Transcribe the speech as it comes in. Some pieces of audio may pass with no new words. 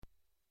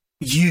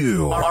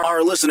You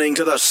are listening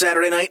to the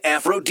Saturday Night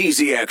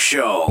AfroDiziaq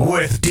Show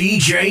with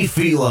DJ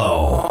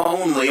Philo,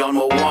 only on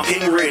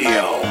Mawalking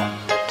Radio.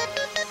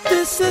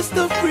 This is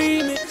the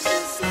remix.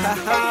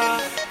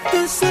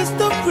 This is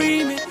the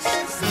remix.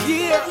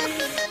 Yeah.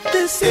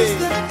 This is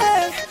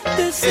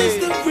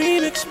the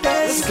remix,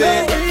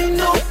 baby. Ain't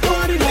no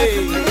party like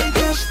a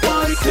Vegas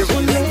party. Cause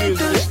we make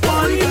this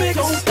party.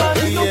 Don't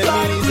bother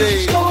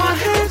nobody. Throw our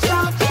hands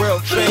up.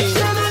 World fame.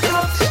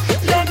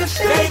 Let us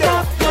stand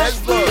up.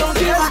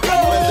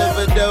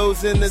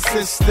 Those in the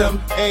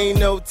system, ain't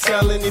no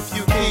telling. If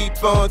you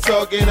keep on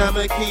talking,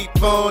 I'ma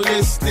keep on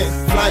listening.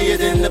 Flyer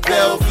than the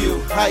Bellevue,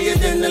 higher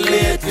than the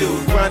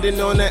Leardo. Grinding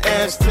on the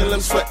ass till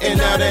I'm sweating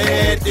out a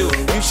hairdo.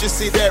 You should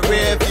see that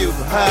rear view,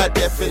 high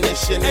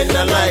definition, and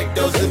I like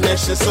those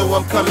dimensions, so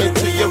I'm coming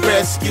to your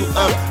rescue.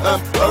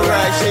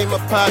 Alright, shame a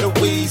pot of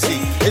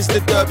Wheezy. It's the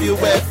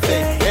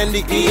WFA and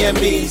the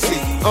EMEZ.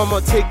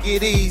 I'ma take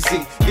it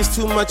easy. It's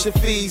too much of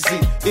easy.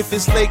 If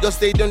it's Lagos,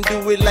 they don't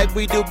do it like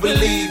we do.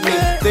 Believe me,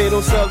 they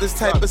don't sell this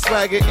type of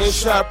swagger in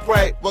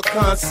ShopRite. What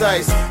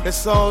concise?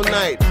 It's all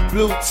night,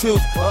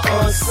 Bluetooth or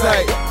on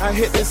site. I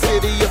hit the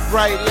city of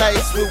bright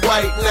lights with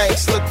white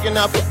nights, looking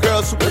out for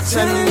girls who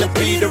pretending to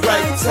be the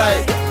right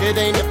type. It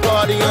ain't a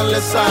party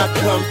unless I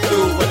come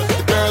through. But if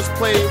the girls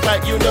play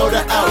right, you know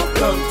the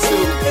outcome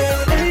too.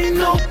 Ain't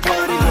no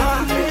party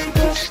like a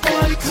Vegas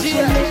party. Cause we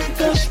make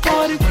this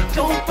party.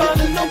 Don't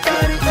bother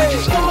nobody.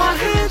 Just throw our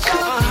hands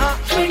up.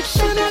 Drinks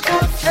in a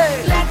cup.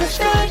 Like a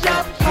stand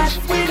up. Cause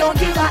we don't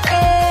give a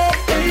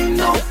ain't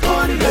no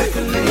party like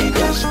a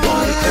Vegas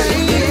party. Cause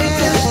we make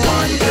this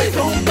party.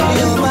 Don't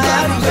bother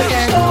nobody.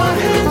 Just throw our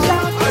hands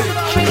up.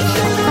 Drinks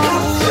in a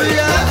cup.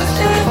 Like a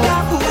stand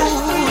up.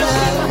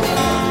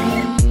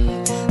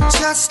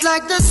 Just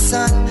like the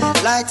sun,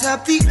 light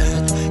up the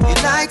earth. You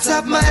light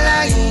up my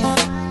life.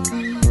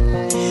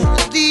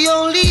 The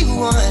only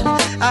one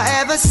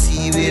I ever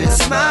see with a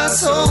smile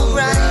so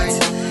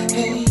bright.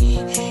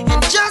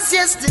 And just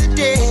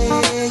yesterday,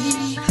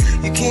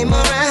 you came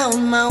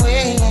around my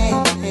way.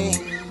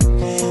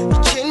 You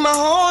changed my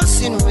horse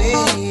in a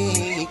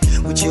way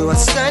with your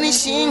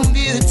astonishing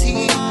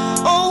beauty.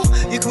 Oh,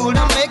 you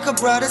couldn't make a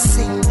brother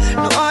sing.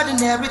 No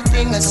ordinary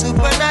thing, a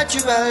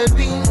supernatural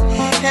being.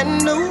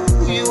 And no,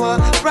 you are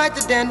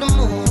brighter than the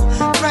moon,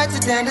 brighter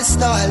than the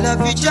star. I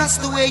love you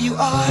just the way you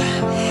are.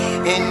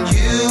 And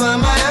you are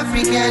my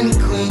African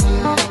queen,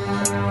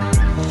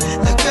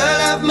 the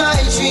girl of my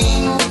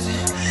dreams.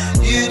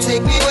 You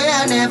take me where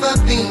I've never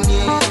been,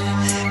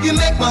 yeah. You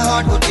make my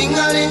heart go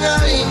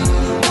ding-a-ling-a-ling.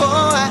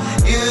 Oh,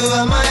 you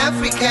are my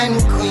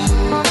African queen,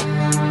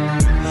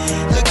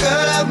 the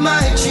girl of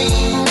my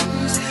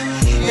dreams.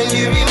 And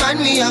you remind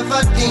me of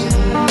a thing,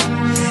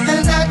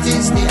 and that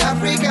is the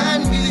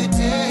African beauty.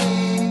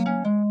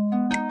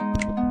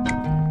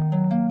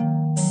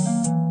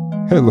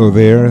 Hello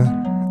there,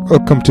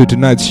 welcome to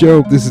tonight's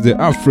show. This is the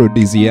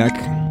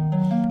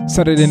AfroDiziaq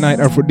Saturday Night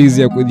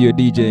AfroDiziaq with your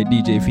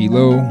DJ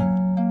Philo.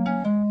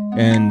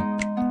 And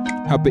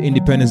happy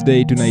Independence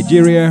Day to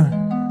Nigeria.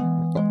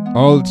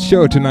 All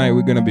show tonight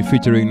we're gonna be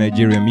featuring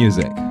Nigerian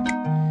music.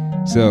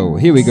 So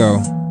here we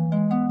go.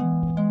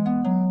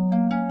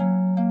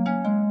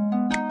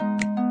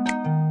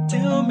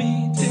 Tell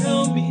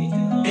me,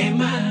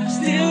 am I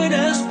still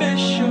that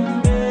special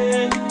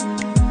man?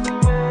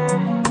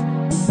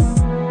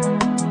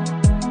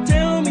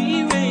 Tell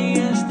me where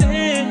I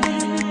stand.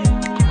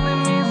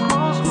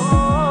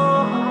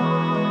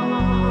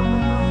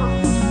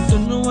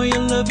 Don't know why I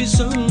love you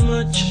so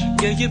much.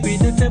 Yeah, you be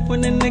the type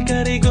when I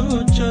carry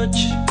go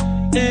church.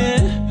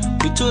 Yeah,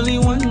 with only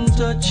one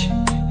touch,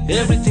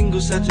 everything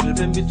goes out to the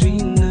bend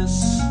between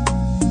us.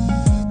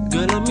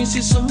 Girl, I miss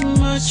you so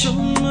much. You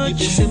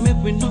be say make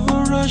we no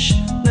rush.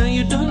 Now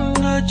you don't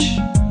touch.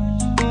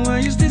 Why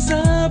is this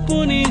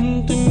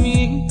happening to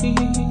me?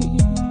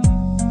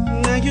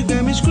 Now you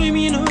got me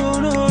screaming, oh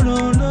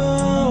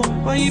no.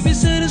 Why you be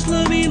say this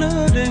love me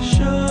not the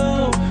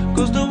show?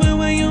 Cause the way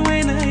where you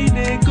and I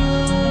they go,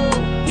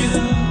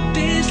 yeah,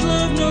 this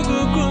love no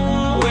go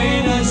grow.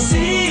 When I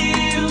see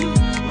you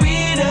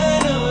with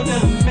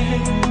another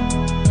man,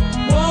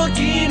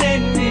 walking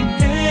hand in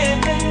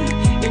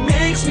hand, it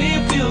makes me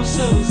feel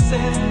so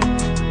sad.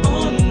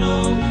 Oh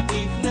no,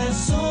 if not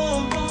so,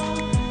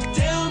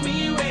 tell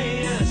me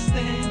where I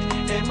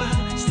stand. Am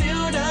I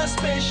still that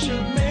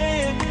special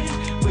man?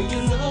 When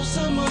you love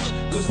so much,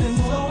 cause the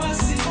more I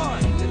see,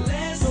 the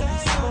less I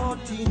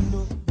see.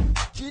 No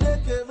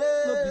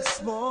be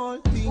small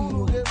thing.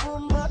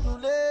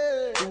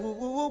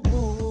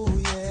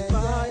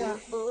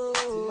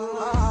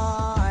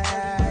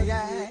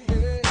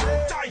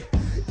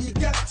 You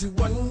got to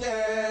one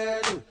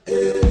girl,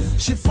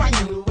 she find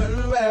you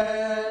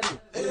well,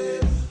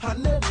 her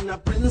name a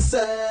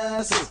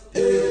princess,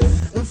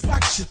 in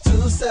fact she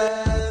too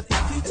sad.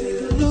 If you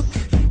take a look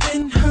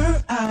in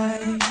her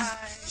eyes,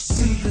 you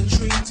see her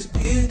dream to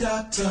be a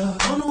doctor.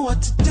 Don't know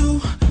what to do,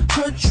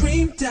 her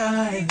dream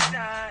died.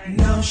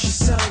 Now she's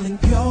selling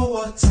pure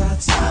water.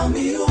 Tell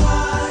me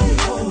why.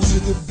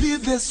 Should it be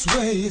this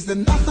way? Is there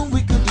nothing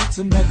we could do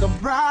to make a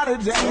brighter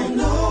day? Don't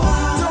know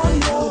why.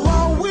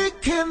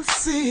 and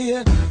see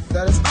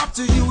that it's up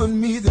to you and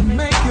me to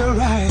make it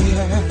right.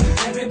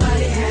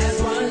 Everybody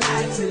has one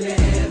life to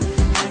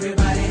live.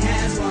 Everybody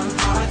has one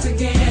heart to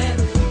give.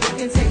 We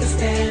can take a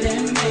stand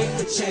and make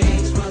a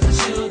change for the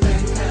children,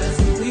 cause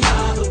we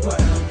are the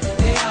world,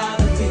 they are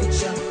the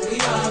future, we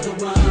are the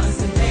ones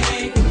that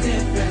make a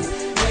difference.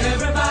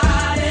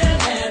 Everybody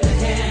lend a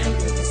hand,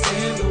 you can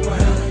save the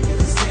world, you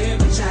can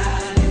save a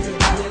child.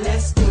 Everybody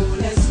let's go,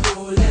 let's go,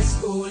 let's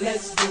go,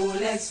 let's go,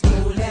 let's go, let's go,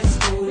 let's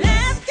go.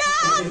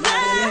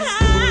 Everybody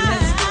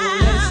let's go,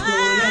 let's go,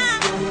 let's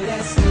go,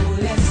 let's go,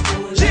 let's go,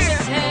 let's go. Yeah,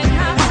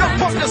 we're gonna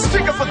pump the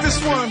speaker for this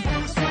one.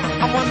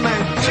 I'm one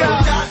man.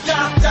 Yeah.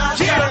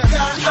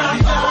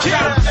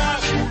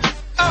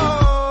 Oh,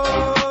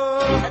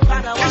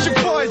 it's your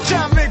boy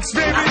John Mix,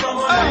 baby.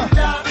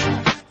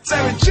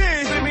 Terry G.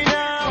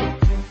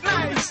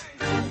 Nice.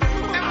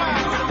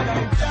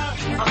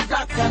 I'm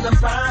black and I'm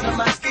fine on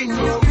my skin, I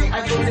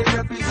don't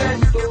represent.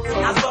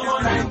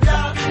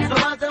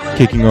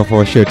 Kicking off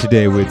our show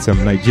today with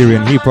some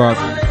Nigerian hip hop.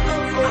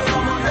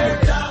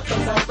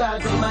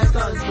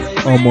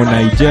 Omo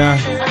Naija.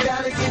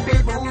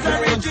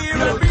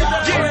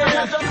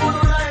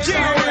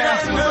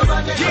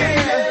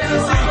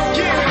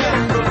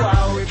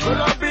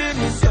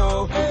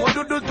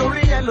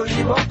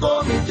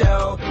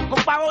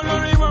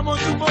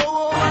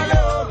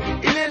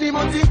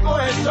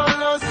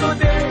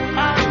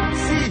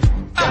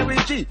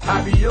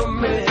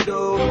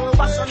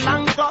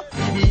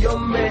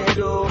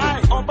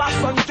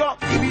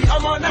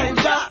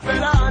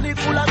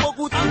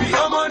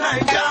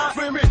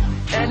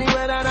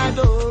 Anywhere that I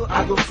go,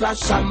 I go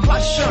flash and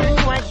passion.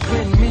 White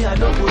queen, me, I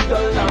don't go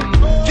dull them.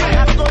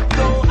 Yeah, I go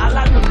go, I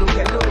like no look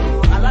at no,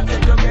 I like the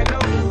look at no,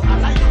 I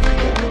like the look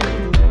at no.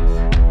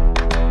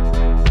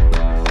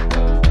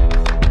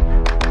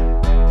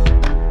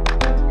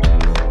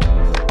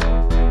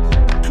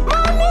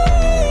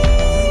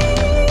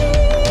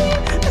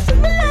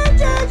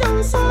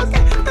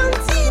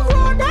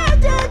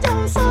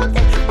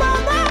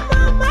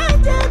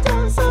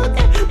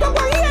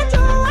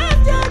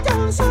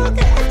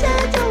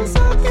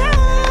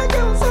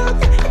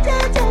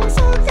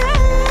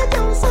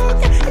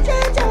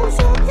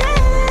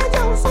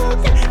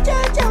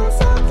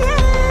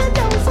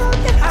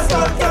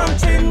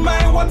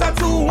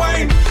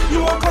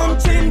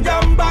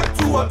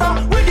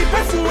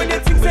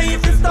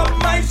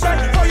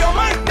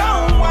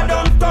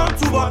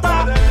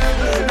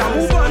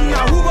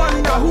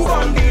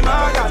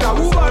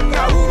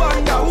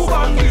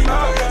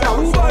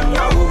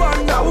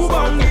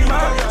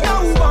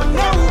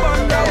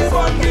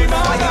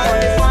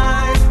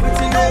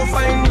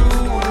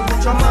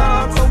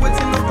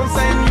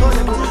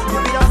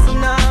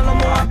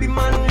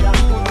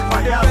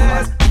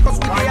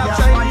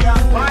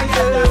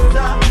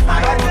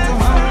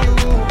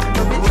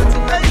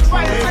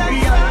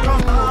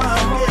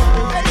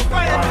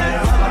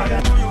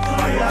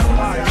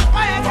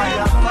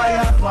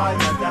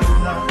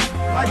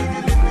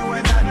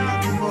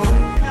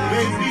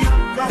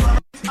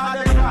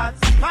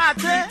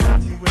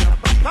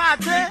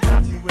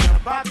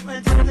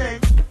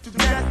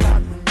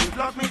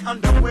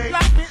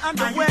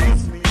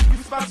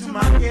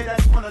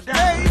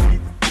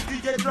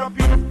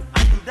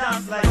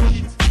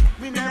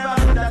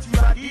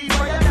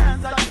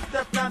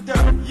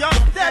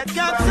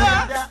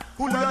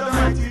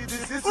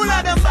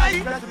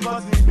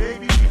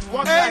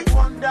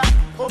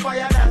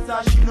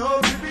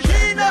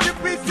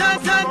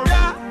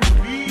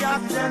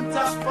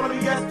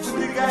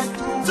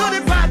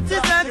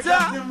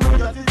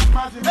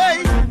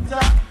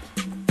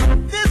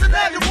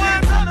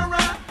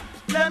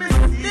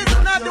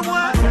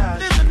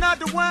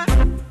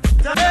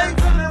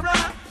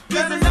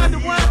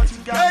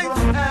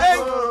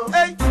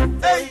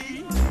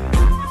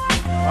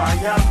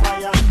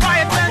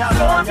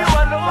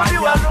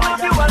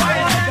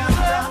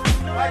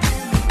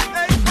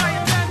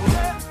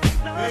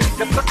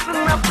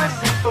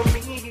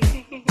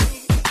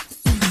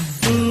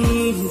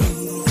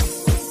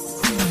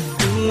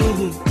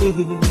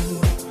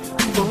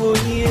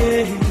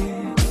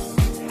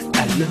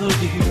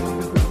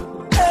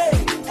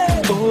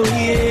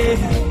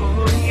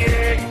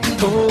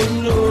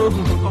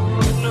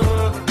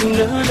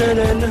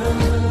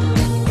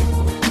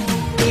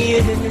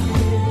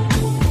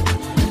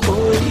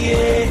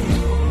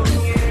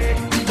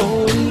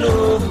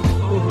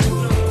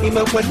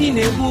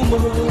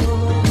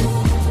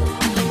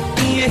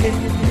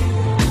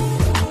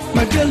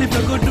 My girl, if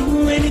I go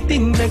do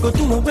anything, I go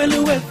do my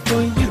well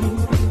for you.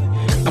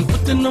 I'm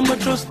putting all my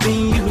trust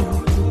in you,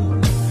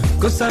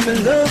 cause I'm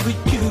in love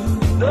with you.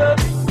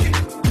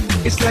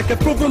 It's like I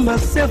prove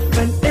myself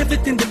and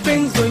everything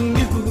depends on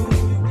you.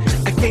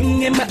 I can't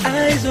get my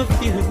eyes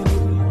off you.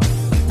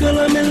 Girl,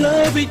 I'm in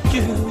love with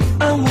you.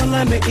 I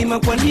wanna make him a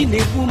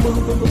quality woman.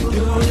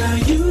 Girl,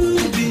 you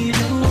be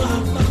the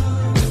one.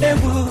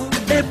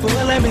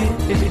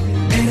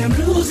 And I'm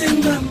losing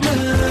my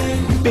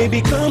mind.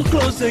 Baby, come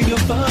closer, you're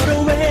far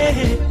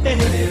away.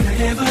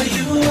 Wherever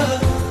you are,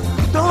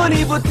 Don't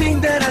even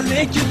think that I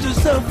make you to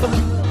suffer.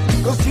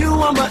 Cause you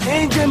are my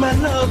angel, my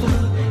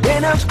lover.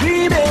 And I'm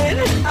screaming,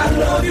 I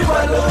love you,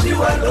 I love you,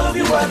 I love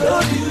you, I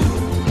love you.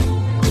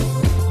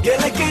 Girl,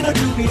 I cannot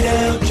do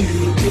without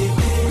you, baby.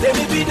 Let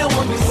me be the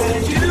one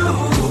beside you.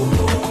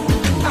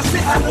 I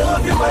say I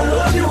love you, I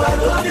love you, I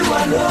love you,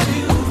 I love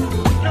you.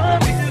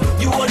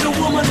 You are the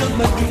woman of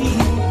my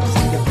dreams.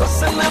 The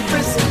person I'm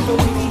pressing for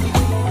me.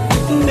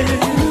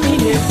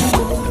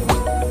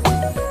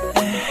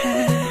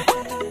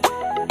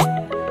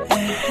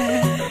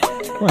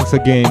 Once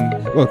again,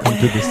 welcome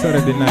to the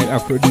Saturday Night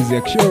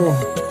AfroDiziaq Show.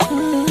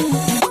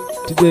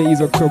 Today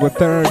is October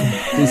 3rd.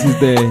 This is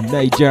the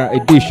Niger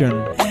edition.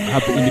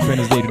 Happy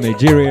Independence Day to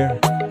Nigeria.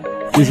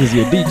 This is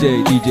your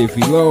DJ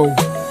Philo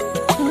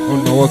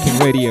on Mawalking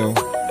Radio.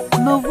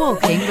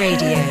 Mawalking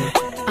Radio.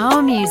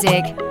 Our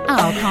music,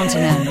 our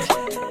continent.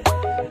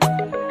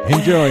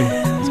 Enjoy.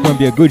 It's going to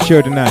be a good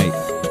show tonight.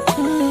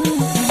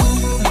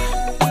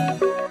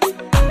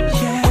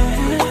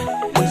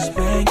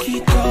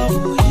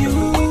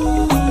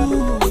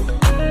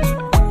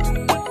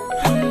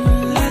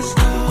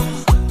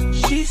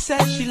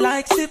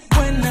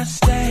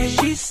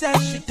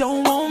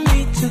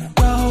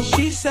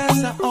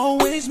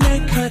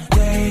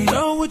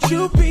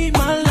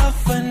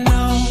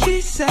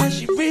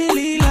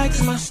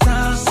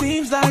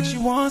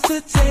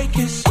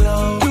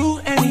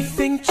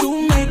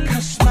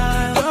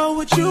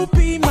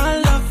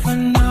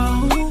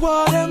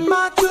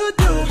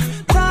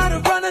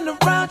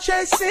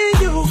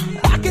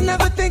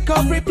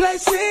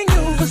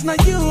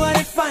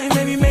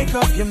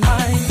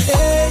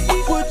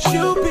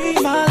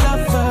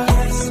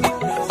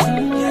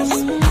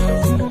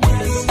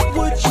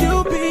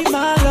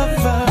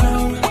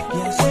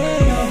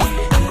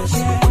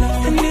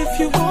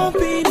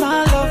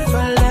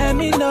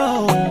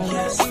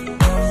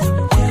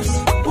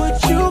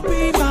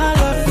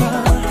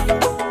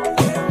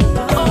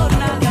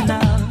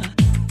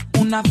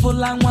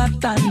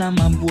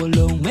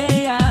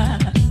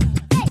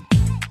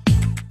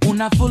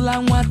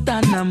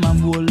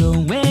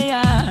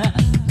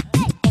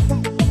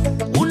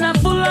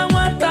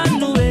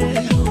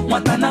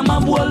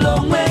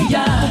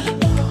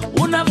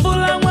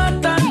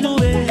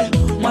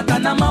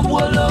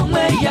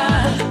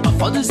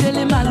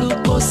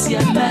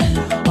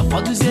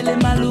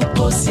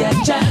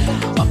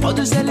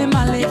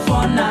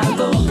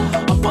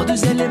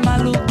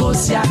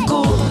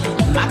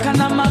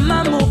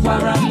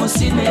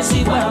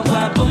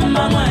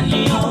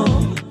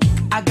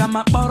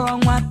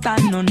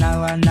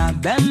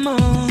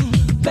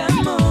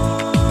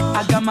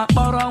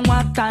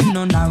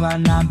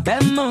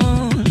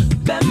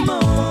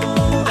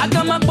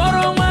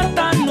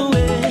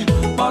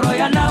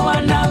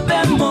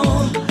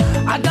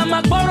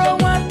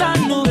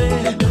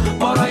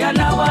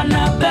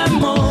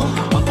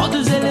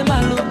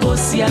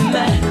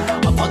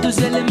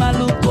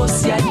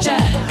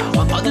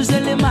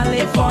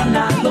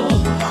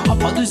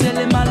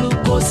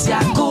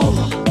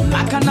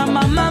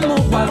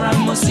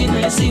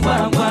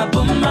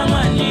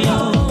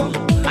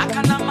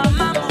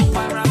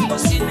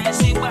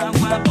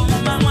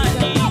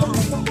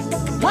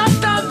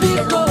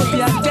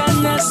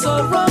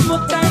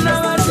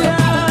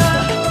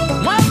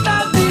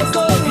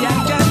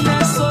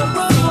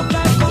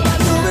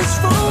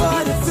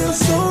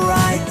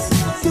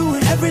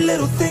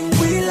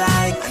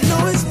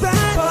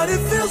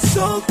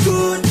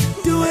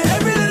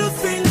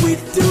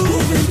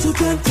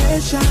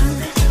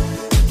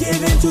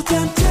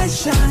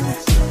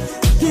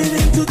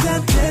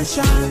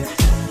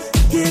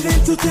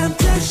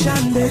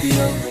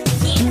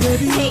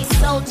 Hey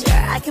soldier,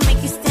 I can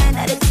make you stand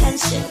at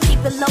attention.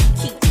 Keep it low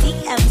key,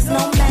 DMs,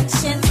 no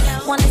mentions.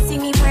 Wanna see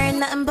me wearing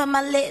nothing but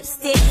my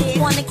lipstick?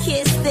 Wanna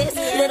kiss this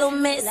little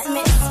miss?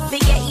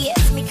 Big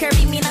yes, me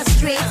curvy, me not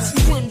straight.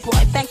 Good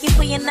boy, thank you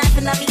for your knife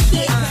and I be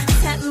kid.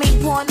 Tempt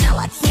me born, now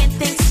I can't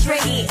think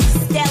straight.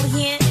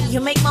 Stallion, you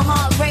make my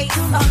heart race.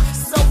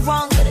 So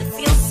wrong, but it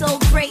feels so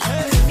great.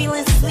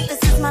 Feeling sweet,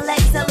 this is my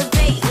legs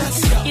elevate.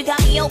 You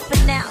got me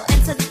open now,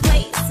 into the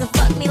place. So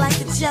fuck me like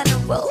a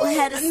general,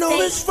 head of state. I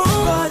know it's wrong,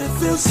 but it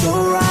feels so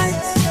right.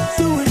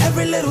 Doing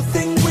every little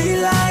thing we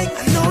like.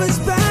 I know it's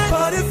bad,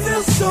 but it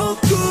feels so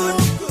good.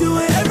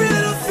 Doing every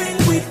little thing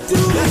we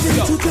do. Give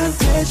into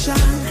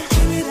temptation.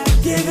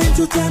 Give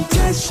into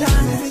temptation.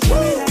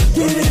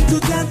 Give into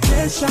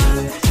temptation.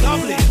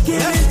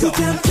 Give into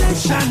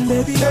temptation,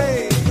 baby.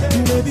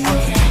 Baby.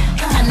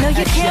 I know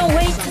you can't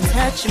wait to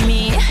touch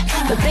me,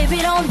 but baby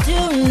don't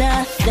do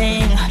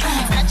nothing.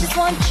 I just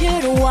want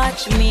you to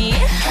watch me.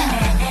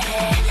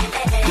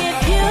 Give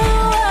you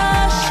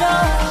a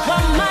show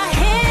while my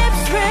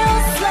hips real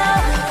slow.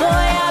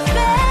 Boy, I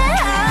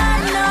bet I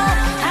know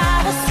how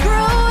to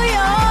screw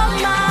your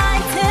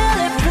mind till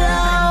it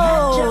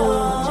blows.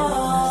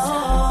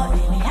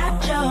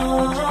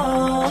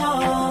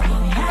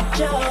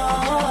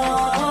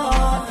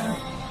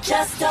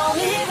 Just don't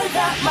leave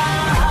without my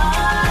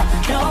heart.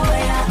 No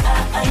way,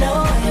 no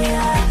way,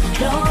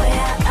 no way,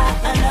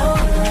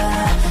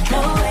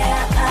 no way,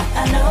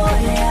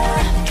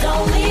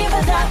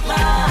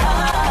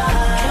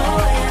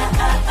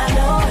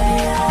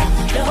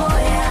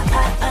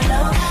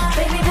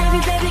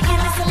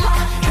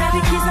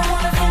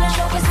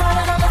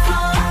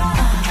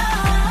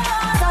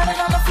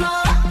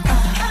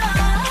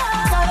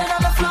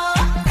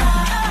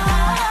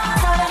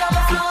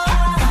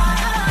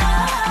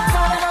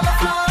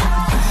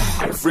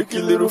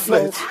 little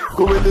flat.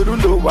 Go a little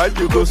low while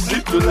you go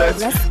sit to let.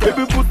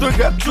 Baby, put the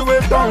get to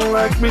it down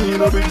like me,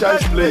 no be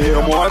charge play.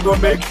 I'm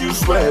gonna make you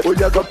sweat. Oh,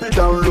 yeah, drop it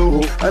down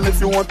low. And if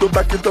you want to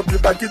back it up, you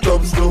back it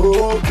up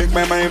slow. Make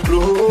my mind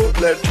blow,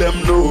 let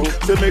them know.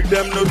 Say make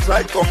them know,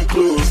 try come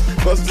close.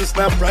 Cause this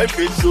not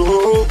private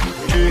show.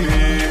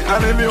 Yeah.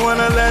 And if you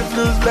wanna let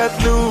loose,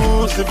 let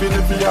loose. Even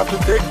if you have to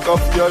take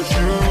off your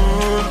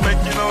shoes,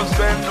 make you no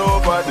spend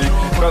nobody.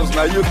 Cause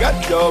now you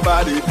got your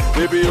body.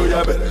 Baby, oh,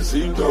 you better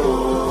sing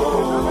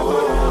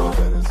go.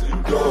 Better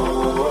sing go.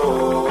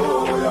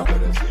 You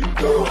better sing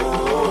go.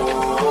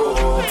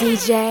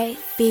 DJ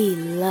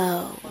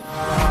Philo.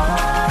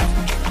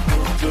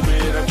 To me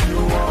that you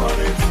want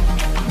it.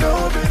 No,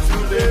 be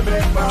too late,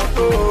 make my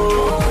go.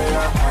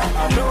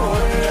 I know,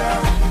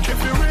 yeah. If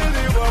you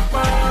really want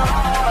my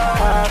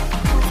heart,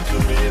 prove to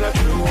me that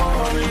you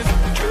want it.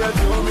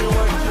 Tell me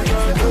what you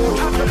gonna do.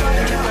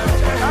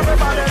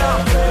 Everybody now,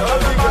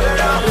 everybody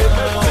now.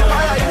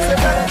 Fire is a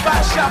very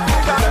bad shot,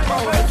 nigga.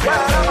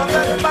 I'm a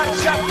very bad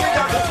shot,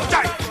 nigga.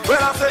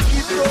 Well, I said,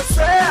 you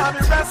say I'm a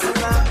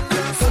wrestler.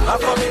 I'm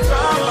coming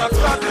from a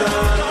cracker.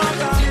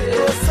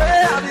 You say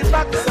I'm a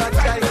boxer,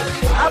 guy.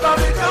 I'm a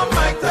become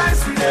Mike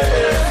Tyson.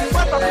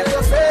 What the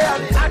people say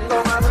I'm the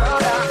actor, my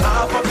brother.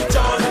 I'm a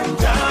John and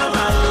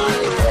Jama.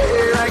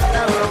 Right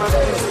now, I'm a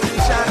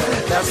musician.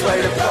 That's why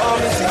they call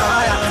me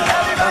Simaya.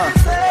 Everybody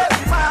say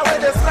my way,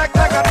 they slack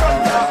like a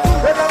thunder.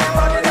 When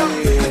everybody down,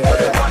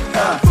 they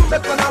wonder.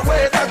 Take on a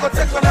wait, I go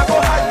take on a go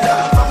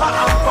higher. Mama,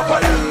 I'm Papa,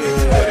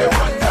 they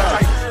wonder.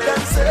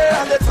 Them say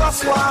I'm the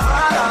trust one.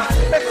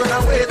 Take on a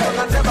wait, I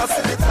never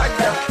see it like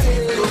that.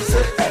 You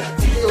say,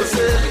 you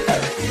say.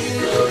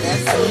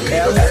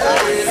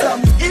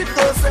 It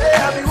goes say I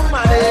be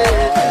woman,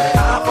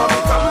 I'm a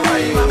become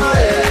my mama.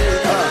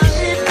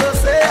 It goes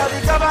say I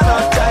become a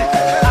child,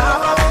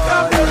 I'm a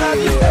become the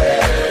lady.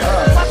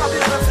 Papa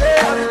say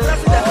I be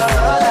president,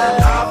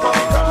 I'm a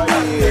become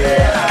the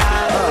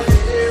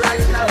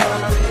right now.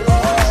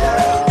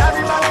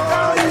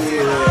 Everybody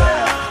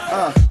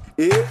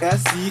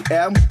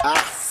ASCM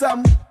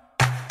awesome.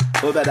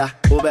 Over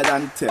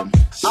than Tim.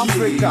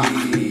 Africa,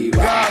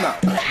 Ghana,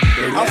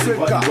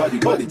 Africa,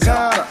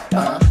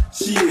 Ghana.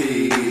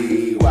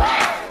 She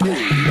wow.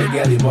 They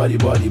get the body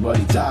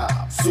job.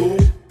 So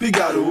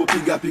Figaro,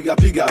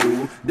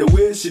 Figaro. The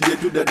way she did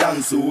do the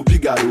dance, so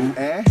Figaro,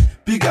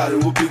 Figaro.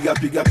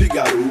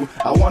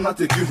 I wanna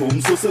take you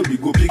home, so we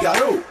go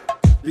Figaro.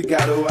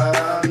 Figaro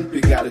 1,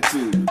 Figaro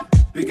 2,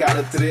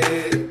 Figaro 3,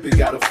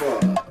 Figaro 4,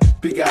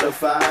 Figaro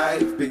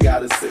 5,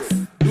 Figaro 6.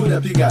 Do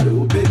the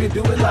Figaro, baby,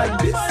 do it like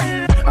this.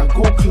 I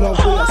go club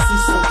where I see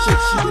some chick,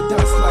 she dey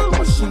dance like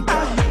machine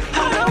gun. I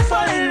don't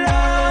fall in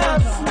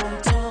love.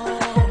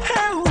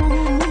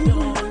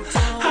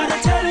 I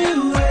don't tell you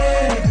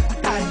where.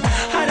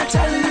 I don't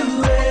tell you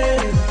where.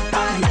 I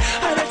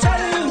don't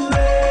tell you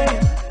where.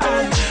 I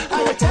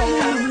don't tell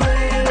you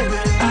where.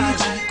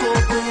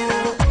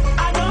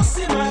 I don't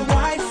see my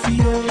wife,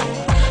 yo.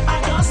 I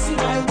don't see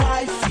my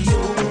wife, yo.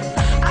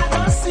 I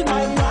don't see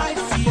my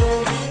wife, yo.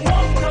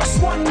 1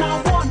 + 1 now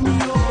 1,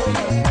 yo.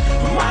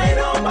 My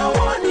number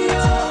 1,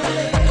 yo.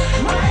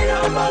 My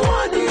number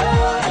 1, yo.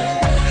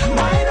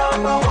 My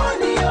number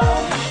 1, yo.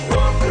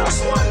 1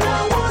 + 1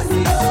 now 1,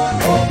 yo.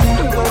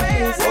 The way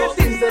I say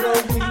things that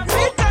are weak.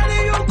 Me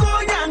telling you go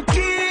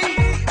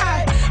Yankee. I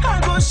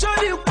go show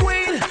the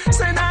queen.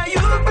 Say now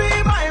you be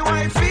my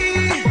wifey.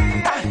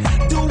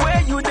 The way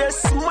you dey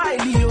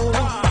smile, yo.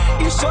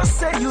 It just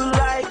say you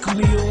like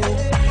me, yo.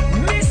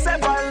 Me say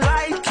I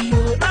like you.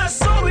 That's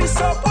how we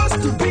supposed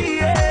to be,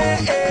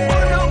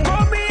 Oh, no, go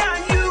me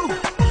and you.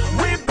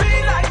 We be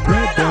like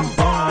bread and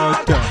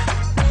butter.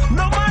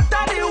 No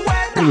matter the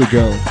weather. Here we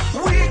go.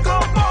 We go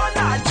on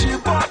a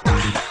chibota.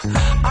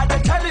 I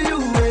dey tell you,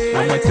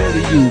 I'ma tell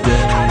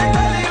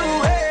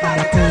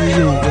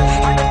you, man.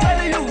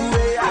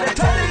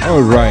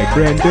 Alright,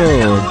 Brando,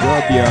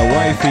 grab your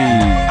wifey.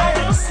 I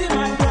don't see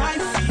my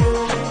wife, yo.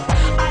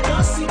 I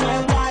don't see my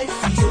wife,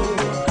 yo.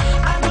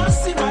 I don't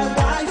see my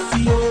wife,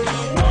 yo.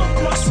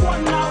 1 +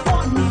 1 now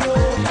 1, yo.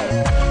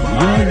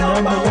 My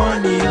number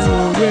 1, yo.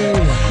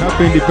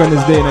 Happy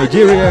Independence Day,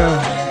 Nigeria.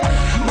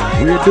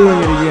 We're doing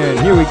it again.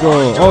 Here we go.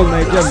 All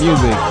night jam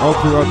music, all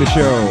throughout the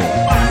show.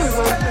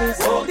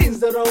 Things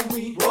that are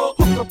we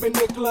hook up in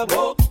the club,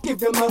 give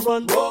them a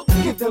run,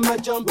 give them a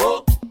jump,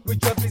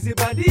 with your busy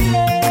body,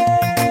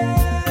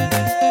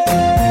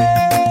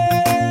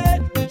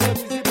 with your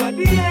busy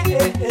body,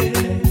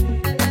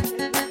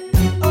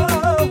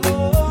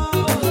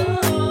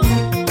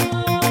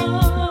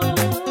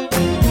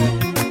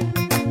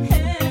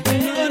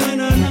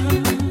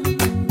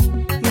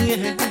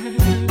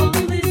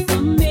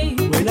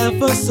 When I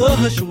first saw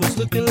her, she was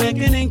looking like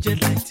an angel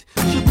light.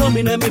 She blew me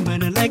in my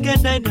mind like a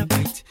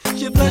dynamite.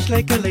 She flashed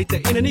like a lighter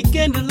in any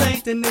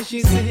candlelight, and then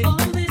she said, all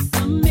this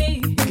on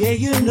me. Yeah,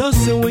 you know,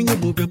 so when you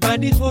move your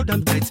body, hold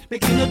them tight.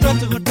 Make it not try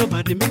to hurt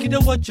nobody, make it a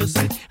watch your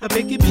side. I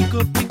beg you, pick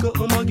up,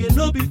 get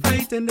no be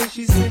fight, and then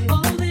she said,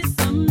 all this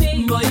on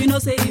me. Boy, you know,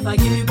 say if I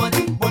give you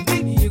body,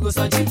 you go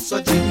search it,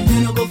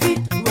 you know, go fit,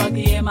 rock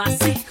the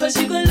MIC, cause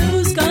you go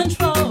lose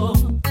control.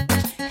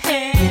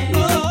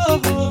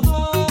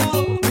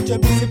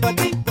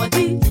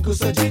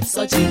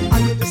 search it. I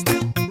get the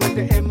still with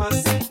the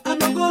MRC. I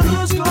no go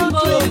lose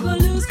control. Girl,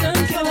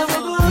 I no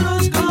go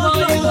lose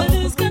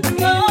control.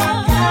 If I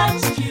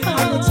catch you, I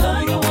will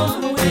tell you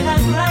all when I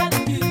grab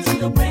you to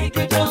the break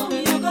it down.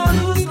 You go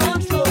lose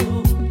control.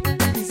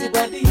 Easy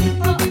body.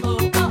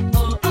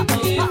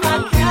 If I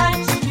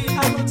catch you,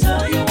 I will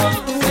tell you all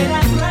when I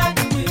grab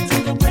you to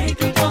the break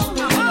it down.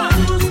 You go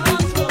lose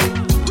control.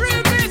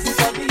 Remix.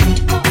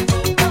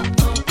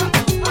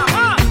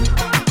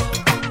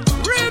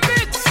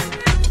 Remix.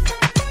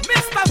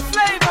 Mr.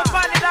 Flavor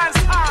Valley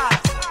Dance Hall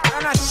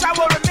and a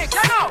shower remix.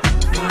 You know.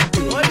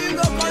 What you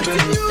go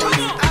continue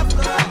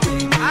after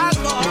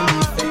alcohol.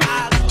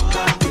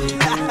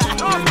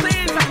 No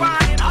please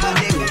upon it. All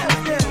the girls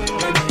there.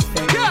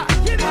 Yeah,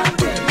 give it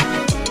to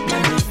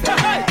them.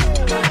 Hey.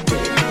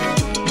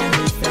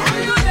 How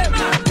you do that,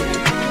 man?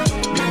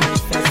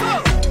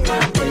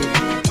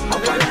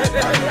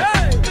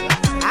 Hey.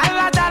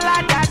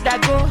 Alada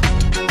go.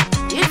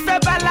 Ife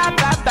bala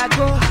baba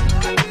go.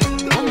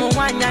 Omo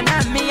wanya na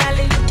mi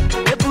ale.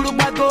 Eburu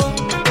bago,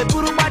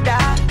 eburu bada.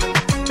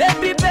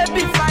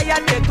 Baby, fire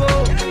they go.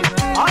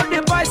 All the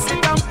boys sit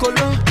down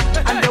colo,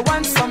 and they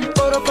want some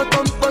poro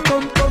potom.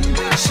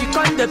 She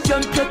con the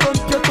pium.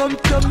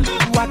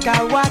 Waka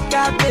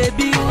waka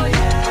baby,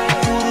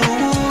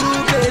 uru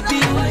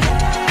baby,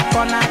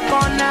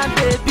 corner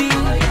baby.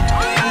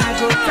 And I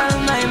go tell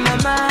my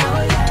mama,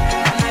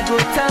 and I go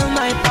tell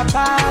my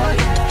papa,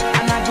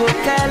 and I go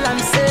tell am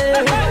say,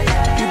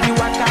 you be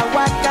waka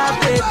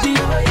baby,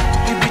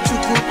 you be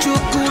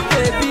chuku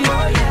baby,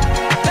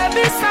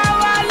 baby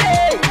sawale,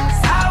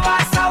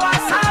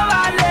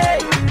 sawale.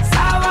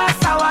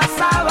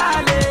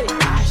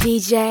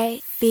 DJ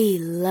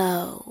Philo.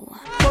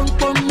 Pom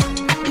pom,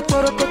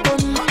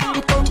 iporokoton,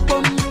 ipom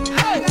pom,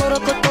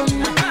 iporokoton,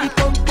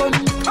 ipom pom,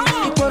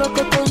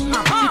 iporokoton,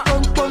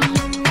 ipom pom,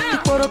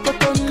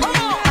 iporokoton.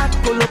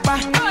 Akolopa,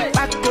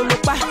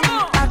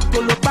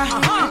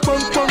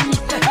 ipom pom.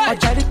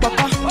 Ojari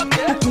papa,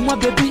 ukuma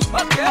baby,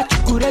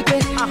 achukurege,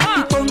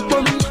 ipom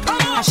pom.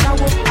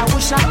 Ashawo,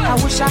 awusha,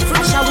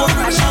 ashawo,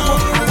 ipom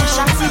pom.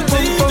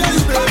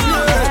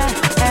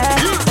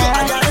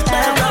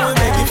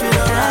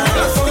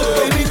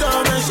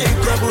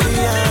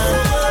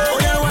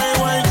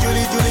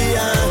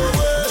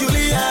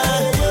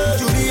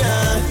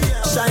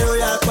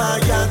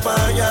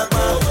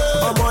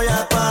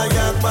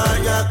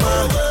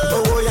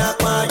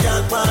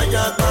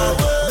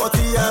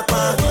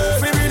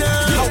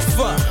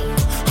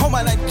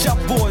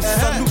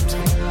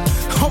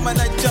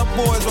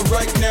 Boys, but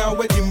right now,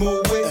 where you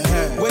move with,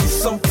 where is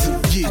something,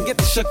 yeah. I get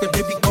the shock, but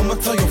baby, come and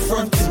tell your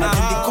front. And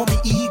they call me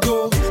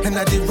ego, and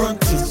I did run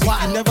things.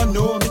 Why? You never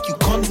know, make you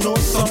can't know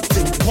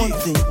something. One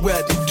thing, where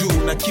I did do,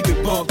 and I keep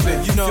it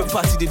bumping. You know, if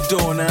party the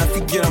door, and I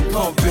forget I'm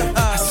pumping.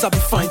 I be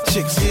fine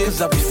chicks,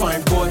 yes, I be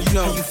fine, boy. You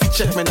know, you feel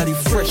check, man, I be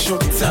fresh all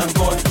the time,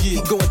 boy. Yeah,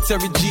 you go with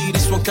Terry G,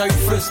 this one carry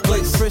first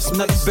place. First,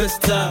 not the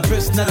best time,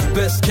 first, not the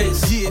best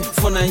case. Yeah,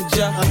 for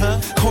Nigeria,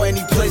 or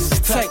any place is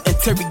tight. And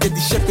Terry get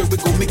the shepherd, we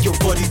gon' make your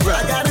body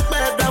right. I got it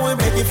bad, that will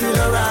make you feel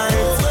alright.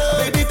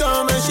 Baby,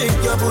 come and shake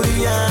your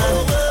booty,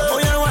 yeah.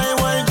 Oh yeah,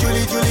 wine,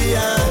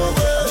 Julia.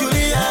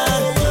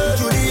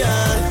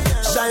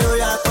 Shayo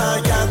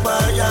yakpa.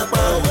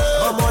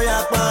 Omo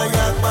yakpa.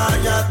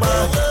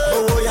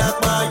 Oh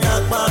yakpa.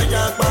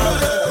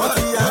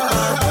 Mati yakpa.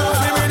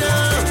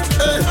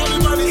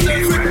 Everybody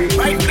say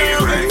right now.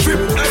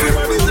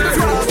 Everybody say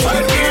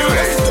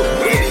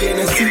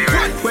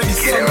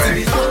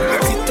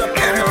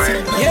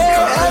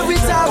yeah, every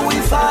time we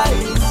fight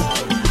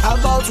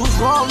about who's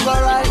wrong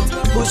or right,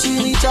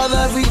 pushing each other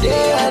every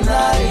day and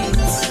night.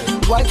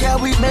 Why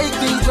can't we make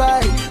things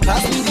right?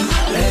 Pass me the,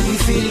 let me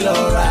feel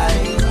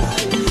alright.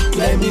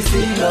 Let me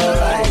feel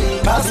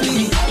alright. Pass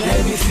me,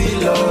 let me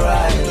feel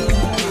alright.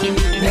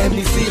 Let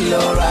me feel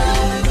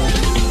alright.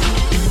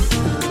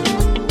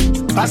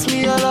 Pass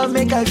me your love,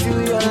 make I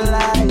feel your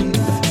life.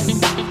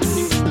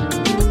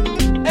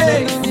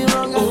 Hey,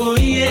 oh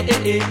yeah,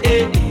 oh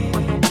yeah,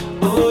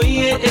 oh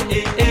yeah,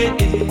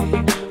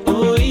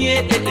 oh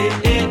yeah,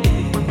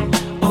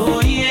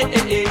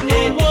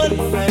 one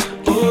right,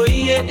 oh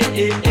yeah,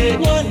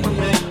 one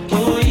right,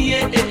 oh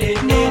yeah,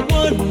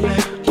 one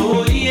right,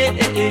 oh yeah,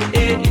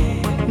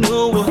 no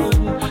one.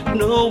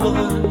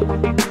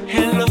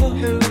 Hello,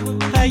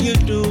 how you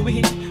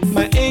doing,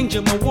 my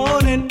angel, my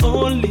one and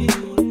only,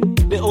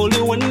 the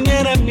only one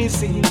that I'm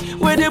missing.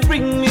 Where they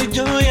bring me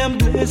joy and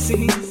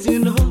blessings, you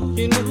know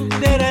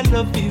that I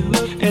love you,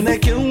 and I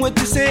can't wait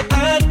to say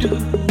I do.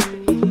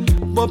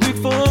 But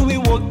before we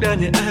walk down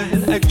the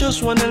aisle, I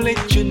just wanna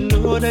let you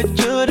know that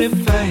you're the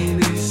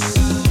finest.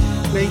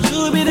 May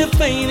you be the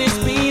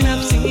finest being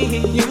I've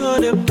seen. You're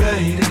the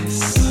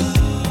brightest.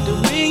 The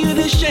way you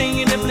the shine,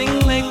 you the bling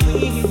like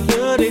me.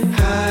 You're the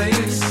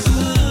highest.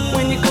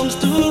 When it comes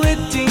to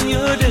rating,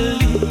 you're the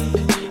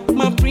lead.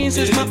 My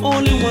princess, my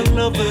only one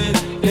lover.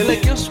 Girl, I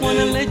just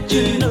wanna let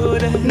you know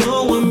that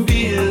no one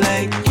be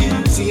like you.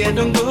 See, I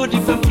don't go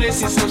different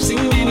places, I've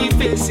seen many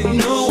faces.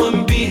 No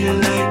one be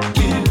like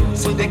you.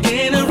 See, they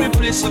cannot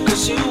replace you,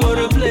 cause you are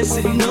a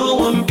blessing. No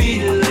one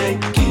be like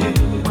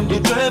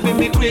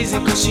crazy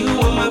cause you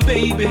are my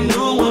baby.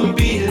 No one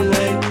be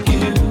like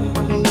you.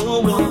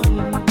 No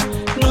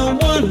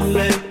one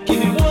like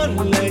you. One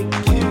like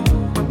you.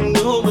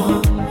 No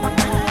one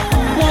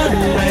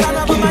like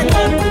you.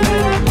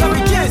 Let me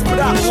kiss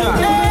production.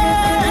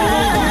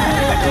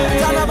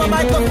 Turn up a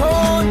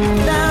microphone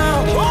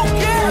now.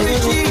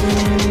 Okay,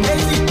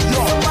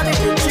 somebody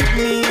can treat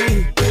me.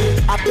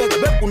 I beg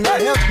people not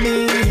help me.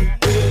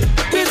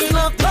 This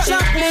love to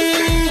shock me.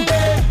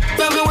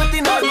 Tell me what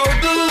thing I go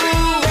do.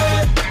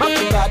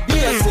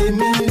 Say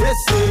me,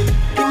 listen.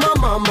 My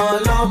mama,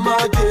 love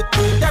my get.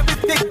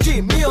 Everything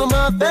G, me on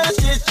my best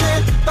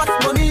shit.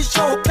 That's money,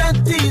 show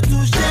plenty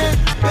to share.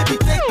 Baby,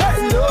 take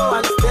it slow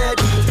and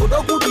steady. So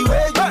don't go the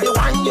way you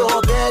want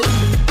your belly.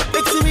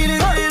 Makes you really,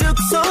 really look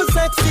so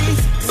sexy.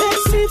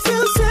 Sexy,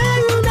 feel say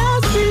you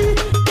nasty.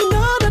 You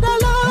know that I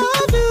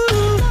love you.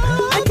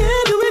 I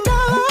can't do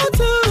without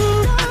you.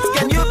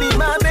 Can you be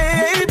my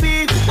baby?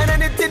 And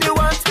anything you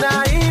want,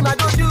 now I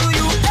go do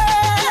you.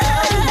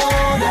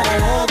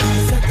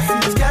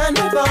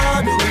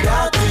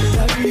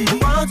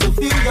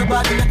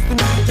 Body next to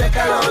me, check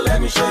around,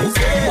 let me show you,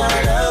 say I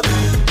love you.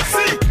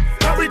 See,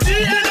 Harry G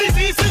and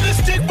Easy see the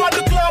stick for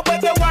the club when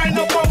they wind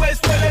up my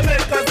waist when they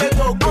make us they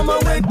go. On my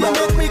way, they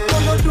make me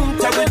color doom.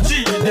 Harry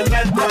G, they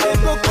make me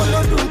go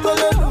color doom.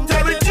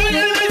 Harry G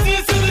and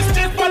Easy see the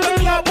stick for the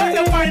club when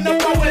they wind up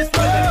my waist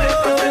when they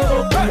make us they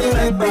go.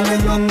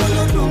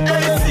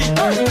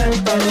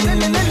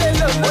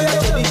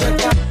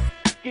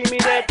 Give me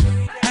that,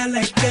 I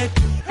like that,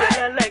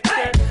 I like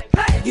that.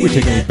 We're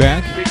taking it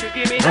back.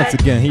 Once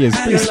again, he is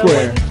P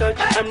Square.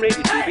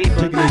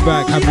 Taking it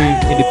back. Happy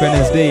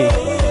Independence Day,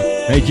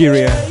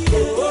 Nigeria.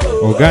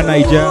 Oga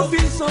Niger.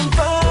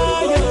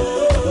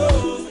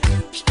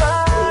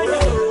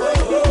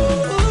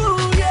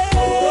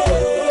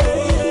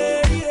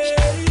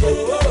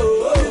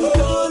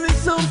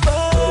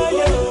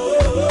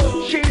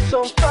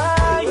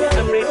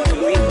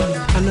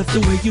 The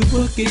way you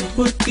work it.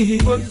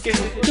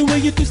 The way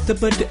you twist the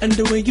body and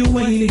the way you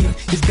whine it.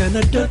 It's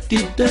kinda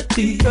dirty.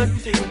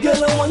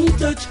 Girl, I want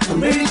touch, I'm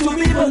ready to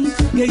be bunt.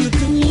 Yeah, you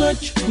too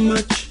much.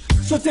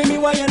 So tell me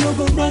why I no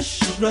go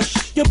rush.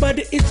 Your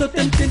body is so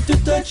tempting to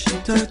touch.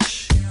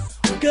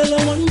 Girl,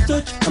 I want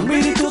touch, I'm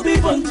ready to be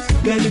bunt.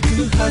 Girl, you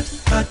too hot.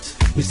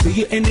 We see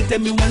you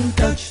anytime you want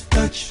touch.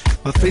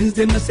 My friends,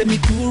 they must say me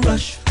too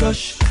rush. I'm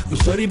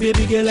sorry,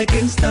 baby girl, I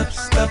can't stop.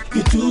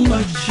 You too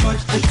much, I'm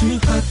too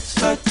hot.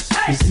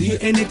 We see you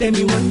anytime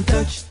you want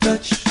touch.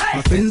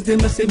 My friends, they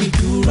must say me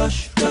too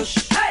rush. I'm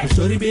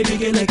sorry, baby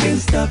girl, I can't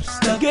stop.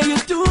 Girl, you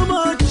too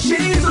much,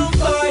 she's on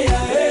fire.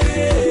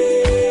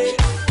 Hey.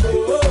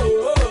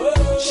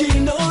 She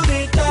know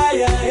they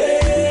tire.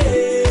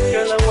 Hey.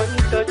 Girl, I want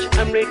touch,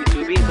 I'm ready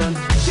to be done.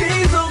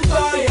 She's on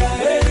fire.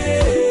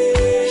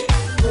 Hey.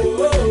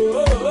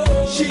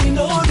 She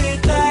know they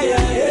tire.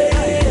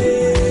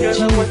 Hey.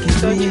 Girl, I want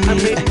touch, I'm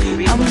ready to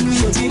be done. I'm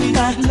reaching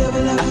that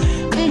level.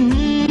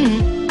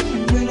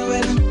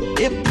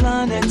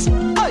 Planets,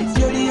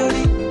 yodi,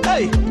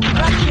 hey,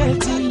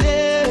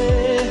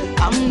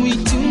 I'm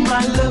with you,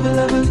 my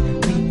lover,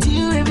 with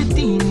you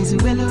everything is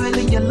well,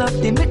 your love,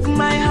 they make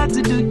my heart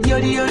to do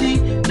yodi,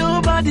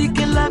 nobody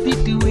can love you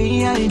the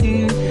way I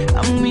do,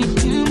 I'm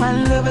with you, my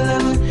lover,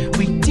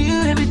 with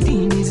you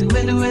everything is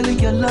well,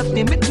 your love,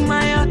 they make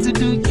my heart to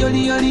do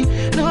yodi,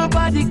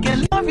 nobody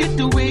can love you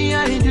the way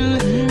I do,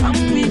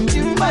 I'm with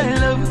you, my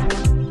love.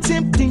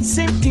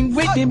 Same thing,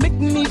 way they make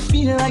me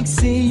feel like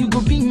say you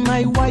go be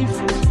my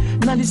wife.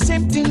 Now the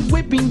same thing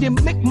whipping they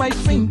make my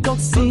friend talk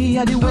say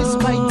I dey waste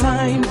my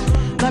time.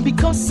 Now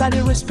because I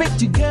dey respect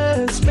you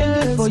girl,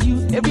 spend it for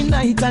you every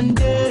night and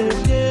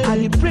day. I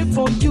dey pray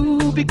for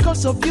you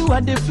because of you I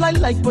dey fly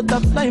like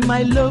butterfly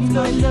my love.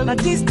 Now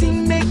this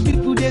thing make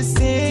people they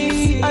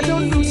say I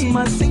don't lose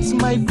my sense,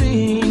 my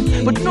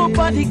brain, but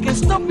nobody can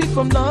stop me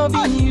from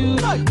loving you.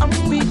 I'm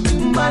with you,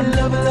 my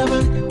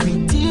lover.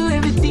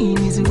 Everything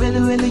is well,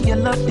 your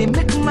love, they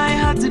make my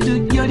heart to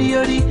do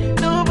yodi.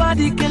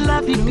 Nobody can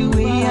love you the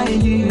way I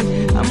do.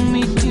 I'm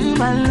with you,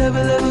 my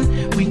lover.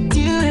 With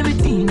you,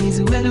 everything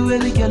is well,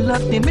 your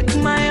love, they make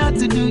my heart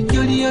to do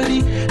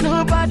yodi.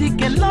 Nobody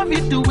can love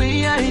you the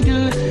way I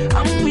do.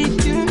 I'm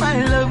with you,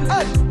 my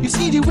love. You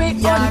see the way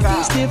all the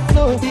things they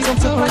flow. I'm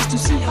surprised to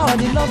see how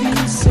they love you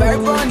so.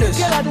 Girl,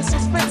 I the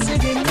suspense, say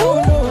they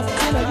know.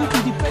 Tell her you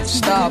be the best.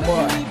 Star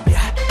boy.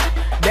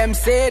 Them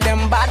say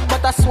them bad,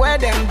 but I swear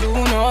them do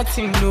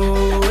nothing,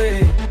 no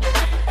way.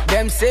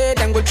 Them say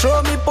them go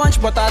throw me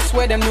punch, but I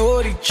swear them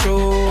no reach,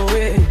 oh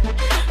way.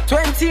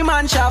 20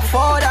 man shall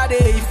fall that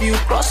day if you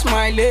cross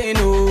my lane,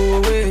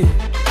 oh way.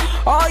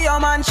 All your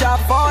man shall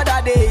fall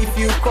that day if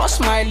you cross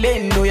my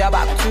lane. No, you're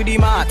back to the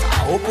mat,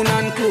 open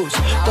and close,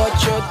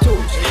 touch your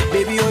toes,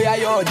 baby, oh yeah,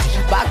 yodi.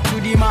 Back to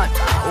the mat,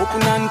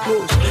 open and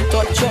close,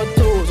 touch your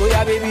toes, oh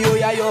yeah, baby, oh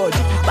yeah, yodi.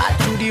 Back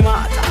to the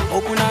mat,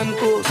 open and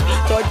close,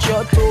 touch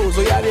your toes,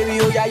 oh yeah, baby,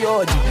 oh yeah,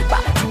 yodi.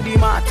 Back to the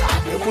mat,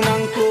 open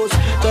and close,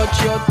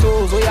 touch your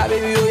toes, oh yeah,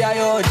 baby, oh yeah,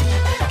 yodi.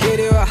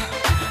 Kerewa,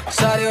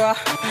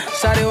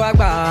 sarewa,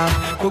 ba,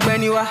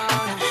 kubeniwa,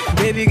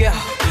 baby girl.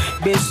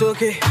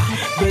 Besoke,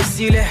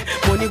 Besile,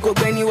 money go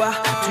Beniwa.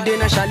 Today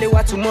na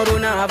Shalewa, tomorrow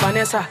na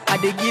Vanessa. I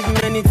dey give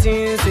many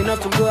things enough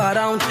to go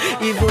around.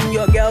 Even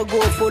your girl go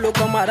follow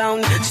come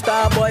around.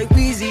 Starboy,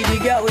 Queasy, the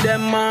girl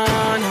them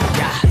man.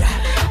 Yeah.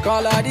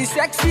 Call all the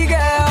sexy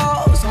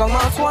girls, come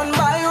out one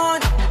by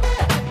one.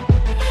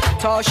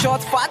 Tall,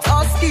 short, fat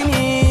or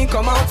skinny,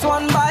 come out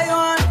one by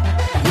one.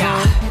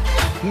 Yeah.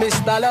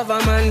 Mr.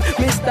 Loverman,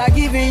 Mr.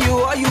 giving you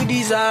all you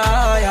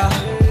desire.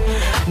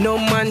 No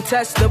man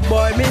test the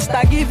boy,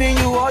 Mr. giving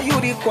you all you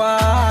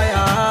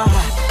require.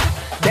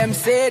 Them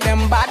say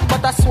them bad,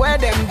 but I swear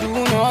them do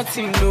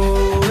nothing,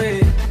 no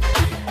way.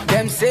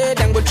 Them say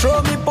them go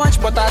throw me punch,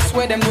 but I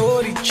swear them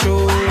no reach,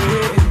 oh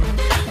way.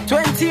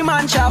 20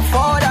 man shall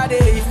fall that day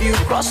if you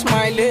cross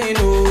my lane,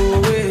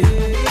 oh way.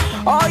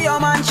 All your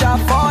man shall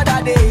fall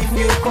that day if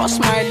you cross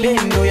my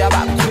lane. No, you're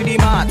back to the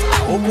mat,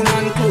 open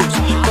and close,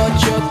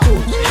 touch your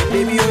toes.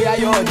 Baby, oh yeah,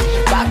 yod,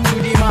 back to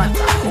the mat,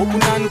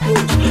 open and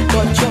close,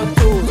 touch your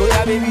toes. Oh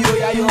yeah, baby, oh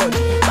yeah, yod,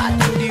 back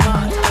to the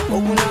mat,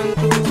 open and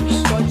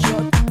close, touch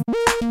your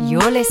toes.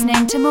 You're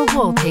listening to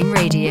Mawalking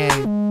Radio.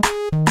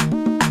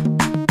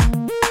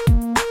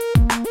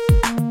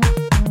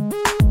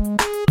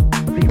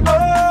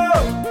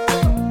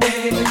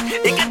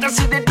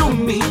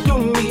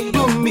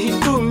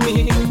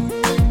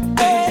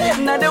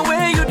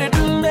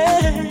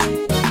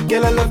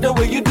 Girl, I love the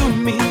way you do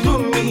me, do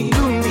me,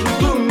 do me,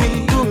 do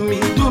me, do me, do me,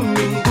 do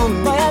me.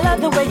 Boy, I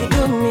love the way you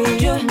do me,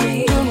 do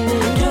me, do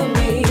me, do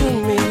me, do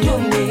me, do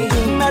me.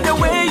 Now the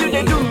way you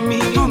dey do me,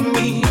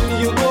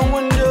 you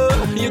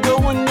go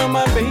wonder,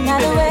 my baby. Now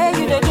the way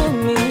you dey do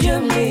me,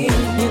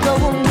 you go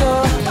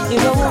wonder, you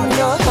go wonder.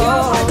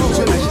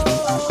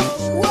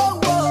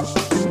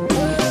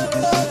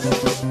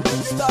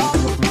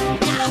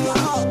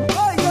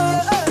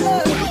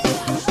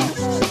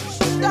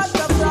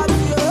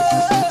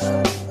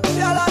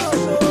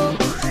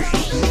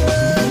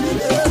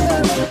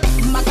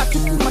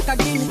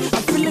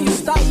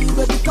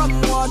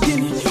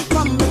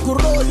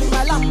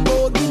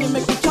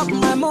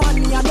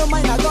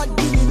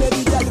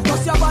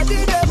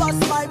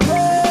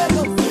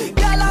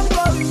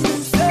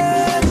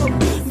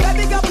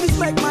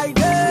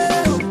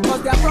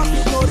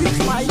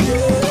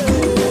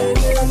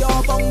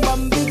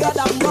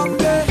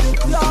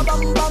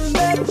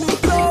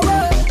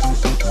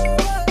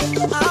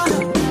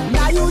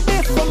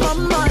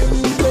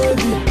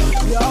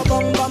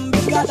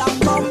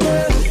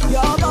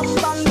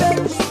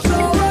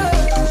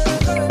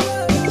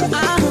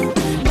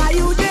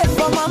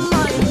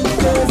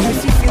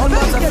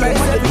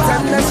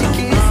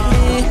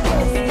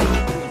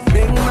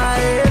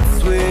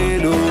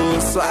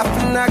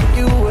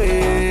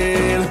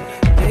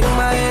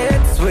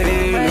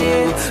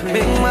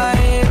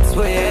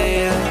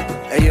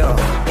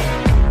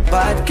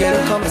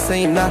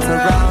 Not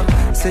around,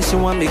 say she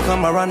want me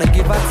come around and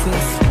give her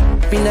things.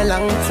 Been a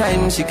long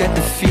time, she got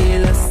the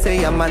feel.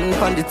 Say a man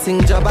on the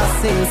thing, job her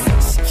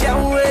sings. She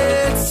can't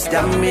wait,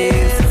 damn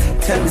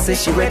it. Tell me, say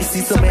she ready,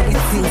 see so many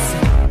things.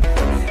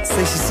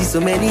 Say she see so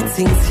many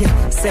things,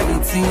 yeah.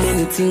 17,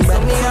 anything but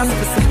me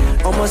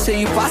ask. Almost say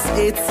you past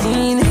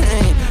 18,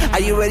 hey. Are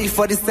you ready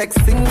for the sex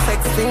thing?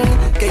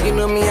 Girl, you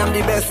know me, I'm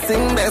the best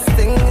thing.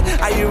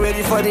 Are you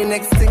ready for the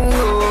next thing?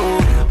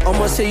 Oh,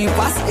 almost say you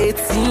past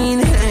 18,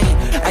 hey.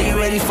 Are you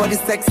ready for the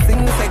sex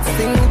thing?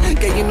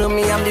 Girl, you know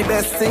me, I'm the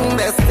best thing.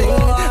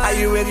 Are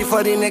you ready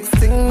for the next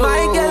thing? Oh.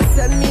 My girl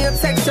send me a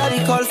text,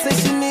 shawty call, say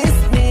she miss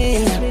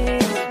me.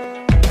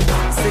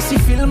 Say she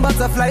feeling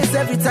butterflies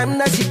every time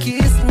that she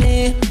kiss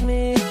me.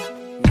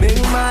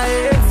 Make my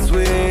head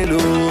swell,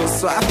 oh,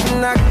 so I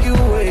can knock you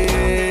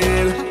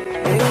well.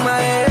 Make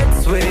my head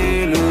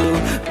swell, oh,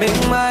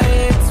 make my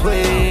head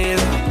swell.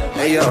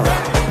 Hey yo,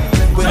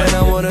 when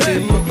I wanna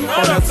them,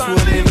 all I told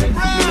them, me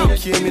no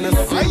care, me no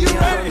see. Are you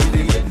ready?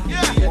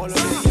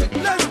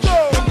 Let's go.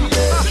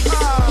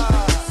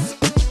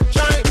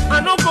 I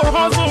no go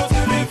hustle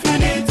till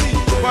infinity,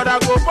 but I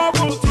go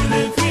bubble till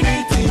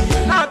infinity.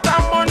 Not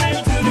that money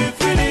till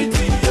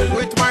infinity,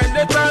 with my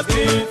letters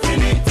till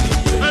infinity.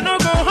 I no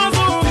go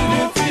hustle till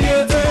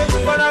infinity,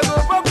 but I go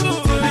bubble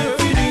till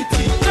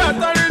infinity. Not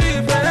that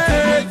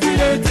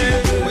infinity,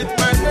 with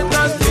my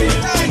letters till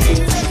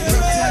infinity.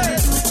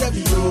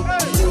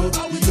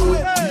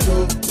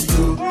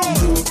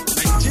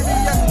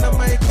 Nigeria,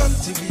 my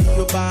country,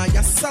 by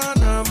your son,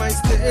 my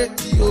state,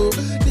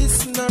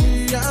 this na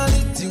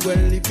reality,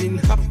 well, it been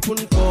happen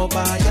for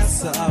by your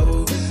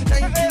soul.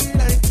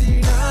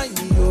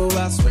 1999,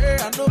 I swear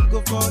I don't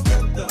go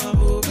forget them,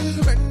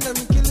 when them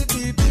kill the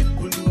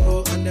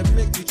people, and them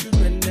make the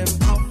children them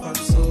off and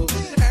so.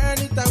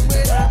 Anytime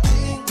when I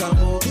think I'm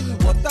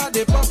what are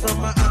they pop from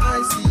my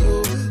eyes,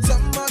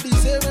 somebody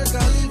say we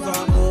can leave,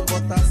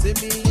 but I say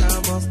me, I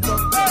must talk.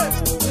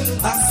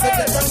 I said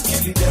they don't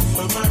kill them,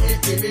 mama,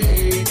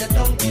 they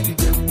don't kill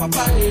them,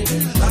 papa, I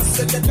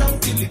said they don't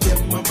kill them,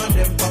 mama,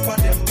 them, papa,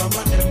 them,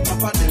 mama, them,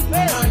 papa, them,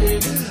 mama, I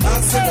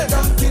said they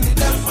don't kill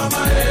them,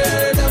 mama,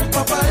 them,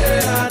 papa,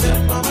 them,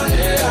 mama,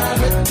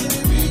 when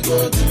we go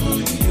to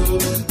you,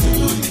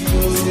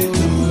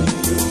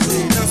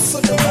 now so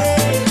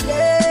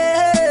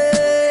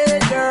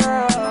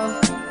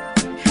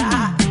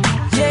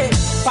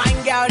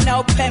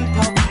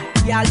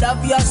I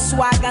love your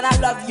swag and I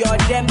love your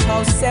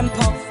tempo,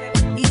 simple.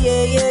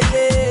 Yeah, yeah,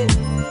 yeah.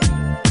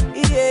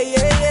 Yeah,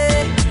 yeah,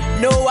 yeah.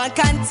 No one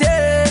can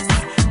taste,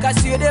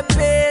 cause you're the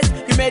best.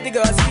 You made the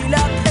girls feel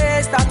a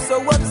taste. I'm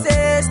so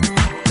obsessed,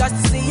 just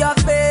to see your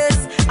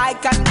face. I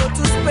can go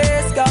to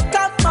space, girl,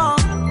 come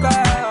on,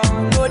 girl.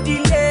 No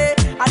delay,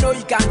 I know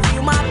you can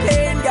feel my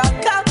pain, girl,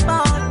 come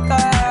on,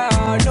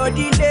 girl. No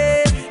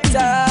delay,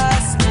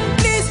 just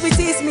please me,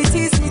 tease me,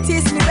 tease me,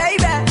 tease me,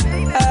 baby.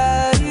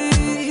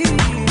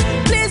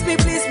 Please me,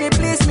 please me,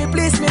 please me,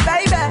 please me,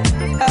 baby.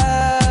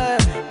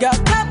 Girl,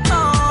 come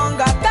on,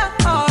 girl,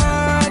 come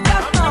on,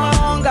 come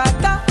on, girl,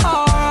 come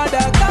on,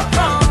 girl, come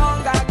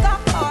on, girl,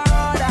 come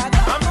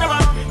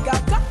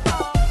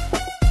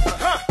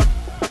on.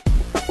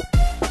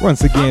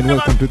 Once again,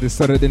 welcome to the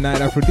Saturday Night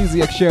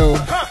AfroDiziaq Show.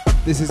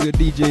 This is your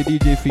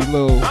DJ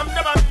Philo.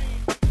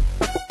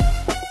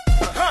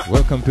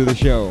 Welcome to the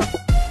show.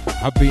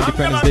 Happy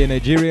Independence Day,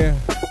 Nigeria.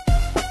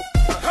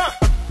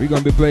 We're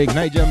going to be playing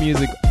Niger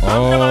music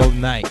all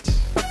night.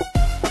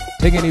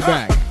 Taking it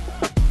back.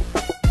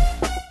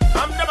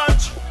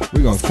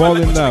 We're going to fall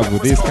in love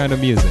with this kind of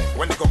music.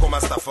 When the Coco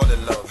Master fall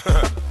in love,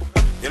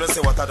 you don't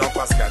say what I don't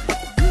pass, God.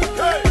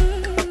 Hey.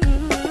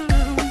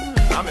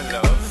 I'm in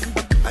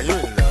love. Are you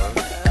in love?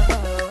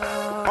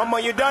 Mama,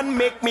 you done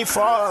make me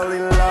fall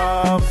in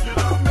love.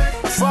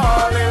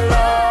 Fall in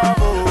love,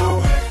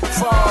 oh.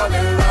 Fall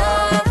in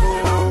love,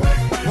 oh.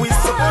 We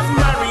supposed to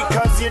marry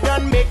cause you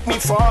done make me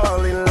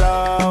fall in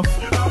love.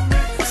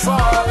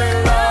 Fall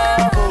in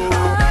love, oh.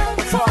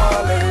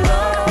 Fall in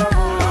love,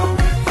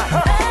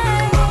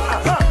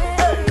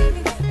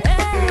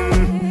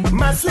 oh.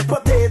 My sweet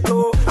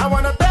potato, I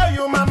wanna tell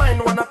you my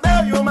mind,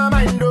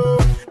 oh.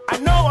 I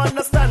know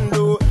understand,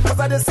 oh. Cause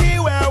I just see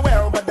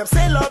well, but them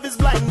say love is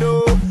blind,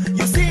 oh.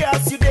 You see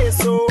as you day,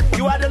 so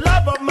you are the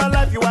love of my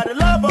life, you are the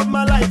love of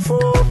my life,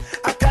 oh.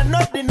 I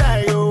cannot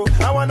deny you.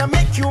 I wanna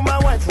make you my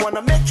wife,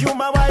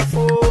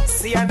 oh.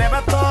 See, I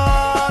never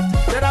thought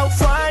that I would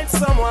find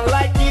someone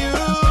like you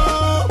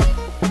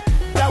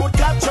that would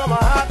capture my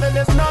heart, and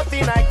there's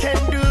nothing I can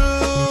do.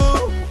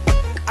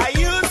 I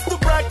used to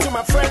brag to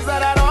my friends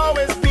that I'd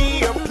always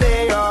be a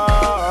player,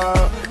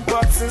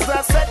 but since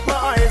I set my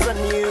eyes on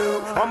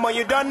you, Mama,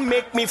 you done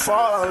make me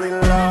fall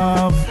in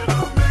love.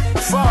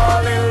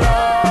 Fall in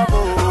love,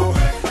 oh.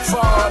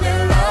 Fall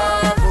in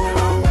love,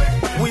 oh.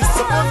 We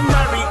supposed to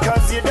marry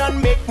cause you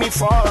done make me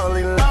fall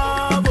in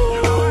love,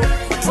 oh.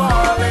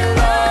 Fall in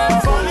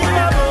love, fall in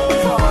love, oh.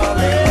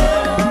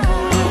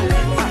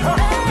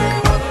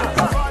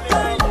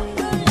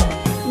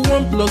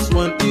 1 +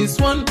 1 is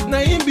 1. Now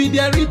it be the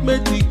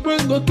arithmetic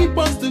when go keep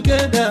us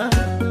together.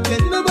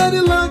 Can nobody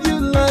love you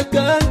like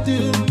I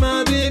do,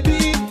 my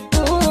baby?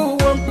 Oh,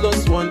 1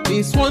 + 1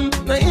 is 1.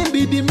 Now it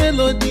be the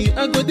melody.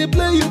 I go to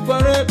play you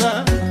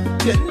forever.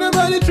 Can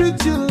nobody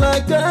treat you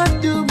like I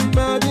do,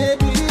 my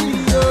baby?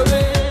 Oh,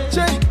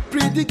 hey,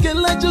 pretty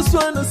girl, I just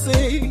wanna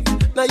say,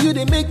 now you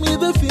they make me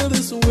the feel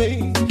this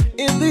way.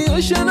 In the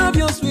ocean of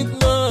your sweet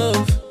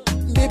love,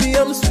 baby,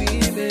 I'm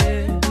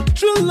swimming.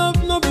 True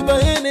love, no be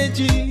by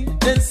energy.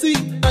 And see,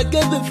 I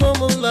get the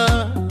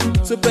formula.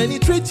 So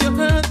penetrate your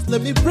heart,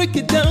 let me break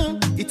it down.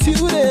 It's you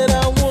that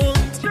I want.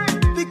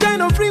 The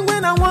kind of ring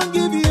when I want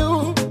give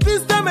you.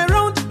 This time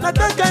around, not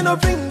that kind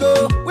of ring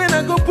go. When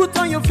I go put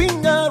on your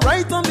finger,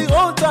 right on the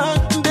altar.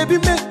 Baby,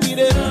 make me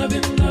there.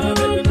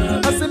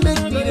 I say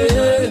make me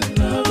there.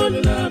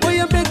 Boy,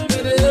 you make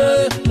me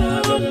there.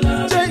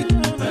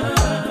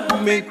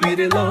 Make me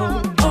the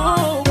love.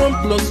 Oh,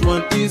 1 +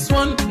 1 is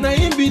 1. Now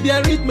it be the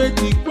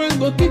arithmetic when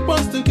go keep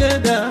us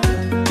together.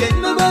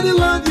 Can nobody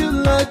love you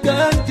like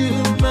I do,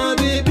 my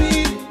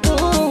baby?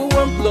 Oh,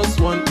 1 +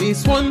 1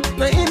 is 1.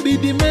 Now it be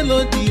the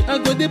melody. I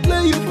go to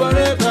play you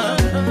forever.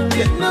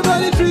 Can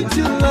nobody treat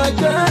you like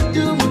I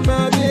do,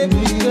 my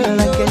baby?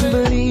 Girl, I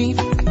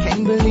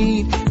can't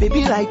believe,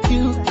 baby like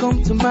you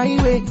come to my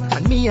way,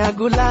 and me I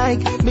go like,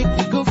 make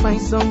me go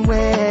find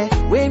somewhere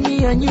where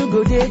me and you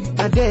go there.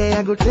 Now there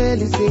I go tell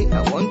you say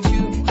I want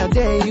you. Now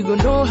there you go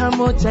know how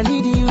much I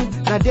need you.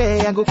 Now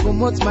there I go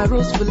promote my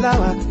rose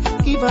flower,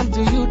 give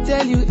unto you,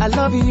 tell you I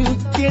love you.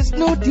 There's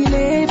no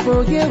delay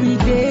for every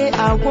day.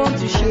 I want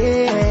to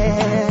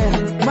share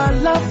my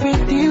love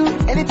with you.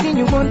 Anything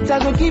you want I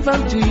go give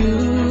unto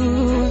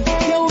you.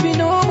 There will be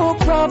no more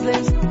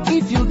problems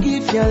if you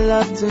give your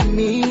love to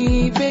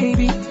me,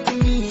 baby.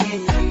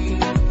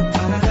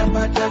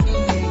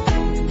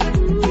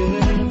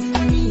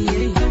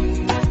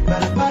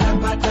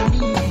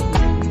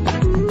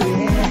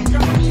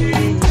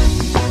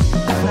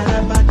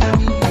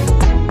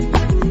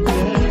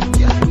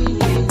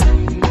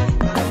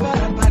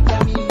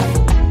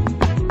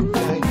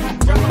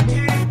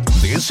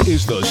 This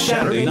is the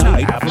Saturday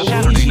Night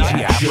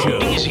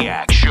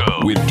AfroDiziaq Show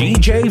with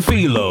DJ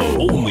Philo,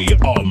 only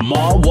on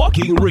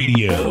Mawalking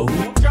Radio.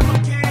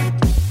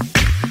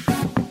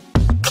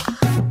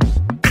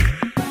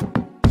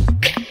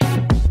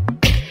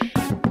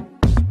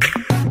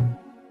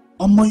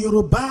 Ọmọ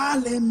Yorùbá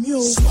lèmi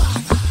o.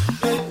 Swagger,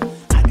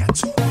 I got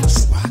too much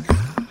swagger.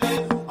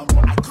 I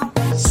come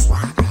with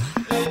swagger.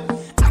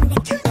 I'm the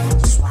king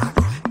of swagger.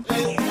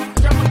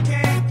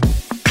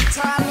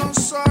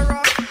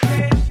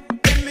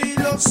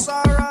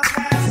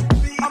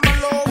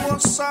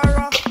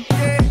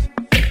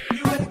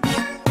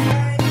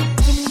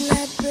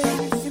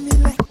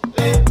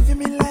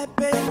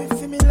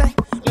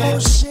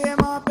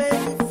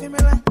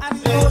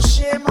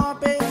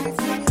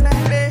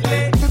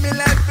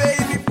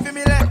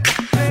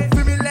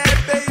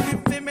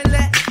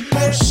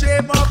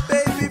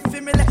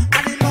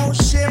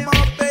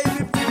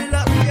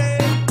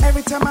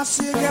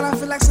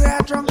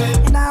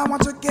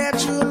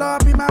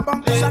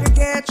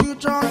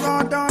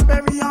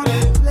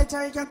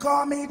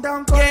 call me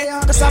Don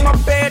Corleone. Cause I'm a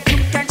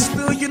bedroom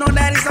gangster, you know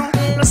that is on.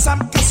 Plus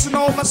I'm kissing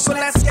over, so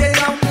let's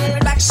get on.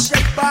 Relax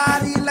your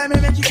body, let me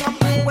make you come.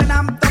 When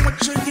I'm done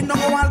with you, you know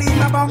I'll leave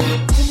my bum.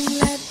 Feel me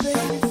like,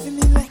 baby, feel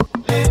me like.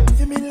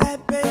 Feel me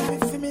like, baby,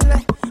 feel me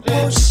like.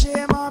 Oh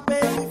shit, my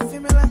baby,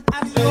 feel me like.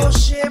 Oh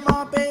shit,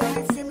 my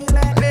baby, feel me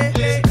like.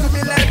 Feel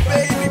me like,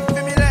 baby,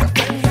 feel me like.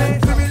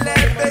 Feel me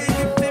like,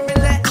 baby, feel me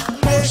like.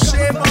 Oh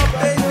shit, my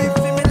baby,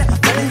 feel me like.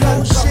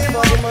 Oh shit,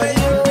 my baby.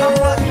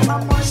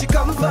 She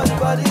come for the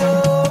body,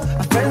 oh.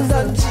 Her friends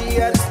and she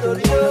at the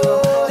studio.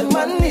 The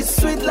man is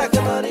sweet like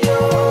an audio.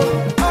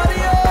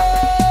 Audio.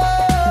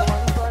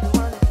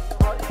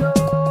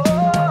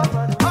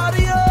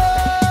 Audio.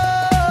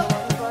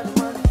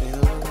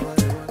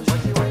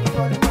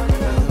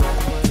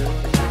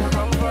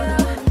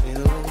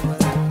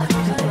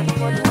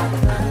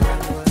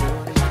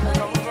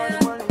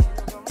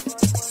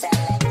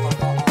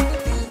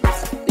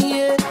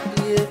 Yeah,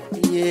 yeah,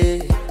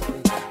 yeah.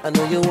 I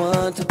know you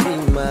want to be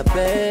my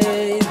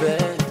baby.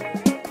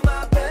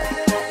 My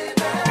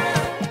baby.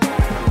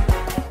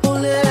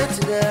 Only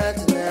tonight.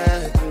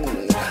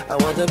 I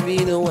want to be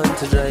the one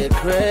to drive you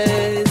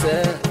crazy.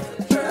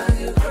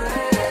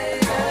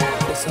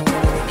 Yes, I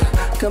want to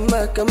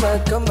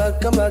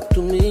come back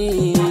to me.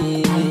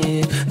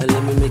 And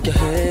let me make your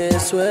hair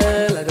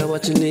swell. I got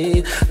what you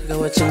need,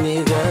 girl.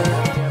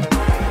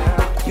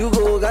 You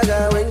go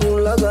gaga when you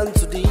log on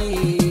to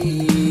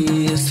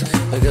this.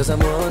 Because I'm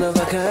one of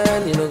a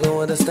kind, you don't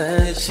go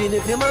understand. She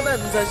didn't feel my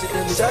bands and she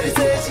tell me. Shawty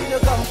say she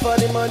don't come for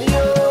the money,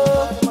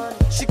 oh.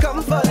 She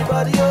come for the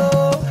body,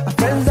 oh. Her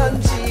friends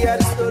and she at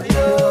the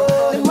studio.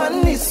 The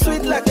man is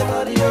sweet like an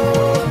audio.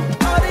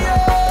 Audio.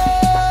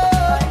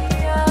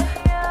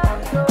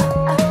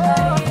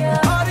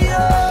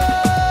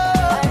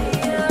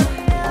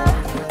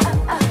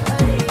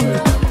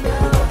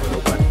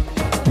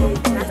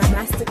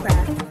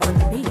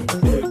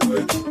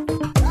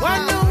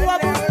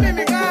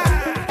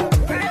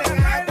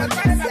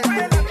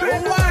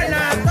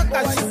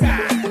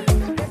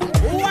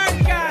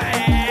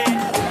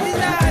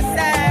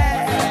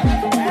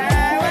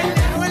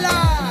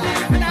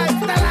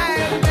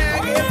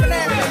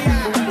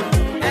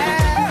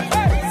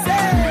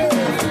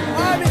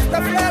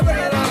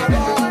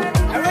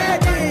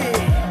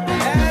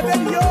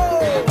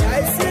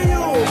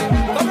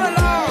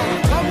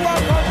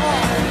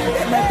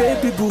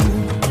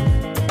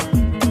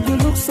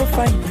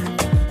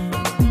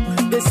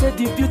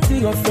 The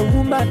beauty of the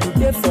woman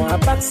today for her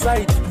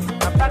backside,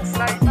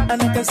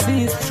 and I can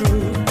see it's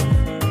true.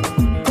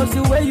 Cause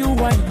the way you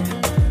whine,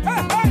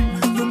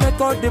 you make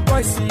all the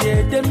boys see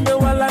it. Them the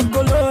wala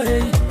kolo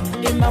hey,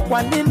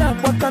 imakwanina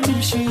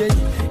wakamishi hey,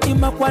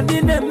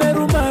 imakwanine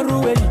meru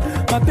maru hey.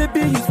 My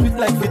baby is sweet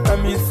like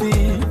vitamin C.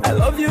 I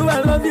love you,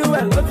 daddy,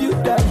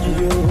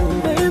 yo.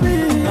 Baby,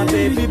 my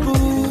baby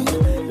boo.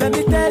 Let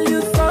me tell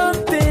you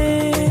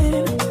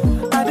something.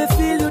 I dey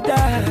feel you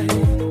die.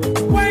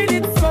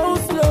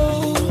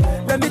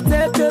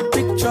 Take a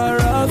picture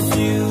of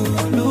you,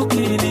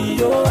 looking in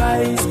your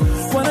eyes.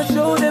 Wanna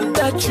show them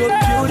that you're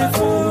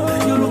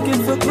beautiful. You're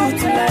looking so good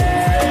tonight.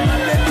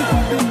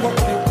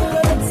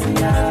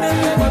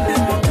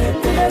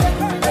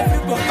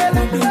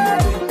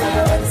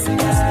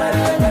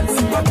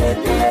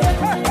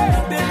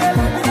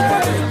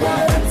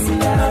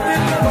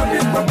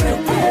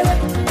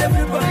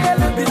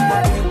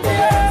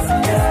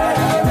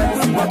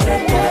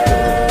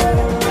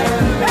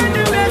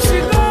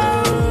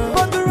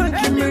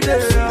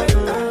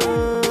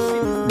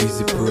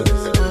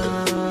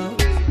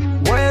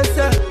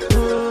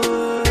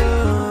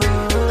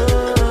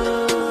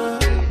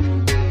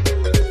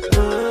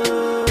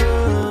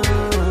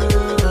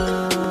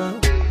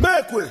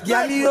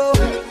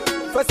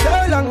 For so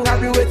long I've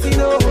been waiting,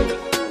 oh.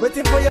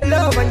 Waiting for your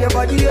love and your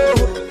body,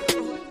 oh.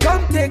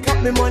 Come take up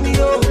my money,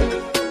 oh.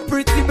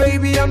 Pretty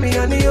baby, I'm me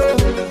honey, oh.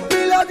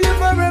 We love you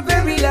for a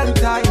very long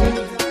time.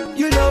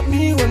 You love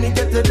me when you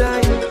get the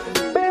dime.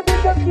 Baby,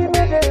 just give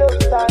me the love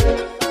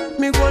time.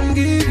 Me won't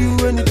give you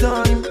any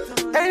time.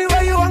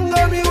 Anywhere you want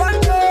go, me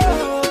want go.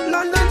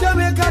 London,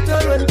 Jamaica,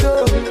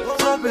 Toronto.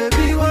 Oh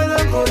baby,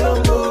 wanna go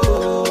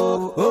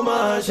Longo. Oh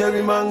my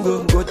cherry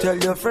mango. Go tell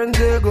your friends,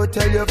 them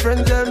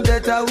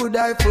that I would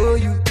die for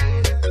you.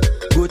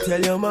 Go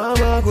tell your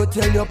mama, go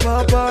tell your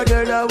papa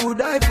that I would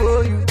die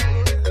for you.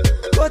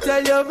 Go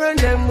tell your friend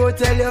them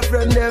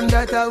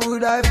that I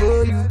would die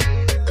for you.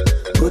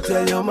 Go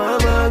tell your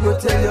mama, go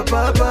tell your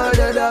papa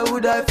that I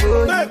would die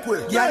for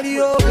you. Yaddy,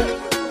 oh.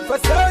 For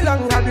so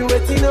long I've been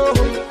waiting, oh.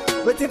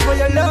 Waiting for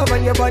your love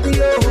and your body,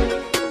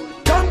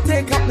 oh. Come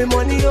take up my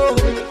money, oh.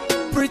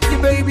 Pretty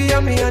baby,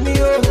 I'm me honey,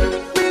 oh.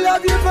 We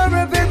love you for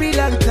a very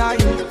long time.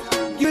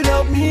 You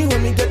love me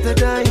when we get the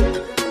dime.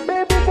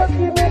 Baby, just give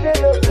me the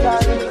love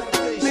time.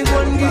 Me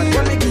one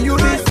give you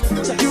this,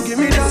 you give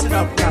me that.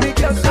 Me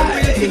get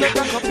something to back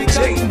up the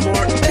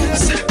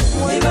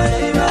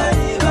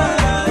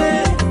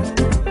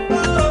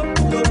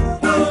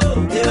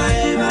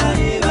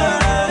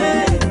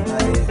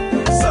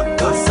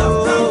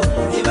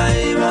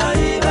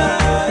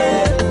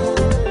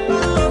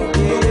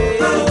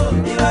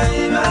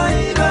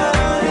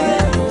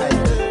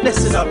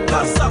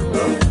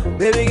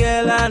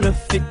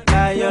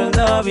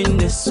loving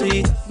the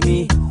sweet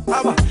me.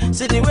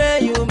 See the way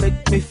you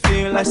make me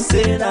feel like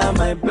say now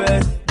my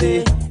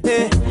birthday.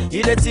 Hey,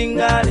 you the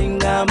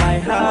tingalinga my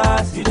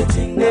heart. You the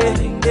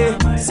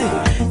tingalinga my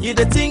heart. You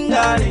the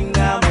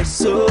tingalinga my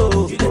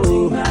soul. You the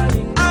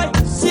tingalinga. I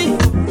see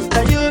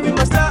that you be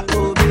my star,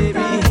 oh baby.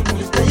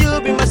 That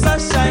you be my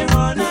sunshine,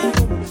 honey.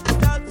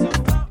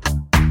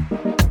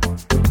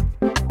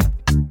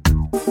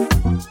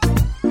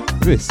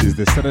 This is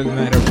the Saturday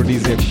Night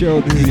AfroDiziaq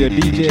Show. This is your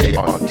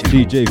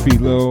DJ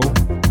Philo.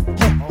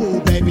 Oh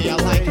baby, I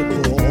like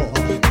it raw.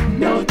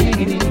 No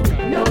diggity,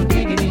 no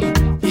diggity.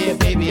 Yeah,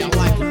 baby, I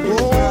like it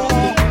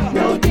raw.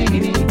 No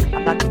diggity,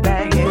 I'm about to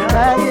bag it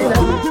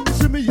up.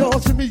 Shimmy y'all,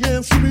 shimmy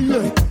yeah, shimmy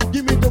yeah.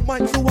 Give me the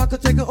mic so I can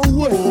take it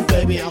away. Oh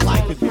baby, I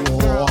like it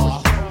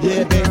raw.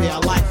 Yeah, baby, I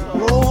like it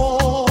raw.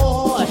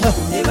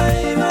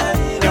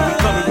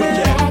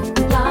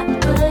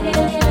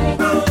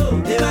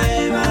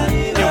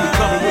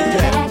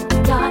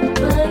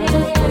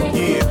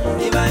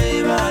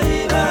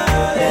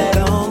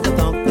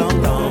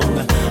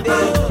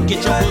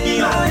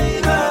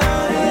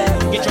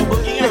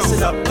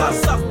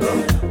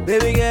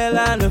 Baby girl,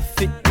 I know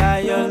fit now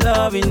your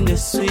loving the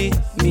sweet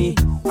me.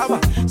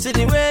 See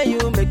the way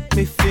you make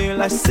me feel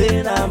like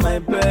say now my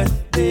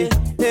birthday.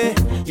 Hey,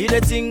 you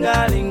the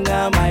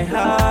tingalinga my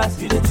heart.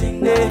 You the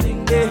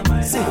tingalinga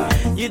my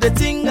heart. You the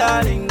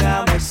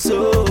tingalinga my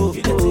soul.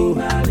 You the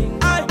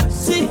tingalinga my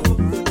see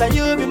that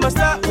you be my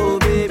star, oh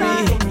baby.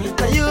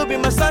 That you be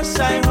my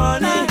sunshine,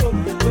 honey.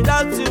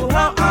 Without you,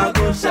 how I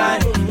go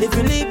shine? If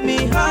you leave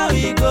me, how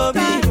it go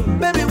be?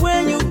 Baby,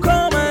 when you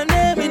come and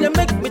name me, they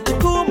make me to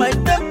cool my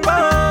temper.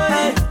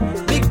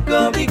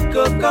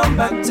 Biko, come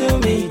back to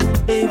me.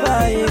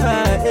 Eva,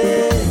 Eva,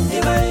 eh.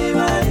 Eva,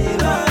 Eva,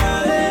 Eva,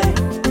 eh.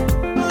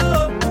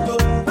 Oh, oh,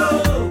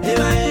 oh.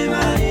 Eva,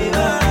 Eva,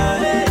 Eva,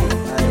 eh.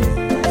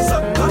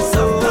 Sapa,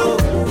 sapa.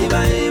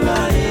 Eva, Eva,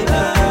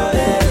 Eva,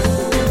 eh.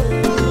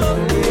 Oh, oh,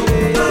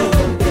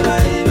 oh. Eva,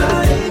 Eva,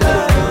 Eva,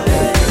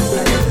 eh.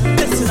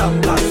 This is our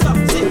class,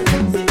 see.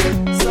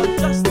 So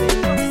just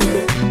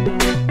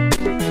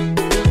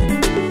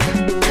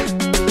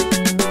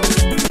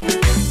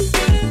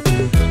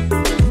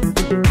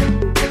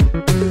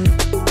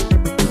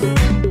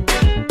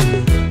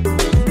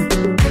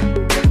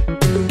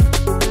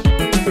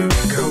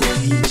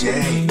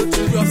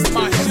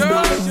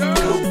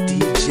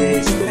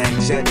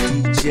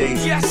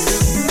yes,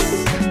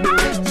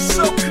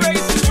 so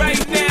crazy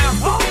right now.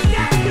 Oh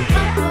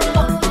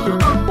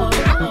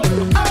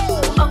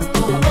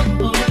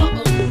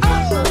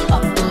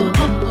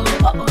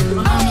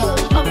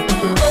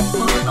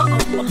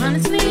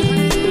Honestly,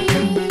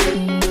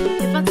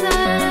 if I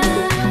tell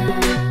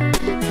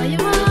you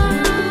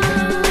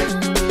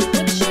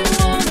what you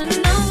wanna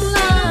know,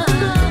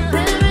 love,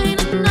 there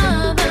ain't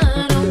another.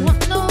 Don't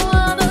want no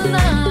other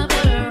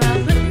lover. I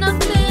put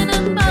nothing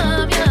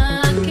above ya.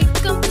 I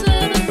kick 'em to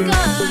the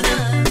gutter.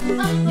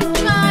 You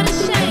try to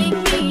shake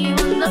me,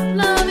 end up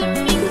loving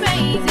me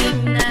crazy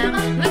now.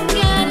 Look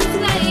at it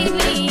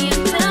lately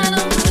and tell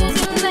 'em who's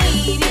your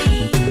lady.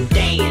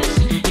 Dance,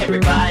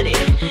 everybody,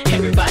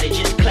 everybody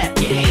just clap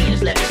your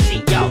hands. Let me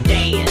see y'all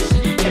dance.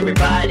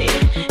 Everybody,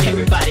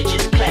 everybody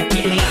just clap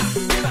your hands.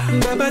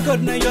 Baba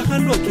God, now your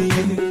hand working,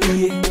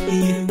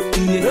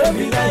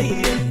 Every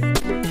night,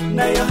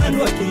 now your hand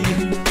working.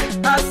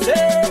 I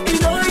say, you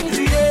know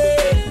easy,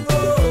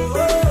 oh,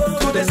 oh.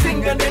 To the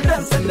sing and the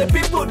dance and the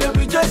people they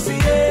rejoice, oh,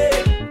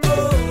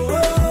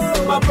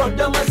 oh. My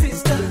brother, my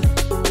sister,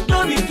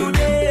 no need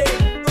today,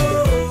 oh,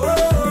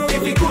 oh.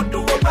 If you could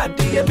do a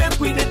party, you make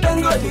with the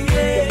tango,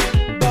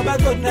 Baba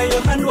God, now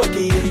your hand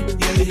working,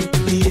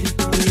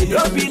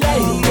 don't be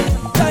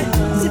like,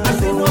 I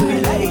say no be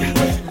like,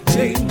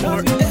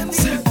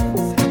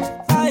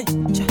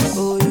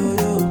 oh yo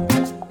yo,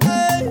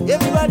 hey,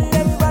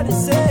 everybody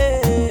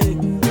say,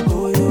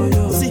 oh yo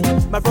yo. See,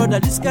 my brother,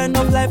 this kind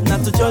of life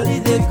not to jolly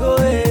they go,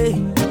 hey.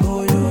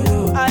 Oh yo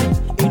yo,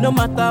 it no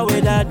matter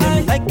whether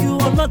they like you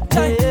or not,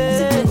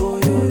 hey. Oh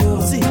yo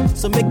yo, see,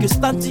 so make you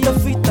stand to your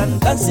feet and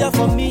dance here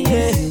for me,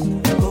 yeah.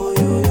 Oh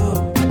yo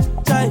yo,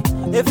 chai,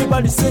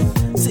 everybody say,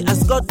 see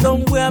as God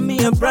don't wear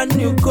me a brand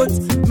new coat,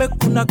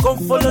 make una come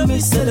follow me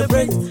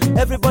celebrate.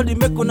 Everybody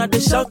make una they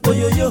shout, oh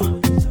yo yo.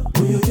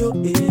 Oh yo yo,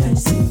 yeah, I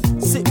see.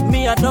 See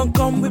me, I don't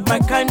come with my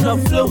kind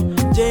of flow.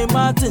 J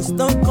Martins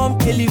don't come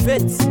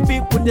elevate.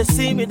 People they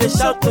see me, they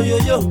shout, oh yo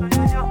yo.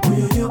 Oh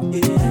yo yo,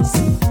 yeah, I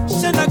see.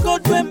 Shana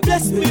God when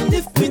bless me,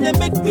 lift me, they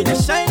make me they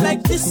shine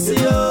like this,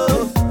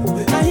 yo.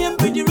 I him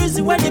be the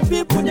reason why the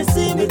people they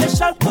see me, they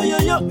shout, oh yo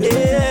yo,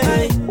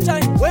 yeah.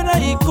 Whether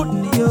he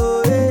good,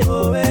 yo,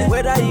 eh.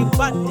 Whether he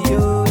bad,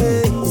 yo,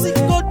 eh. See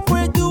God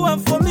pray do one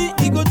for me,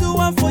 he go do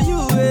one for you,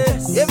 eh.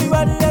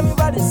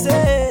 Everybody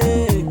say.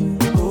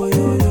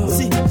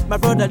 My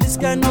brother, this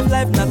kind of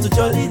life not to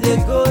jolly they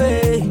go,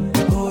 eh.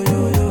 Oh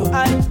yo yo,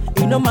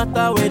 it no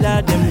matter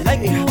whether them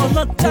like you or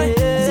not,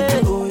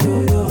 eh. Oh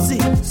yo yo, see,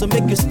 so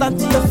make you stand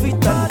to your feet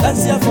and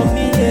dance here for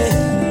me, eh.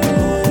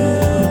 Oh yo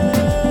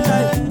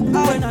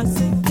yo, when I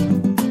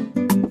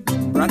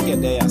sing, rock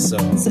it there, so.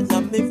 Set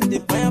up me for the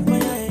fire,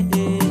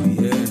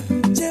 eh.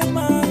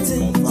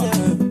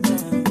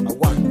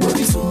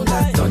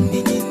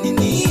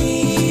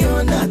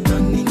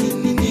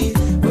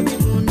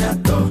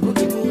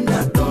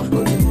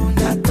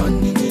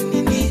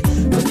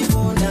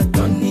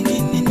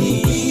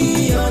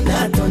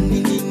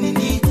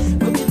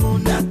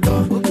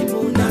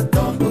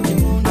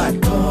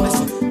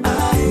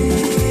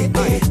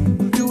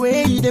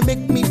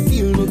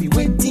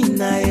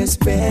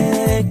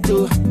 respect,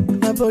 oh.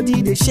 My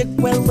body they shake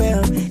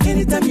well.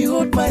 Anytime you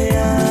hold my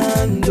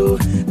hand, oh.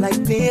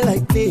 Like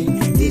play.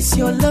 This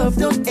your love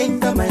don't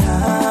enter my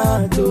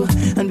heart, oh.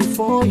 And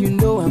before you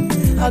know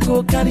I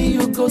go carry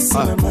you go see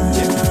my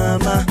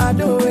mama. I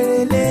don't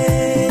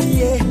really,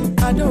 yeah.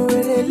 I don't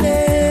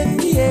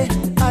really, yeah.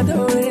 I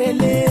don't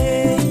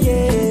really,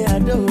 yeah. I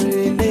don't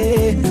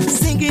really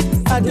sing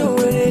it. I don't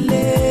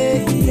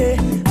really,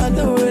 yeah. I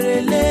don't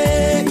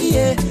really,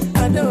 yeah.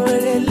 I don't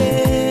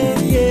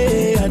really,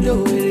 yeah. I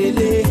don't really.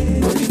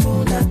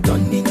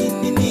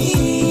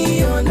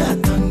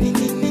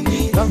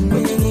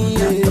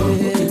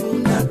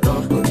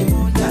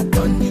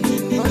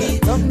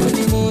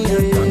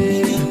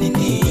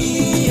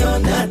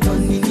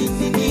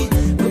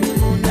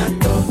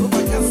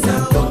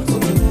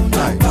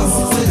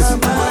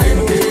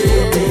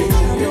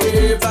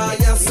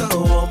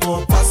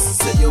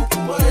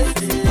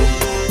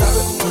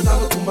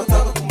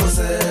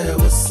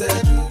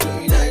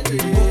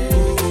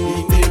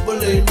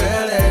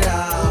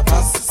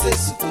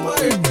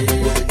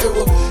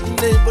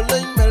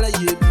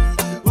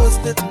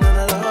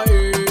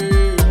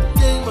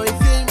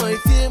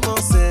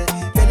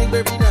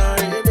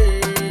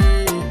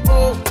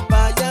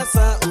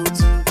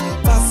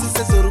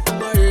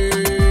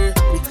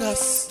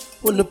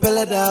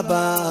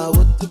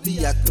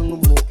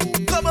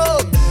 Come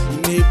on,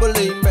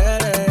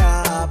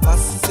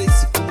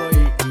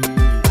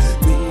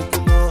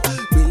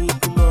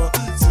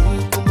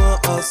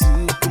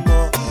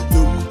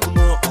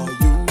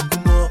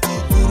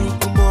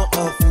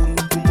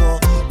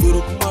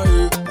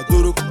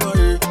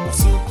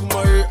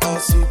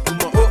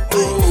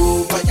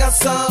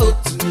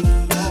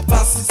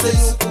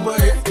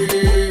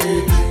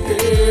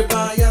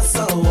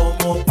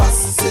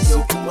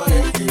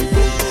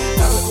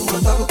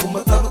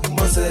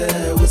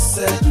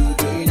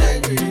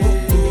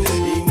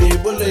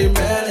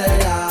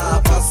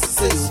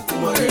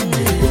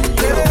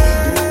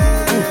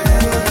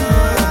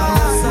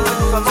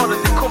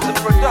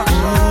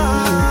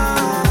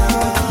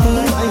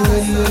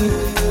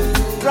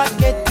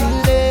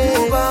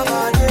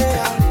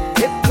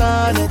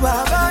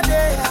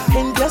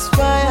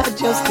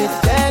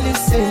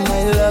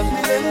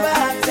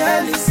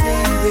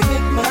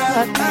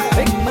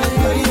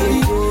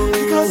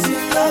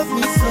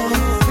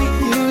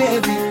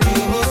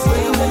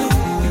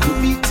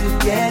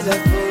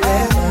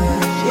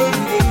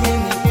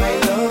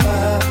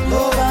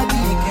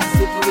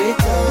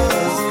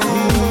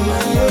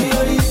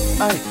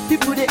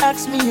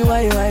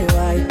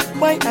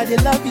 Why I dey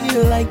love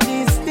you like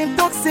this? Them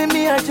talk say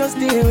me I just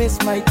dey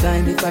waste my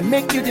time. If I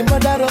make you the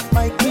mother of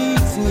my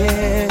kids,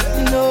 yeah.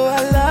 You know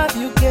I love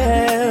you,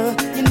 girl.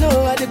 You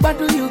know I dey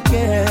battle you,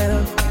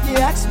 girl. You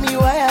ask me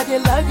why I dey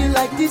love you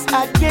like this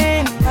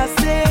again. I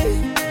say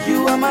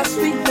you are my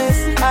sweetness,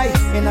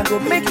 and I go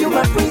make you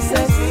my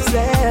princess.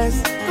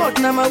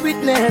 God now my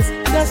witness.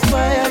 That's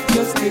why I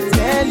just dey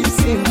tell you,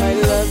 say my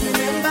love.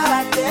 Remember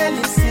I tell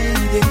you, say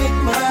they make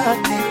my heart,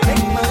 they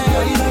make my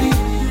body.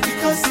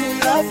 Because you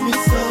love me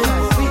so,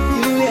 with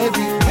you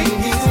everything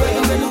is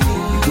well.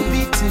 We'll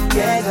be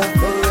together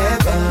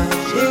forever.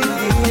 Shake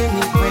the hand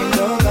with my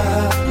lover.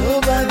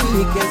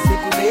 Nobody can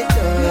separate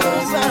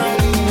us.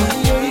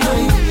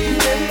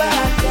 Remember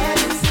I tell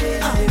you, say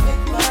they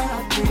make my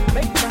heart, they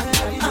make my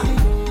body.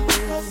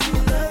 Because you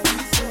love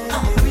me so,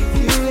 with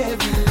you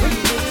everything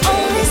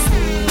is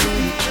well. We'll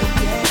be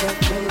together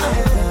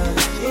forever.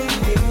 Shake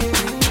the hand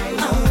with my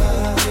lover.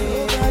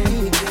 Nobody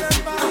can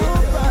separate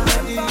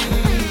us.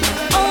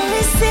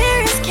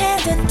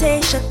 They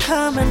should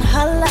come and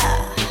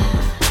holla.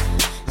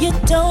 You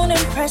don't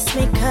impress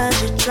me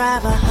cause you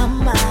drive a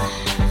Hummer.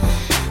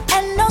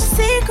 And no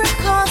secret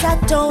cause I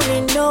don't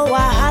need no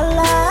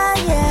wahala,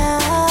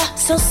 yeah.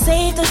 So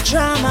save the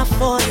drama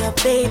for your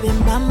baby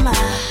mama.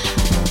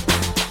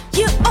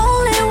 You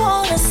only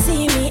wanna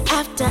see me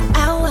after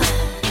hours.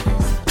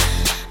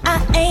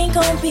 I ain't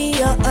gonna be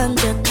your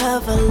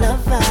undercover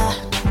lover.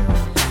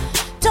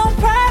 Don't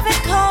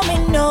private call me,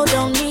 no,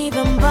 don't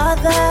even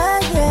bother,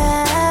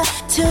 yeah.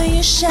 Till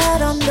you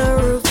shout on the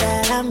roof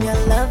that I'm your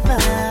lover.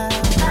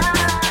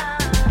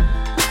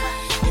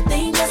 You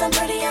think cause I'm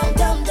pretty, I'm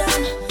dumb.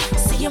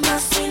 See you my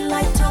sweet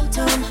like Tom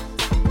Tom.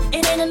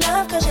 It ain't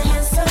enough cause you're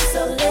handsome,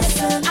 so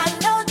listen. I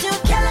know do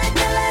kill it,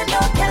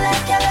 no kill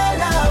it,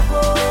 love,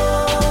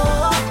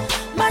 oh.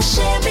 My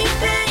shimmy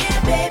baby,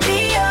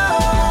 baby,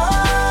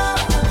 oh.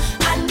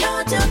 I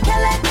know do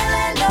kill it,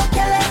 no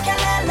kill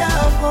it,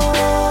 love,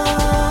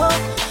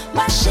 oh.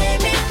 My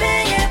shimmy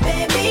baby,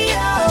 baby,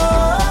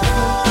 oh.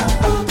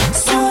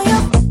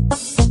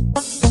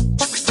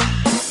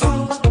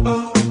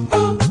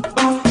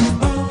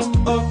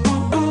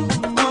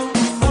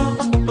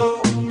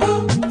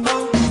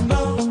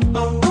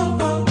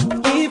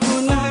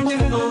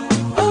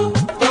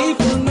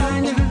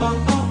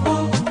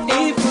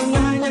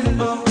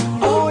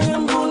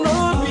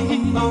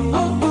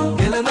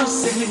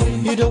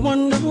 You don't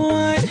wonder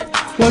why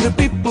the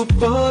people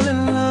fall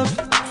in love.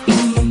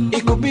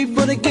 It could be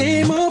for the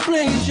game or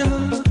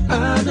pleasure,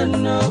 I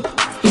don't know.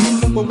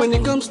 But when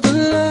it comes to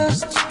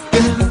lost,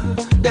 girl,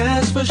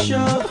 that's for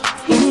sure.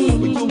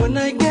 But when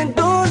I get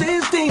all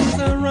these things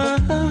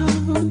around,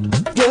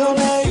 girl,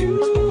 like you,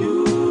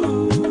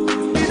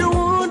 be the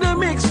one that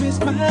makes me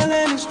smile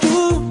and it's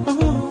true.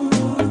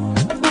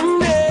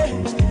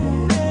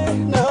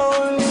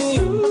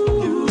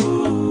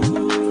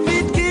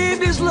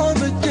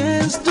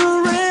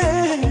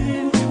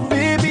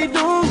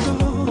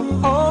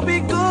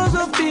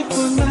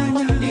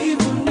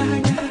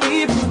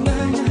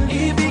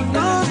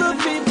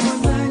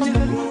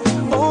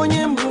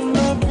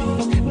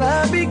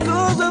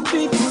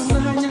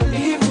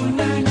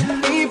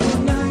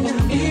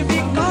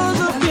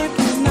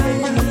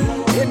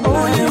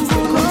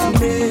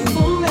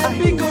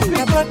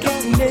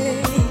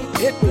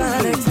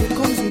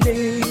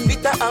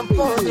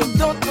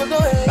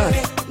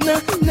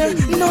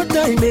 No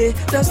time, eh?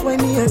 That's why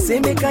me I say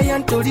make I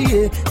and to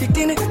the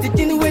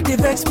thing where they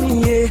vex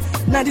me, eh?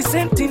 Now the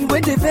same thing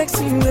where they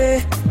vex you, eh?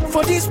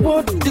 For this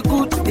world, the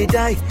good they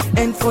die,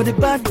 and for the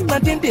bad,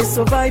 nothing they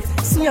survive.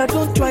 See I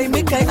don't try,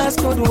 make I ask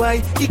God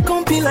why. It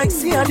can't be like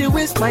see I they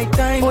waste my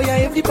time. Oh yeah,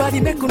 everybody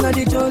make una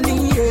the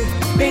jolly, eh?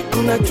 Make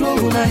una throw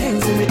una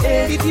hands in the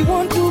air. If you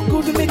want to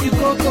good, make you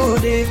go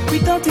there.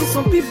 Without it,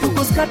 some people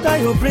go scatter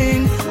your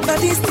brain. Now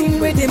this thing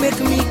where they make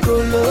me go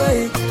low,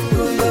 eh?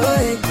 Go low,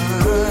 eh?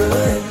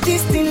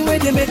 This thing where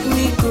they make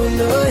me go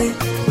low, eh?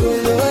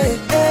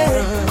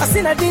 I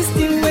say that this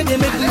thing where they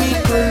make me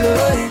go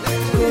low, eh?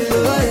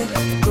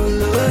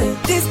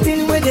 This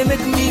thing where they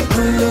make me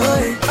go low,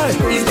 eh?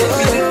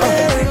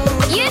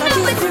 You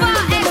know it's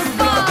far,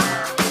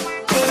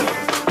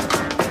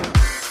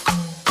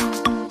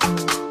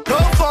 No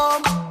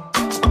form,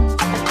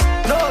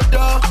 no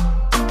door.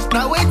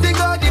 Now waiting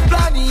on the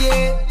plan,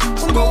 yeah.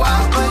 Go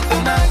out for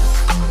tonight.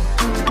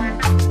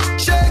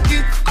 Shake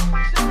it,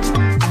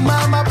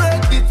 mama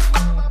break it.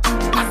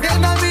 I said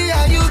now me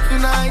and you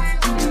tonight.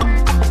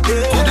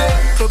 Today,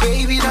 so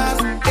baby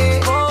dance, eh,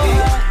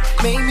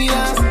 make me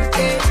dance,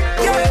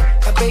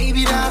 a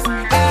baby dance,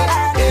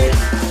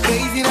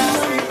 crazy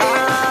dance,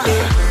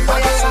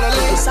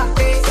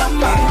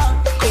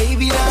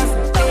 baby dance,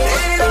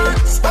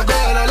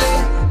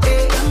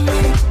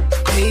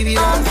 baby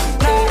dance,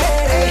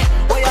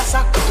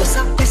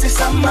 this is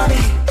some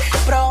money,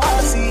 bro.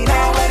 See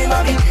now where the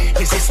money.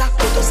 This is a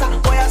photo, so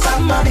boy,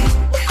 some money,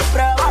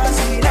 bro.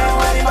 See now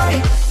where the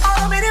money.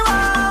 I'm me the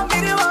one,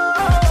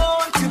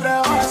 bro.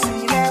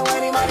 See now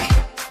where the money.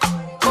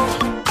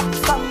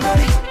 Some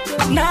money,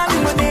 now the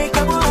money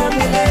come on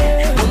me.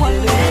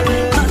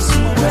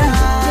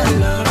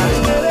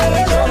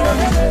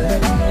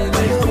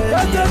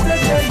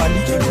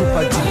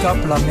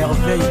 La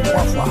merveille,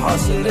 3 fois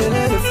harcelé,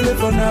 le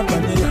flip on a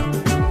banné.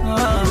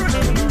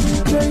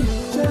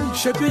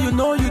 Shabby, you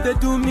know you they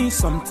do me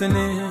something,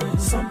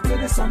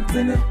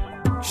 something.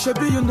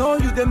 Shabby, you know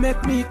you they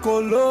make me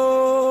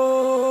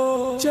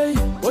colo. Jay,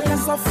 oh yeah,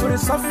 suffer,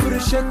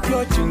 shake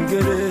your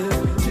jingere.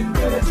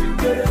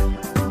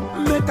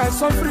 Make I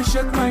suffer,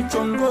 shake my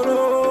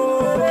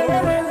chongoro.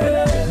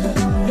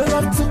 Your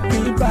love took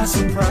me by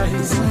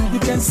surprise. You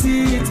can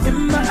see it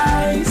in my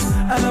eyes,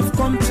 and I've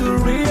come to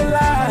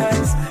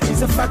realize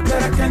it's a fact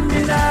that I can't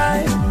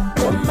deny.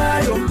 Oh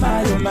my, oh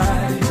my, oh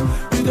my.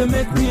 They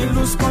make me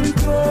lose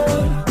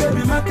control.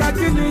 Baby, my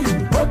kakini,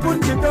 open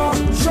the door,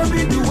 show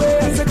me the way.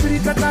 I say,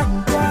 krikata,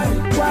 why,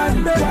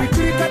 baby,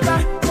 krikata,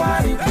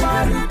 why, baby,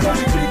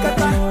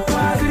 krikata,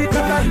 why,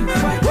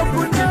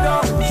 open the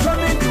door, show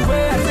me the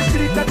way. I say,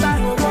 krikata,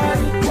 why,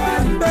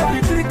 baby,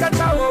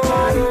 krikata,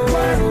 why,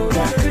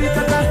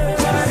 krikata,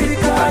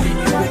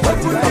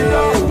 open the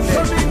door,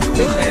 show me the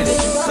way.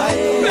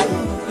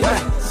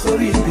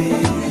 Sorry, baby.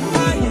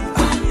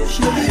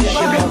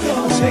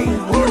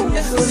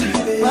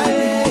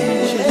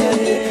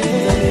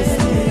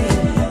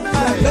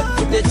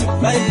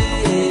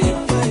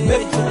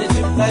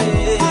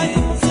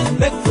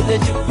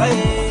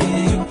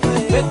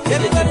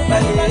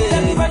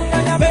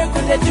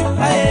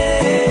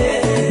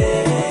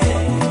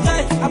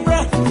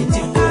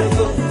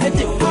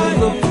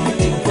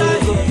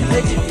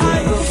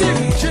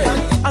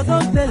 I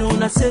don't tell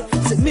una say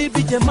me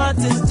be the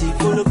majesty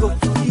Kologo,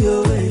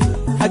 yo,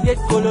 I get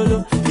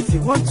kololo. If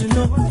you want to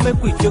know,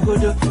 make we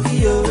jogodo,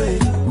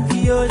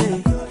 yo,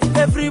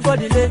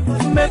 everybody lay,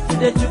 make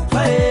the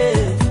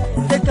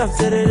jupae. They come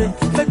serere,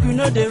 make you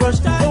know they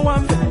rush, no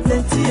one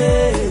plenty.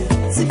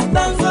 Sit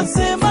down, God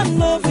say man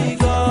no be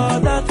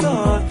God at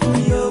all,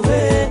 yo,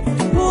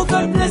 who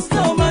God bless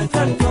no man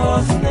can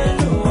cause no.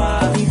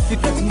 If you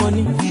get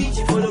money,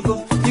 DJ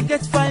Kologo. You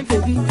get fine,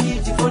 baby,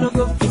 DJ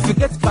Kologo. If you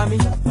get family,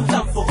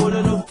 time for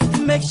Kologo.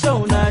 Make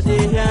sure now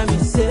they hear me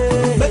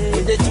say,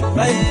 make the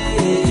jupae,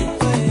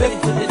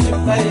 make the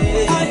jupae,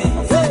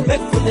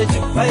 make the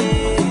jupae,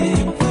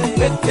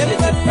 make the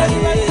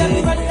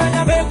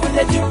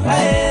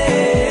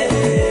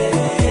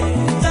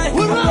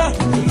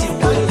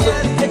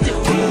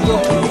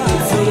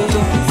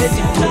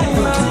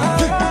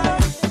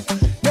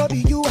no be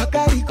you a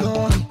carry go,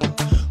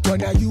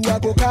 when you a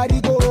go carry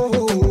go,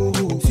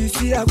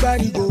 sisi a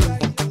carry go,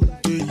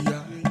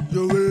 yeah,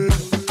 yo.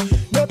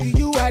 No be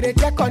you a the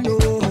second, no.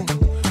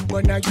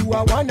 But now you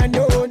are one and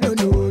no.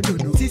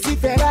 Sissy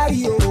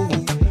Ferrari, oh.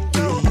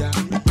 Yeah,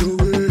 no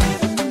way.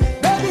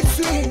 Baby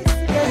sweet,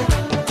 yeah.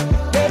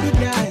 Baby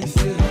nice,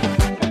 yeah.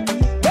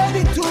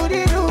 Baby do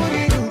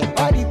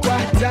body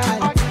quad.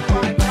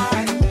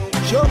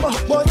 Show me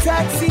more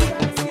taxi,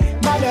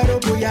 Malero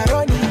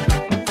Boyaroni.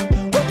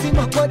 What's in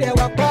my body,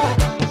 wapa?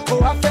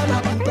 Oh, I feel my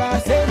puta,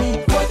 say me,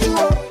 what you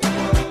want?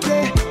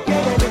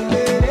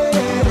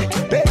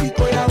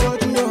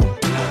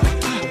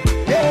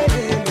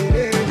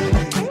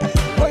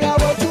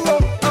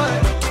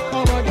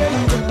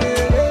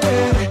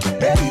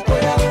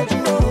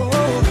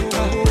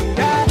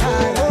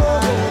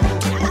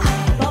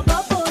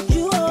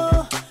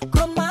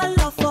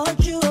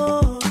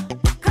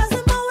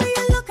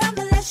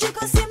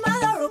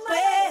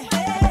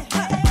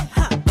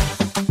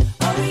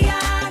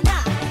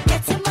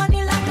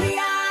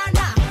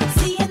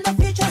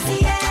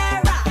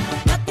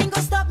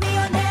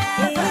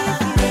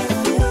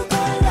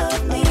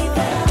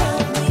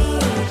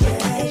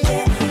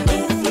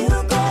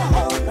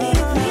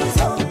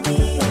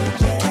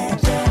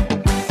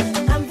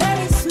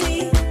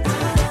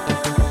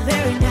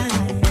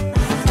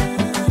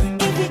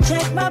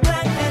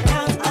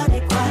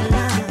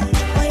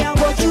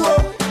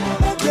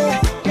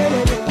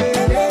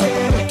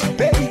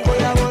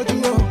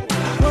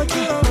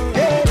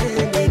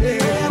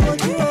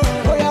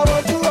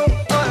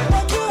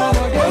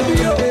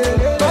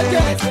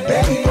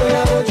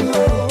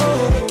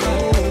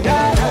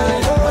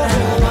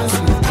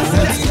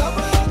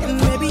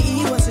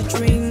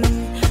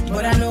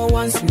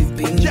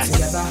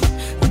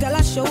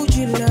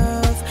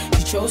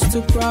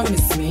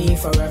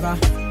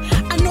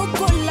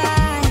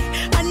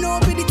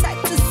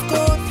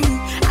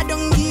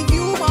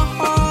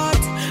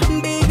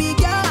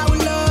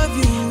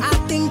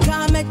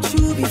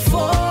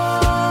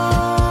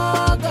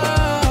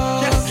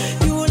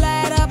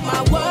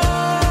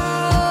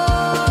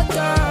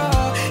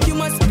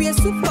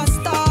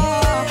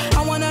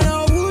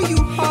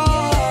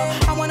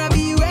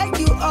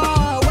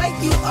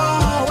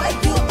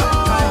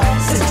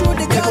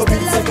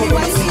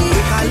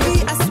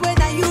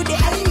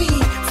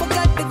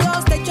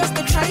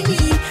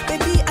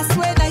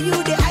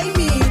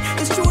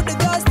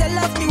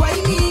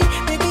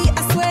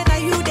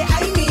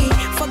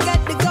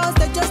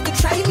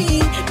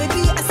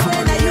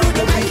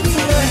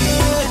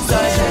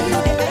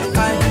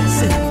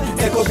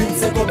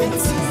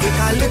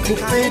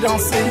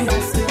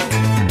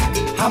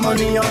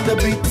 Harmony on the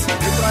beat,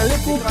 les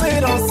poupées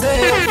danser.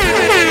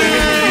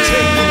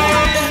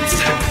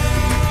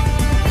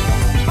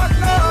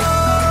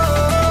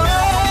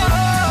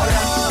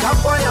 That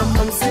boy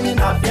I'm singing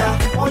up, yeah.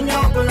 On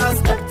your gonna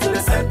step to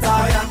the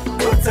center, yeah.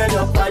 Don't tell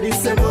your body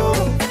say no,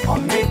 or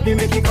make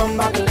you come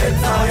back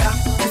later, yeah.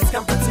 This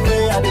can't put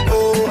away at the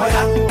go,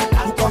 yeah.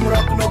 Who come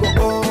rock no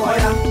go,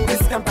 yeah.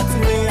 This can't put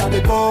away at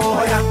the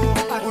go, yeah.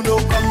 Who no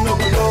come no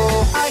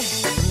go, aye.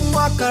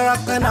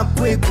 Wakaraka na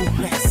kweku.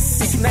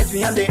 Ignite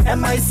me on the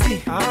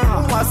MIC.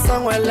 My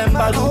song well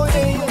embado.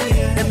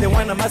 Them the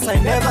one of us I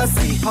never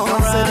see.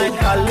 Danser de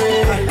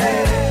Calais,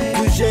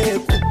 bouger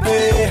coupé.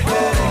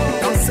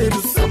 Danser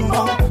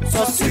doucement,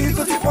 sois sûr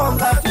que tu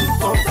prendras tout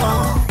ton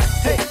temps.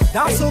 Hey,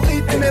 danse au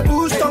rythme et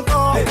bouge ton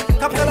corps.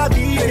 Qu'après la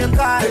vie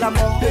viendra la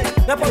mort.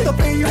 N'importe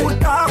pays où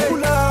ta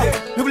couleur.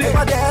 N'oublie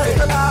pas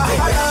d'être là.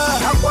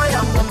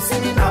 Incroyable comme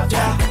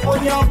Séminaria. On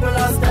y en peut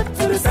la step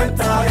to the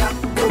center.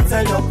 Don't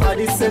tell your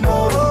body say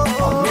no.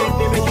 Or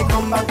make you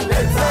come back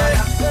later.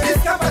 This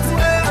can't pass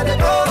away at the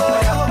door.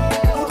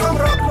 Who come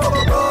rock no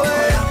go.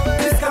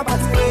 This can't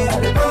pass away at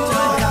the door.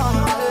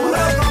 Who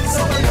like come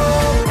so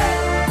low.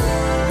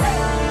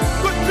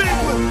 Good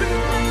people.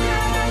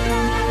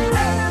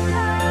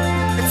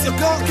 It's your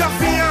girl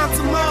Coffee and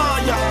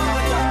Tamaya.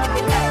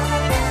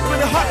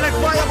 With a hot like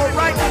fire, but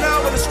right now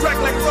with a strike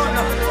like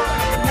thunder.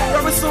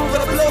 Very soon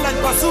gonna blow like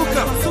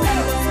bazooka.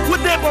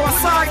 With them by my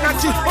side, not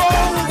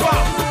Jehovah.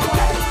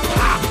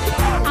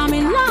 I'm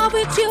in love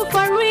with you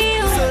for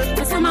real.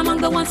 Cause I'm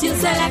among the ones you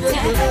selected.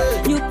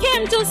 You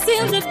came to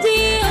seal the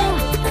deal.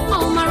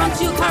 All my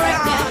wrongs you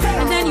corrected.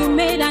 And then you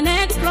made an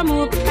extra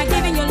move by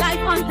giving your life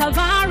on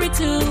Calvary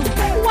too.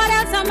 What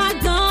else am I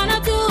gonna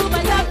do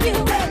but love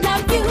you,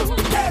 love you?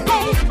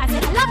 Hey, I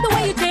said I love the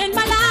way you changed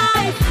my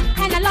life.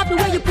 And I love the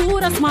way you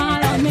put a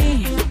smile on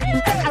me.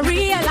 I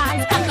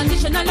realize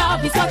unconditional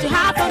love is what you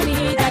have for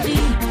me, Daddy.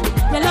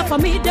 Your love for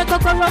me, the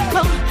coco.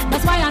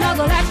 That's why I'm not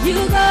gonna let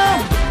you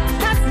go.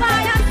 That's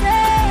why I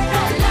say I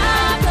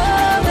love the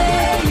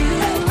way you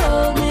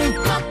hold me.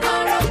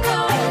 Cocoroko,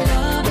 I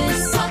love it.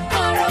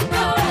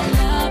 Cocoroko, I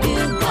love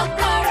you.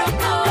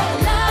 Cocoroko, I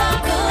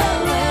love the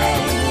way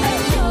you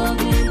hold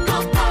me.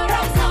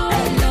 Cocoroko, I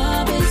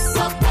love it.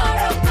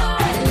 Cocoroko,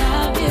 I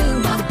love you.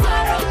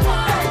 Cocoroko,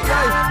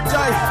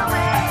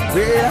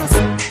 yes.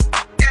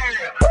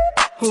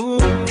 Ooh,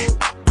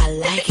 I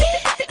like it.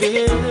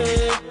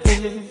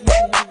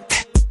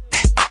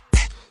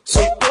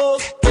 So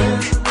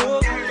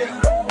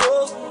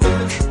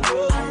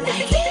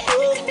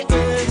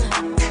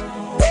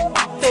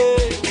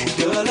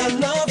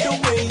love the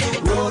way you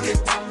roll it.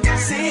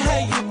 See how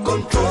you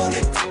control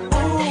it.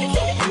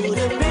 Ooh, you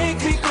done make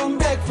me come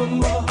back for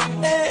more.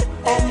 Hey,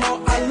 oh no,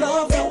 I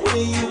love the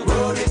way you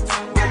roll it.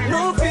 I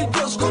know if you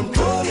just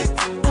control it.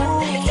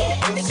 Ooh,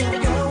 that's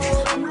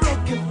what I'm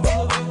looking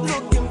for.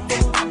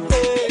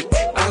 Hey,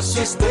 as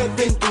we step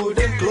into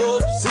the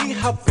club, see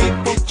how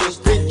people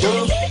just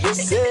enjoy. They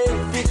say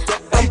Victor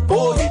and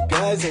Paul, you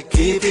guys are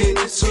keeping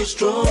it so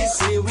strong.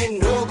 See, we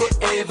no go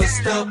ever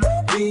stop.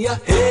 We are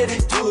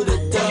heading to the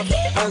top.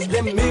 As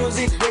the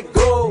music they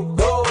go.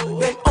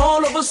 Then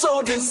all of a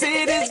sudden,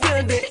 see this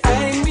girl they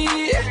eye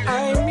me,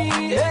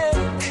 yeah.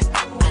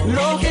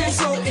 Looking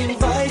so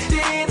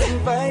inviting.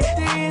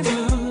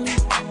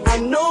 I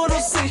know they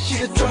say she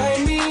could try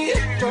me.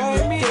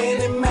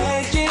 Can't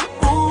imagine,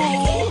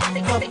 ooh,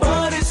 her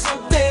body's so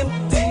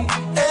tempting.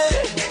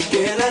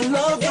 Girl, I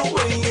love the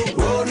way you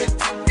roll it.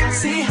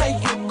 See how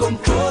you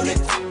control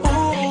it.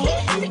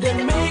 Ooh, you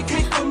done make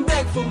me come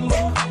back for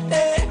more.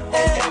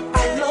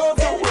 I love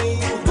the way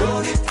you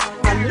roll it.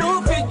 I know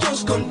if you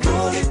just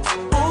control it.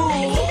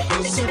 Ooh,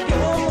 that's so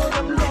what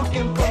I'm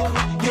looking for.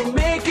 You're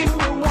making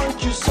me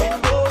want you so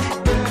good.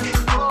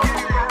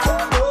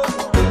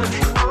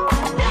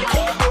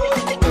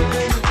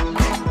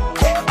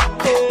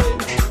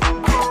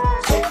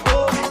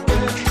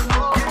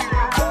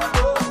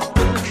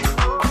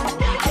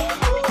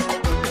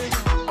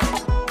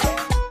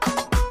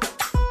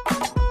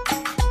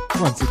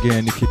 Once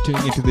again, if you're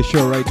tuning into the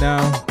show right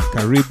now,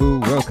 Karibu,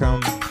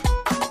 welcome.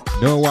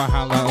 No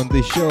wahala on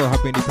this show.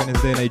 Happy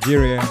Independence Day,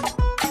 Nigeria.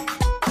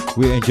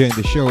 We're enjoying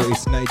the show.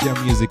 It's Niger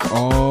music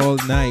all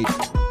night.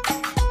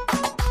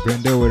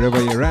 Brenda,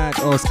 wherever you're at,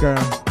 Oscar,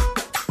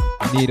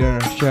 Anita,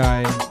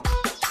 Shai.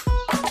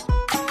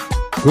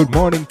 Good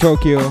morning,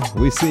 Tokyo.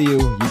 We see you.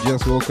 You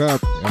just woke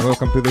up, and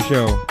welcome to the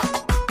show.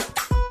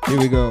 Here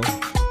we go.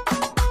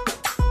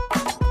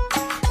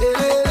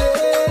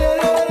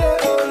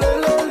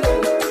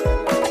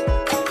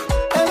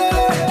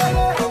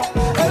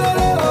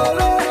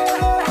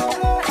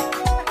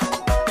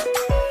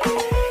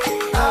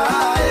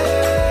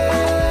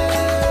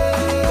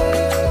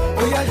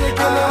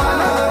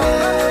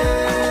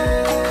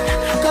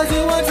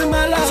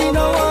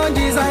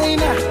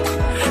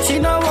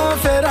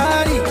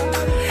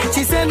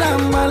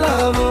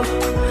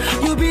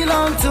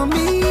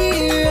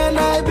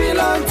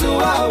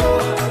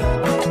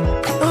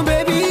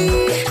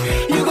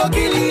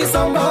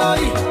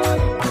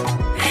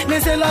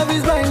 Love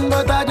is blind,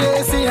 but I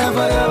did see her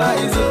for your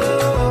eyes,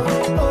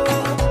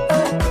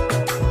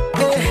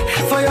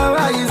 for your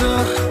eyes,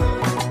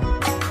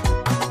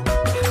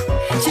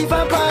 She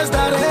past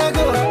that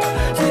ego,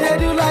 she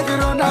did you like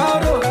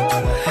Ronaldo,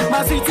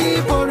 my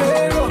city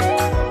Porero,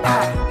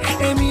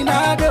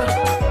 Eminado.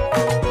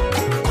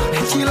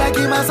 She like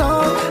my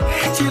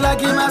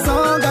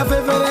song, her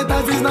favorite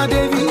dance is not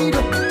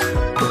Davido.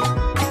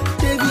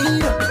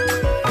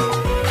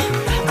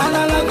 And I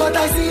like what I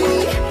see.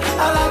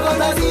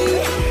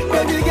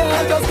 Baby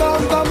girl, just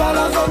come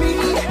balance on me,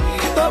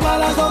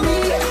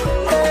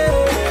 hey,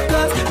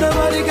 'cause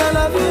nobody can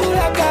love you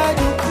like I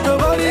do,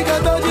 nobody can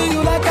touch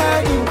you like I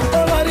do,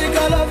 nobody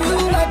can love you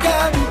like I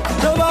do,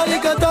 nobody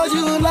can touch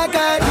you like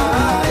I do.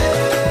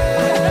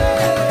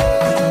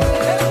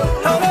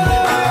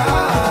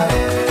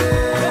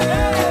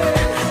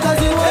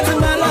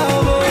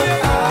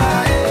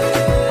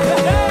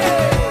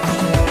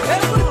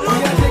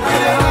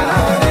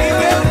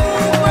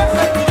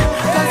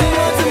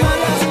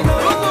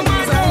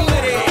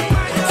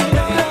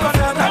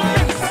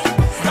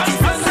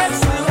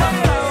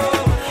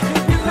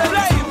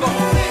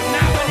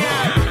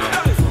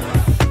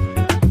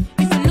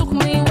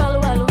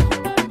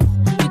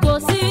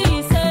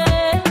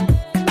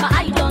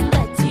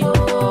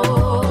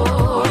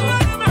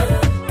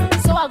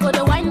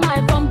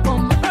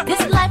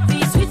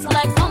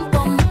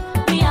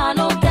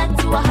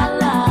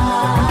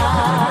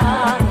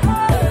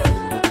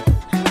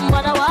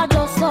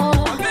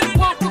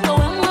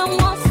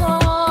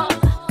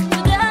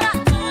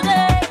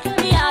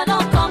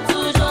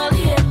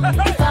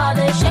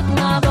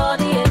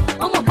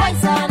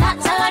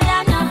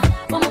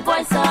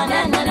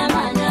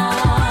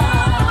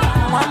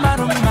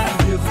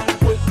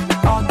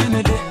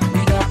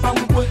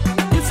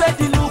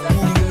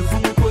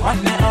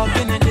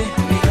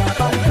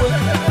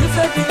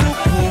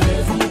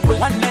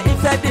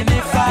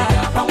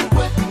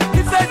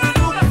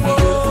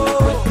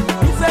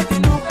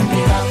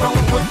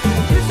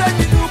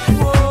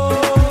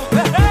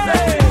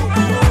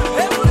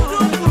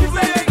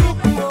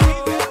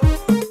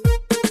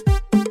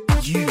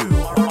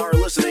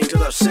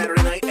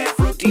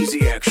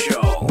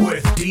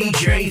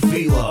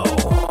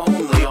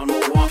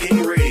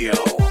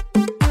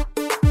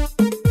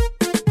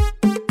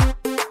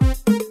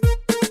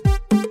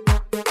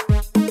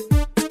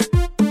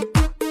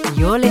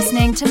 You're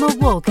listening to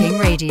Mawalking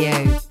Radio.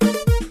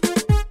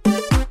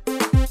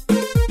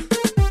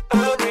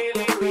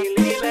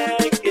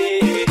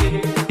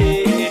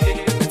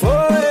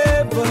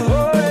 Forever.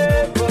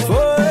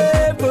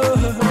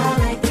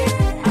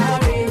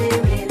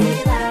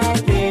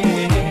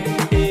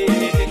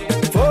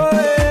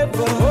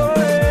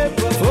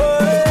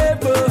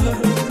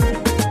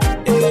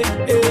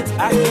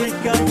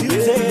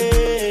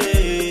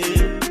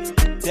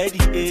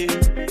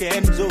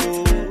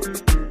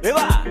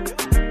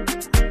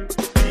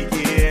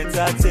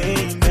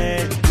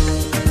 entertainment.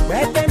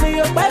 Bebe mi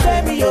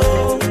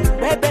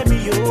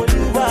yo,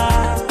 Oluwa.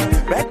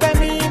 Bebe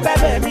mi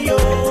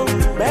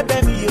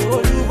yo,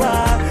 Oluwa.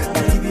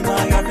 She be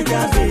my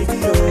African baby,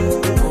 yo.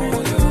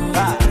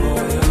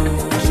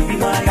 She be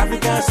my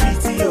African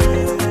sweetie, yo.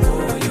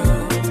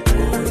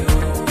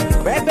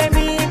 Bebe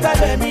mi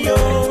yo,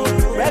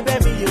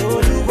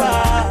 Oluwa.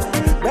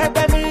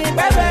 Bebe mi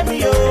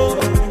yo,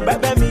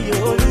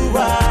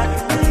 Oluwa.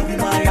 She be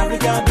my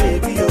African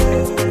baby, yo.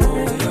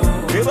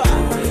 River,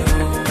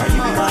 you be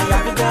my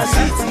African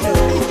sweetie, yo.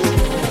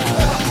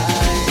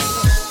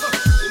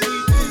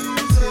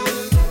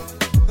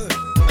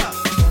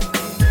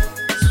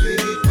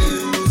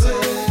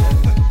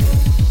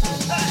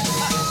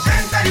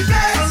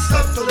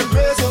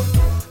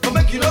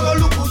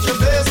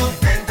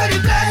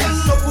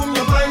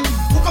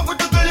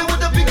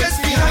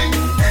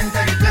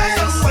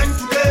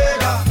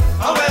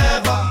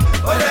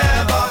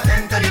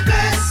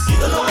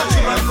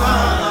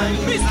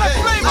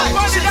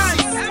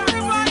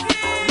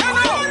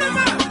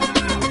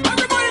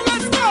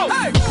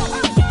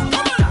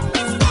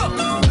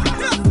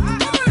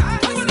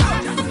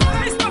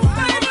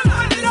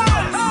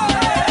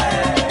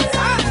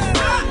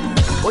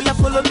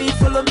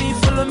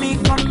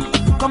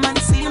 Come and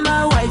see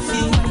my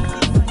wifey,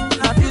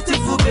 my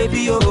beautiful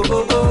baby,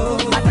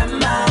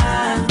 Adama.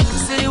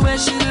 See where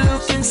she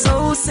looking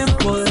so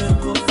simple,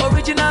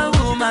 original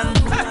woman,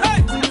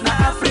 na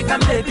African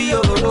baby,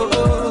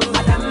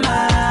 Adama.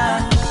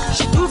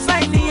 She too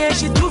fine,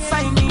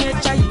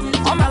 chai.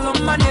 Oh my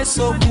love, man, is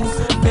so cool,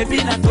 baby,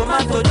 na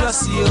tomato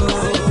juicy,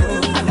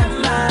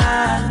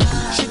 Adama.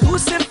 She too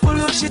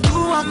simple, she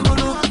too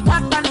humble,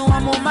 matanu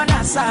amo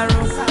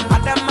manasaro.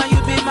 Adama, you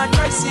be my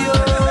choice,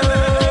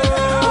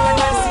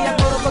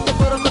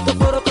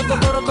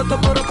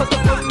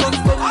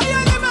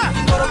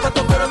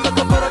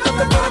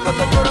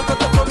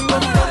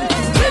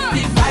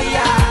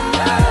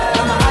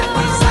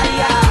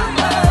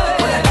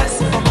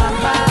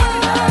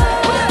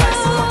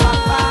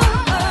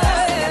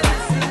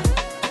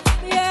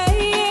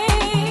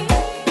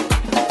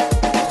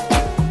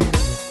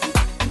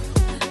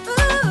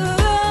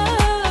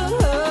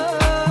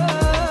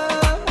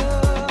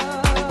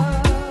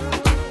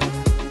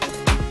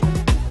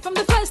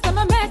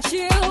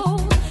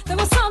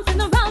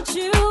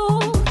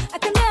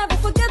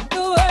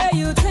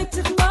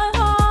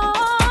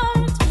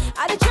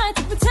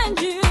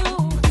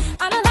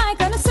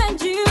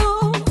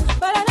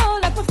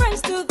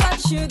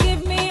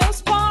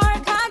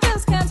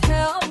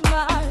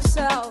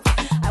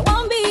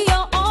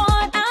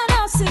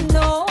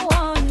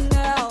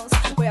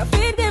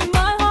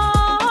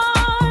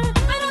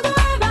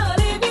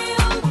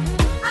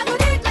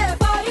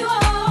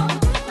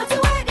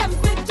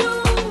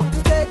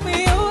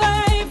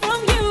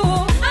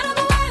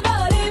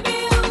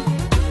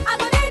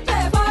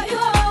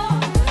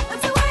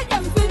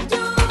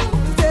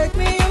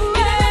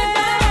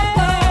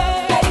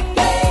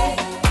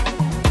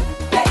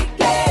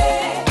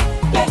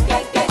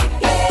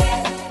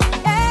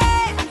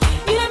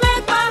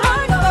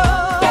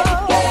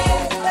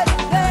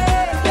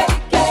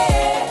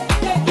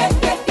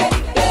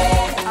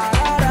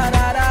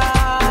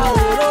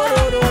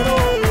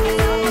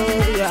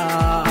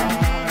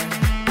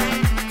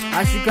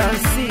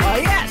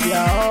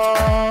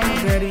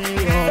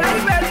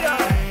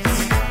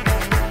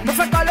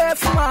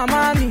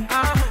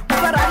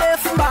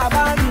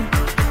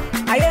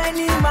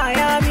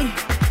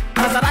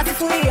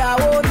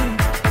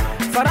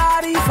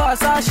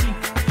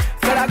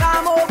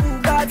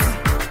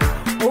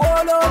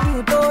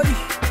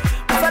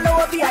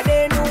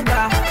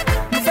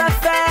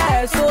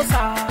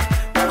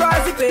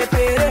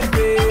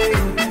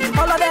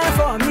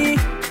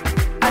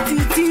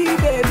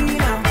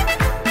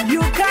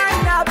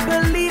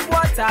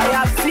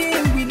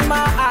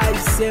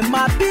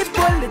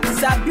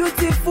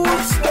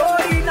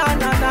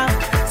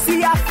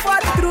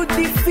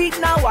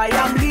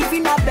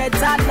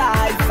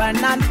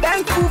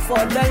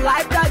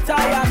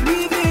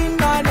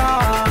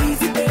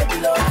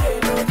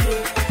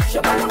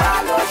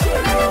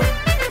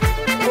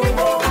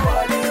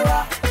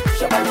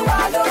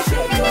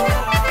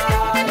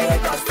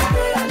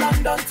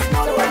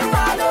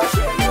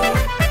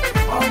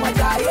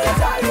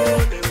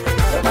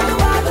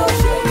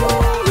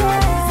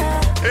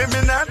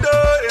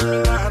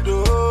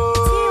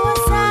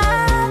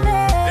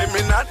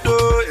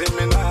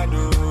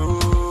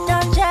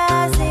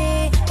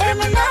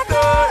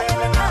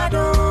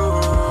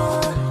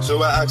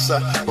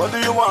 What do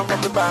you want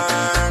from the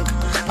bank?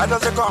 I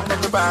just come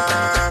from the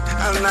bank,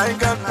 and I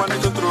got money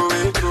to throw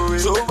it.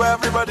 So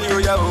everybody, oh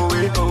yeah, oh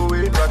it.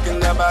 Rocking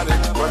that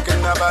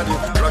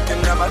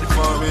body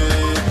for me.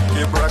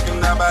 Keep rocking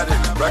that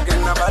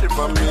body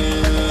for me.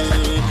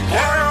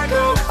 Here I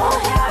go,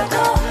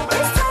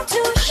 It's time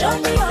to show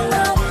me your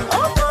love.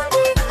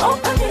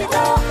 Open the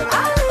door.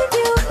 I'll leave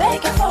you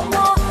begging for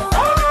more.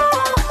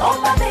 Oh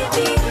my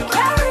baby,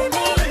 carry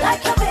me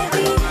like your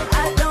baby. I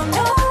don't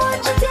know what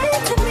you did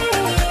to me,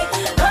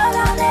 but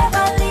I'll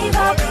never leave.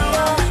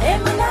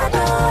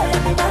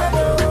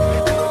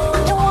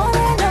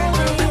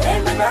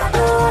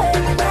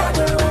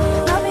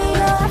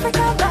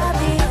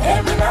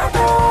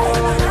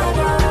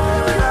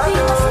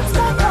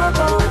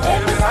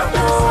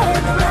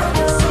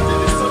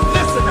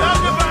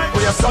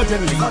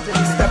 suddenly.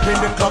 Step in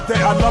the club,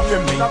 they are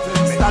loving me.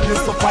 Standing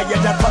so fire,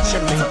 they're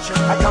touching me.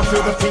 I can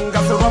feel the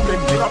fingers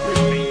rubbing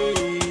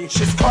me.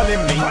 She's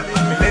calling me.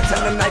 Late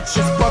in the night,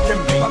 she's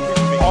bugging me.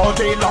 All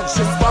day long,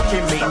 she's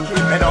fucking me.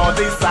 And all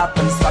this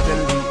happens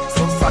suddenly,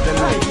 so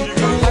suddenly.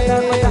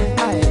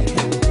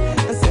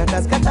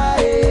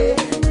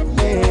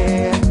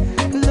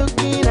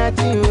 Looking at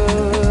you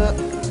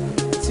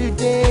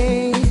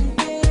today,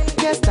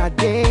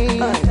 yesterday,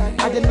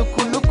 I did look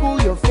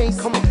your face.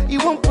 You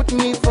won't put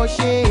me for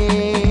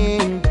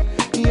shame.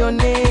 Your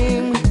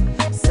name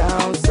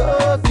sounds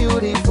so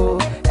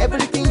beautiful.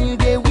 Everything you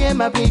did, where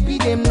my baby,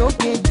 them no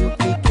can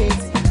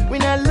duplicate.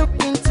 When I look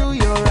into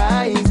your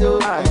eyes, oh,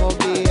 I'm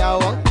okay, I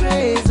want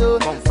crazy, oh,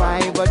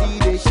 fine body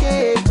they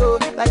shake, oh,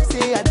 like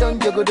say I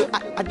don't jogo,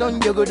 I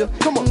don't jogo.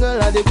 Come on,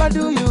 girl, I dey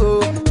do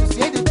you. To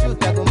say the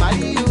truth, I go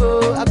marry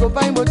you. I go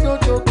find but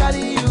don't to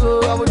carry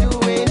you. I will do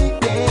anything.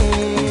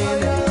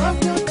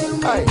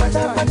 Aye.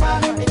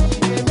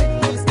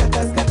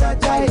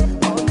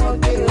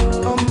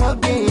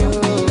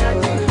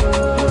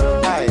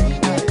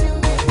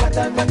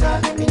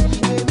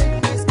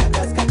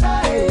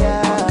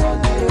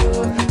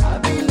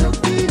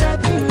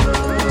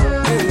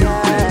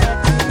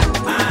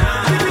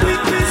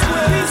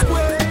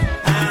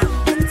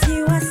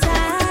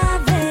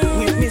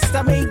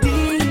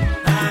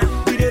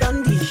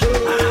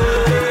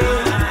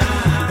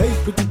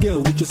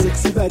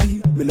 Sexy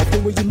body, me love the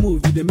way you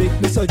move, you they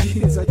make me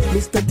surgy.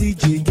 Mr.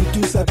 DJ, you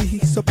too sabi.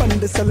 So pan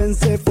the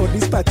silence for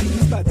this party.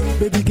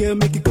 Baby girl,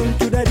 make it come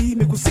to daddy.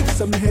 Make you sip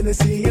some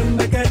Hennessy and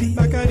Bacardi.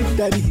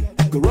 Daddy,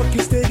 go rock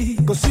you steady,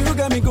 cause you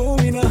got me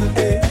going on.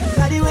 Hey.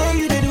 Now the way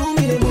you they do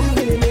me, they move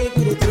me, they make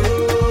me they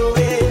throw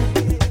it.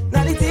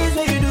 Now the things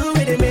that you do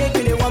me, they make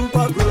me they want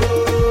pop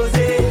rose.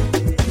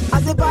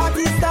 As the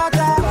party starter,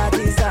 I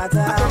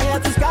come here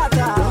to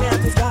scatter.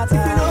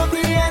 If you know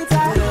the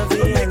enter,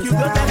 make you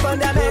go down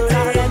fundamental.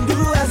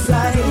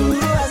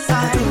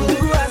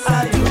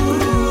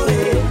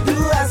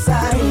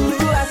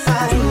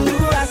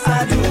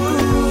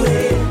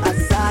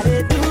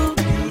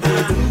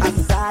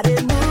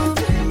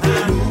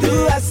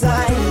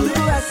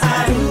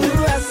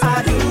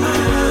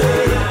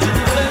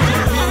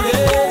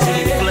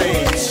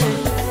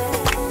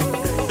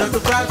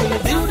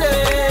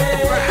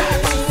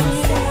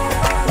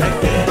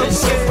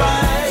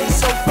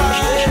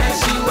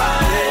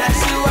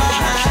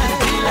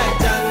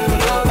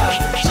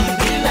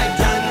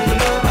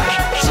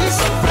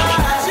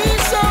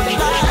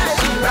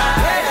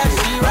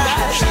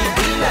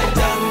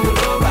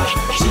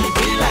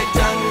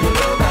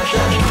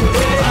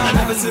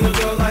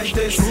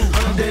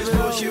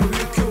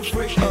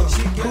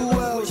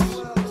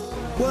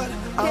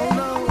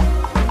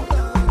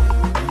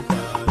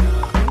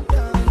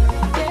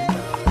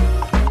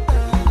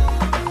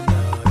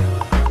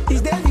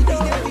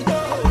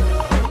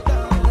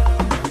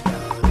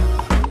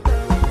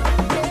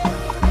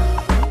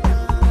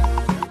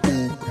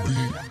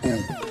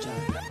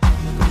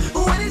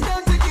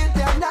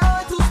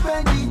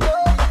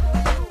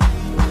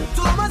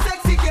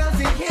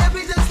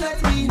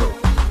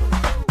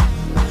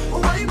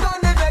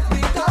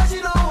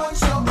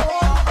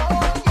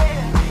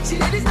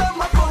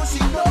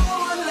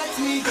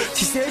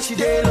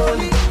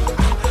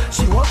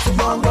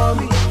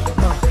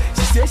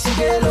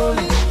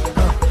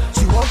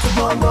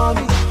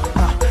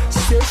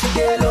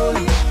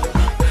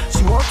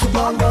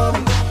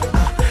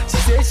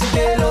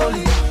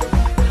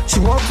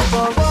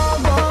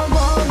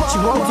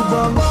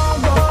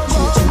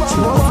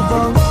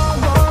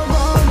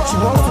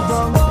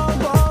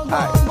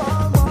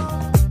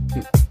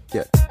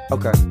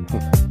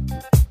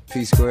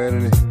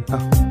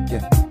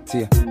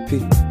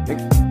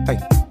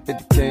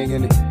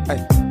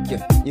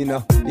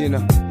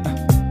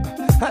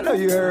 I know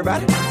you heard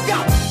about it. Go!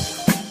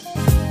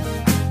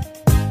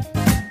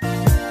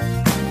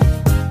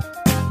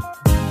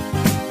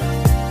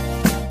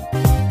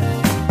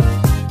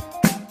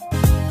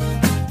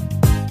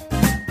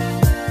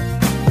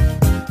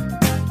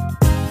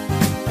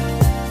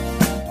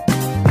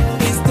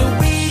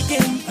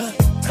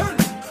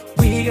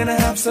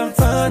 Some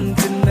fun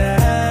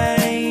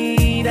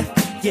tonight,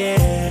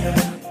 yeah.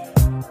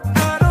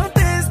 I don't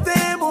taste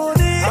the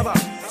money,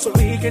 so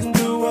we can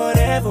do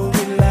whatever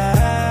we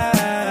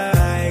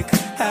like.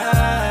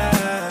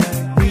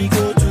 We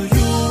go to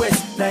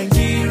US,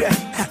 Nigeria,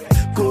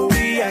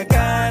 Korea,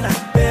 Ghana,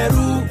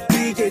 Peru.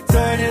 DJ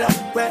turn it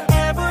up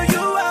wherever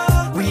you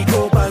are. We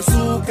go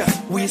bazooka,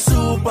 we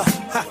super,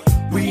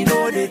 we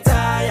know the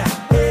tire.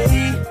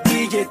 Hey,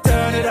 DJ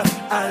turn it up,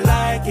 I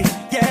like it,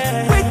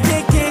 yeah. We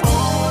take it.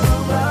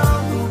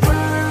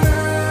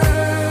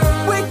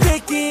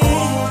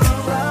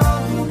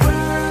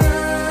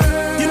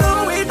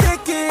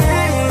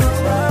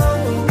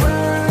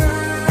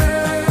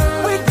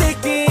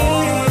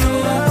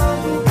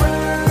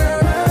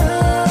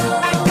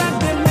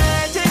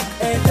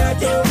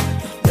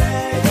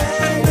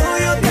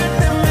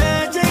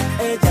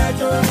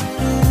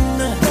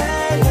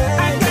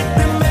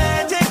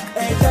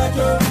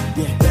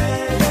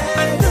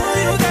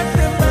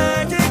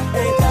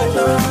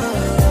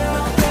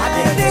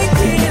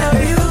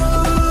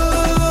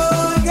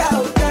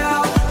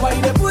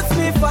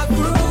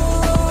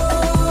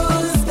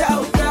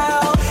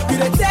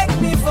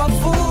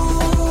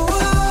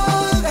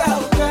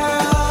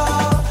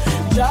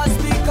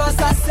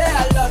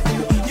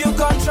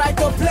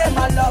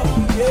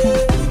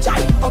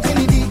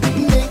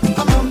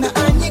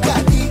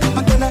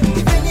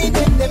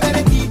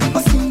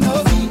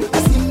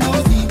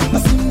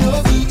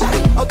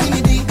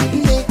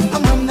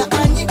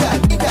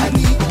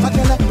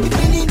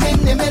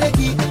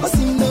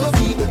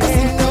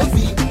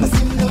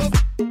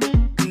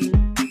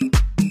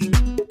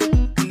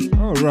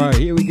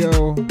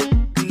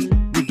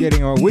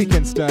 getting our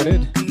weekend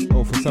started.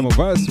 Or for some of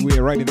us, we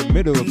are right in the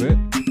middle of it.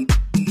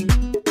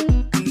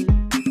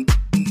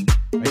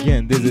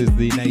 Again, this is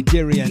the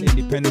Nigerian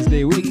Independence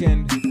Day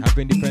weekend.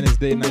 Happy Independence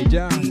Day,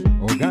 Niger.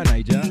 Oga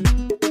Niger.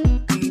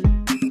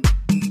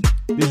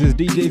 This is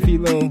DJ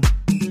Philo.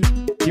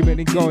 Keeping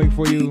it going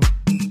for you.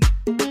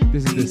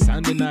 This is the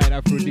Sunday night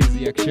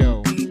AfroDiziaq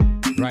Show.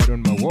 Right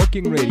on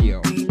Mawalking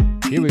Radio.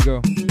 Here we go.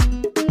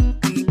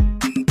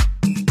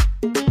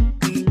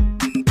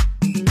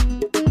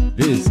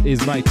 This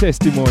is my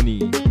testimony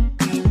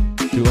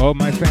to all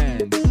my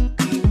fans.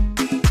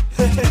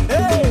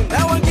 Hey,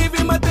 now I'm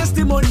giving my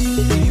testimony.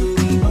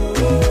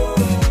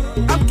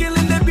 I'm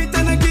killing the beat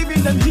and I'm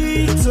giving them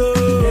heat. So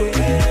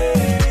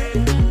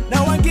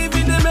now I'm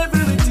giving them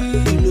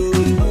everything.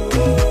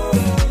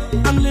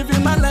 I'm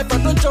living my life, I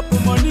don't chop for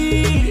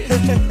money. I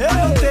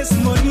don't taste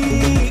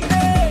money.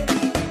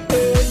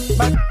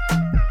 But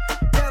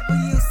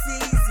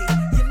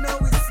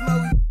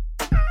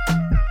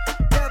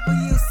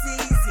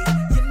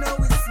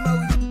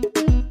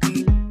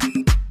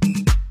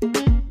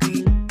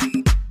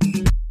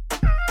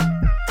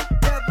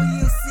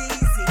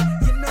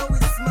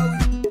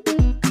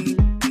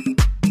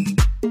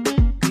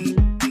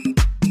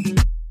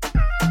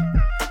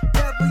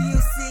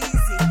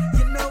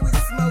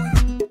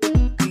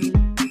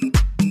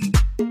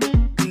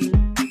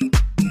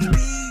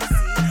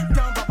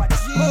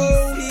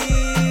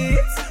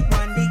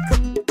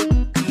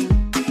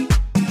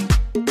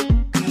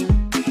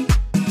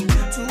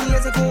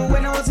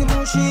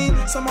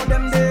some of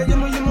them there, you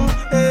know,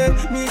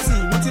 me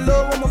see, me till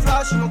low, one more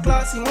flash, no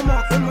classy, one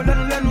more film, one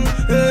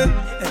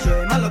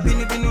enjoy my love,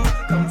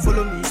 come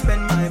follow me,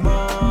 spend my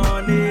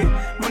money,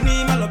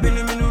 my love,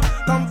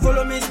 come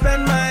follow me,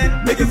 spend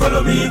mine, make it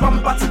follow me,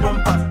 bumper to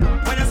bumper,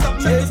 when I stop,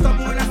 make it stop,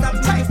 when I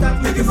stop, try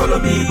stop, make it follow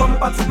me,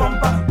 bumper to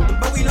bumper,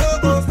 but we no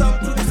go stop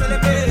to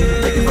celebrate,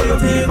 make it follow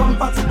me,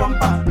 bumper to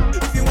bumper,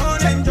 if you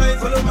want to enjoy,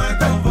 follow my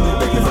convo,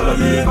 make it follow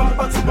me,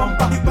 bumper to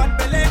bumper, the bad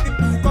belly,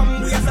 people come,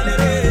 we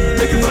accelerate,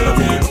 make it follow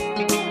me.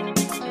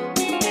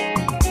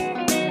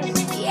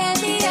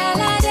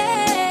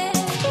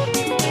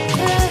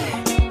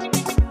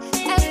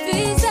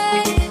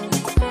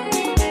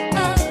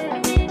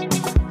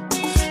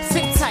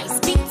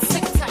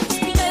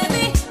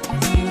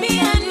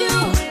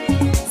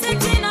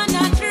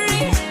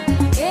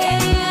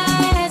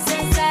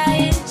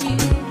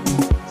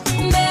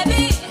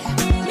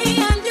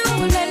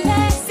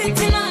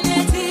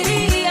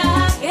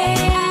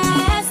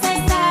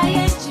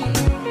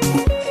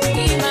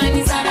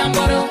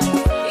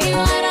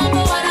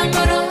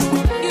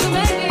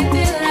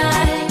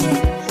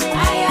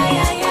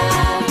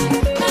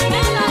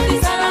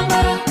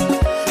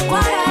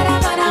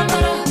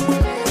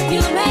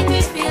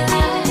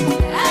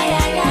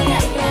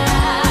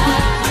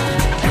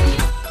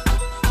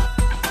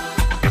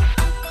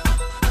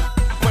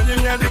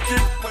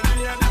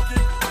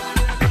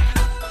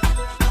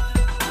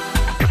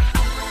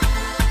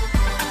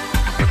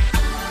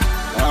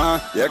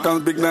 Here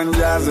comes Big Man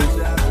Jazzy,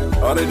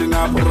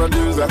 original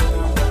producer.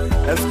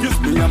 Excuse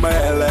me, I'm a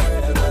LA.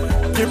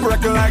 Keep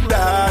rocking like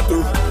that,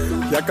 too.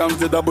 Here comes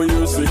the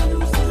WC,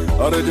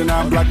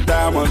 original Black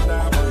Diamond.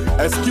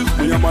 Excuse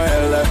me, I'm a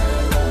LA.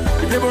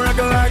 Keep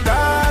rocking like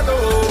that,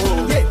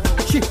 oh. Yeah,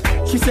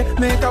 she said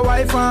make a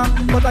wife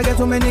but I get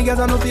too many girls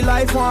I know feel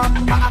life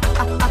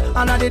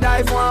and I did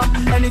die for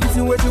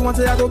anything where she wants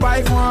I go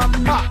buy for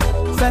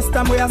First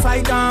time we a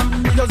sight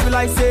it just be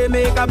like say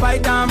make a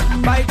bite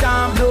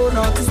no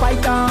not to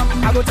spite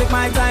I go take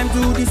my time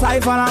to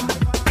decipher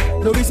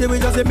no be say we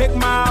just make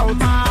mouth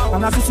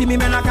and as you see me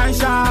man I can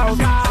shout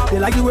they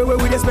like the way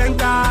we just spend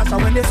cash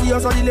and when they see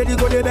us all the lady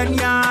go they bend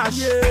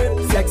yash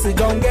sexy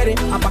gon' get it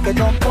I pack it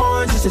on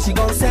punch she said she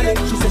gon' sell it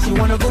she said she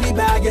wanna goodie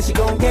bag yeah she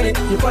gon' get it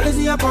you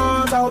policy your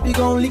pawns I hope you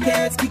gon' lick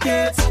it speak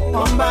it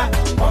one by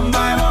one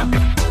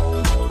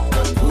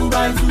 2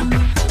 by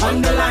 2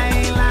 on the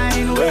line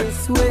wait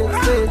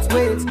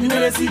you know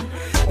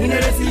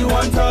they see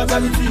one touch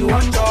everything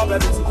one job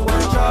everything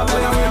one job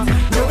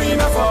you be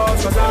my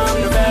force cause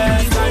I'm the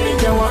best I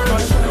need you one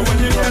touch when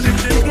you get the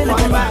kick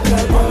one by 2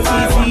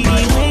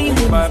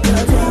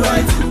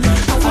 by 2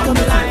 on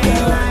the line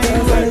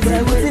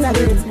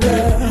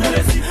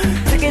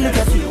take a look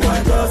at you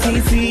one touch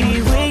see the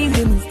way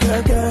you move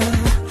girl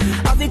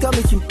I think I'll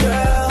meet you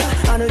girl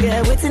I don't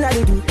get waiting I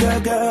do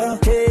girl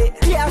hey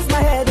she has my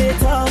head they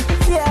turn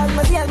she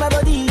has my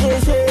body they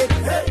shake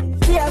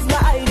she has my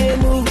eye they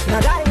move now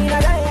die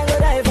I go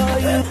die for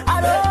you I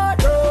don't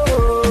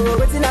know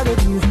waiting I go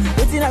do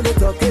waiting I go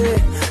talk I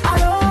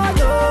don't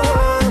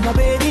know my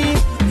baby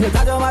you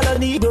got all my love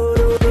need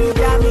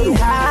got me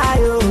high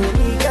oh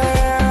me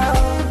girl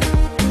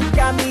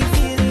got me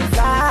feeling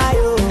fly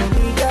oh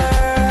me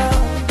girl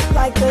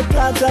like the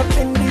clouds up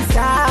in the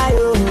sky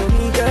oh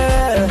me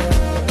girl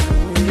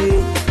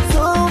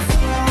so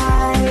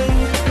fly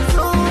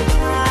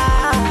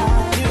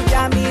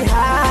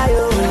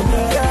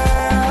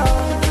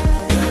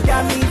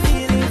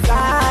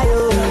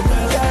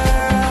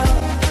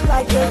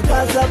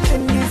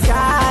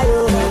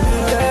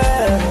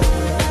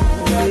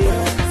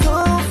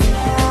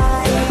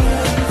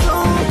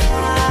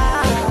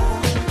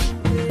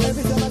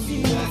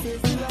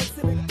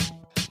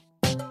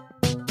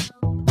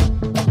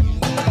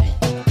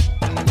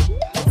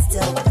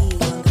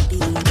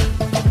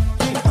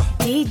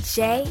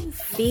DJ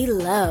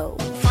Philo.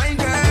 Fine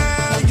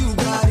girl, you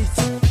got it.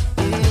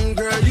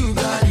 Girl, you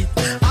got it.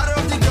 Out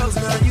of the girls,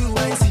 now you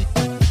I see.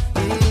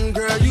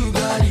 Girl, you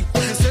got it.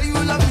 You say you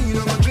love me, you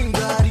know my drink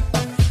got it.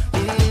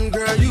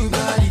 Girl, you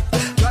got it.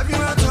 Drive you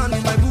around town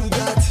in my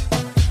Bugatti.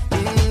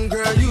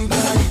 Girl, you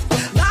got it.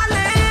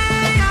 Lale,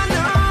 I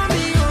know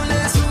me,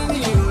 ole, su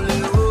mi, ole,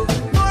 oh.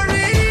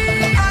 Mori,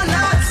 I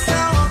like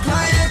sour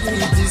client.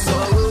 What is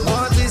all?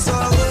 What is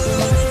all?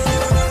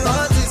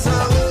 What is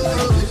all?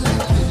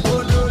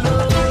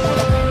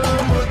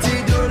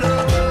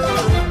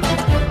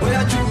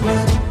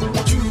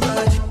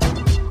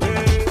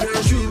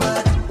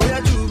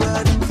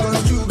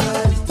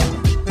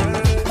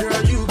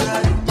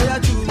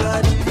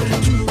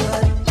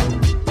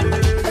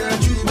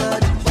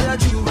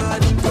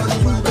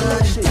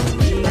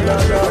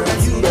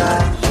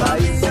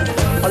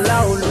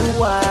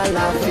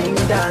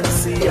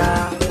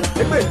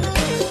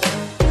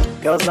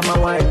 Girls on my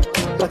wine,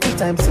 lucky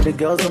times to the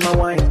girls on my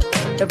wine.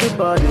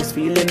 Everybody's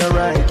feeling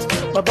alright.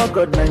 Baba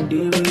God man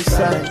do we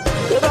side.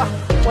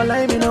 While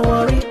I'm in a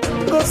worry,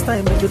 ghost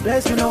time is the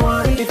best, you know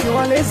worry. If you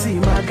are lazy,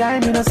 my guy,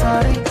 me no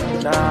sorry.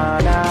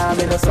 Nah,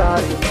 me no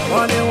sorry.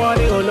 One,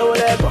 oh low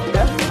leg,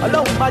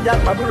 alone my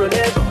jack, my bro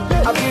leg.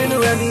 I feel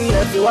ready,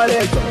 if you are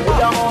leg, we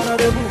are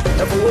honorable.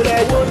 If you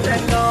leg, won't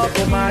take no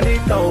for my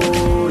little.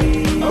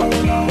 Oh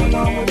no, we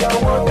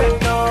don't want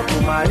take no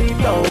for my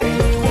little.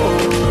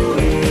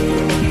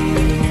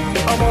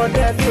 I'm on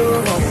that too,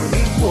 I'm on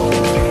the boy.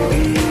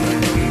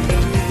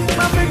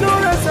 My figure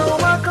is so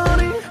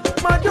macari,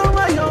 my door,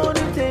 my own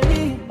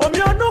intending.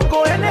 You're not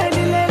going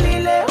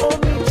lile,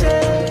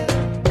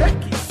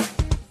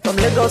 from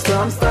Lagos to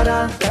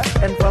Amsterdam,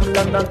 and from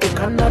London to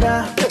Canada.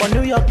 For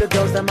New York, the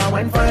girls, them are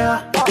wine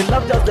fire. The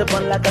love just the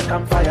burn like a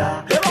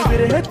campfire. If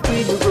you hate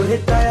me, you go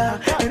hit tire.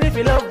 And if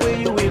you love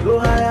me, you will go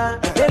higher.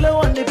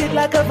 Yellow on the beat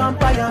like a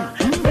vampire.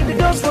 Make the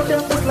girls for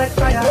them look like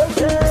fire.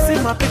 See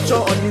my picture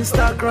on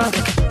Instagram.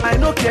 I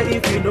don't care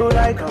if you don't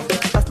like them.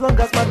 As long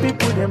as my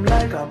people them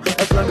like them.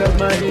 As long as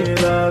my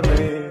people love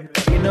me.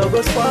 You know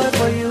go spoil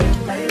for you.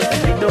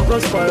 You know go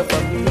spoil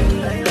for me.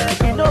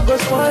 You know go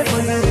spoil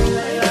for you.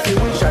 If you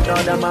wish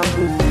another man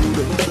good.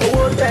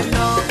 Oh, then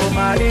no for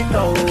my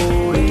little.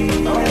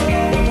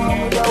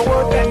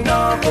 Oh, then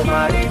no for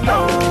my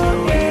little.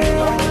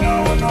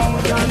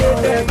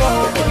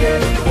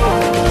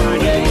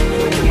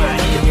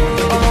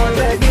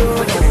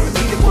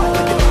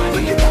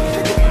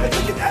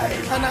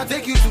 And I'll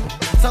take you to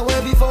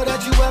somewhere before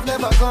that you have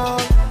never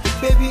gone.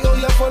 Baby, oh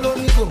yeah, follow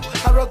me go.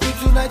 I rock you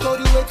tonight all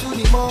the way to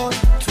the morn.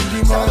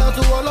 Shout out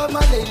to all of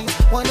my ladies.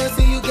 Wanna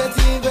see you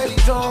getting very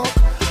drunk.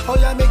 Oh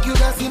yeah, make you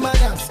dance in my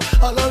dance.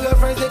 All of your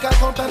friends, they can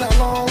come and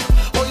along.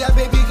 Oh yeah,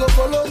 baby, go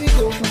follow me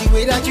go. The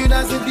way that you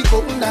dance it be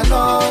open and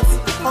not.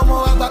 I'm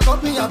all back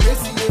up me and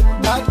bless you.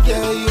 Bad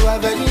girl, you are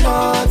very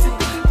naughty.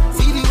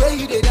 See the way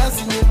you they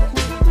dancing it.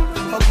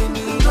 Okay,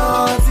 me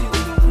naughty.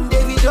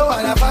 Baby, don't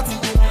wanna party.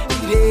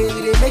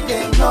 They make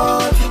them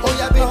naughty. Oh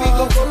yeah, baby,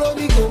 go follow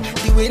me go.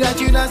 The way that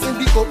you dancing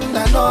be open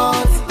and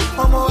naughty.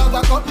 I'm all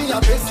back up me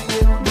and bless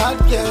you. Bad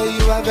girl,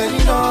 you are very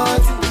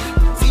naughty.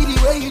 See the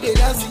way you they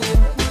dancing it.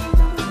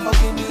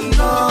 Okay, me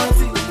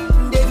naughty.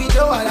 Baby,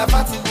 don't wanna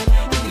party.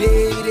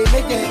 They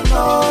make them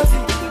naughty,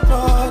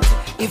 naughty.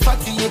 In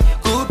fact, yeah,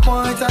 good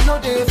points, I know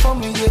they for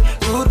me, yeah.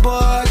 Good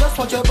boy, just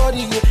want your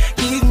body, yeah.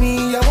 Give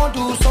me, I want to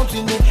do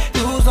something, yeah.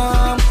 Do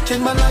some,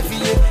 change my life,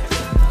 yeah.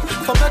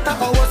 For better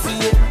or worse,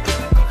 yeah.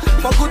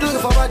 For good or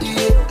for bad,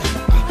 yeah.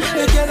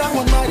 They get that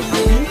one marry,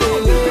 yeah.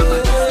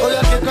 Oh,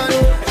 yeah, take on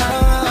it.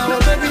 Oh,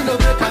 baby, no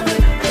break on me.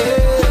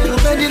 Yeah, you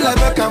bend it like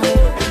Beckham.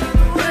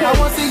 I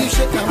want to see you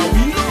shake on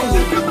me.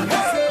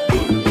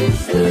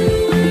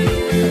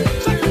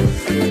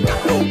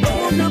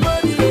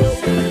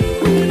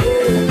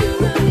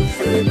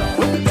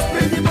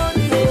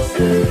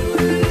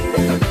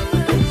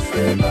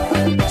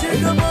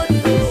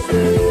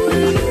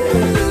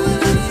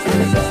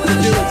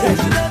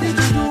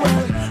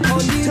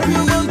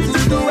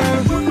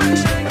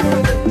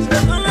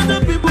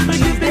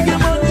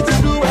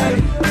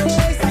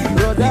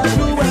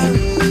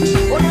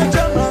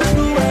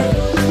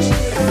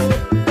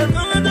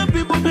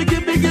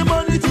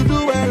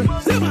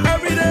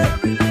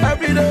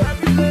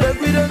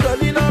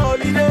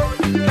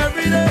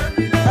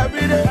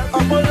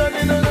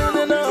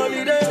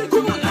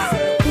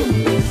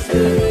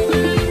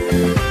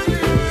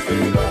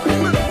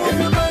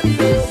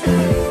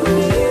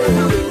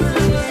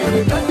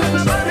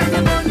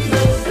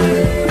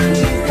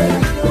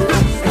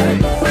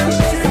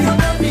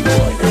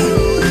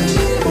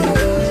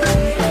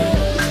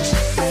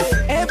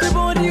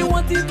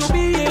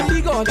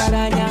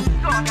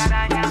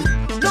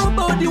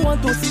 Nobody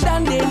want to sit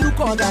down there look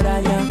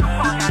Ogaranya.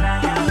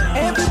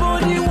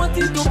 Everybody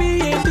wanted to be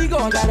a big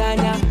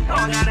Ogaranya.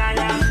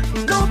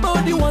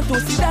 Nobody want to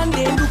sit down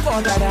there look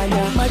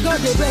Ogaranya. My God,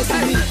 they bless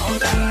me.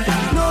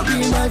 No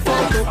be my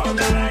fault.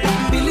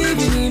 Believe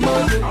in him,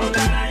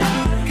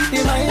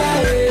 in my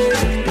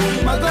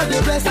life. My God,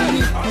 they bless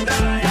me.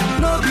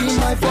 No be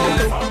my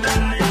fault.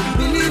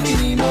 Believe in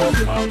him,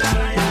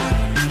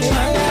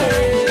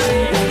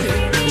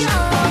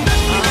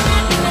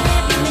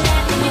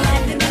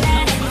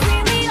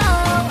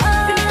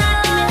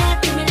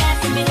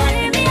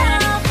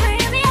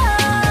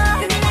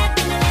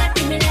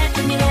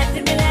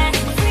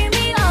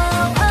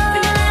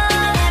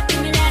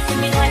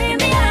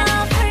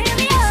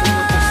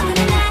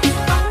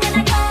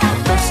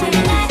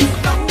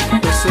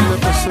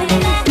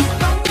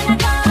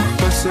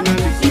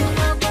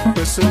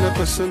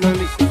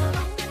 personally.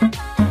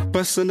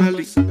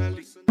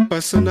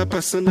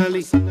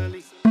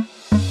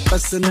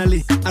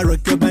 Personally, I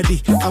rock your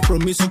body. I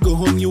promise you go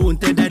home, you won't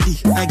tell daddy.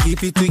 I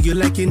give it to you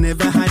like you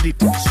never had it.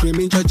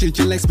 Screaming, church,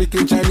 like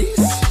speaking Chinese.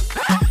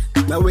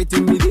 Now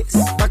waiting me this,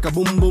 back a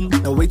boom boom.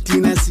 Now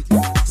waiting I see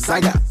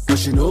Zaga, but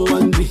she know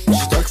one me.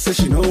 She talks so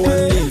she know one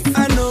me.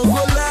 I know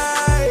go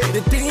lie,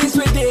 the things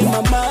within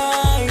my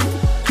mind.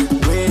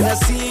 When I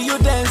see you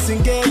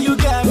dancing, girl, you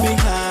got me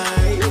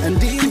high.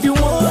 And if you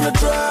wanna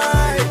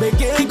try,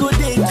 make a good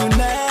day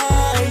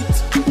tonight.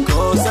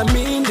 Cause I'm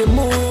in the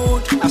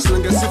mood. As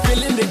long as you're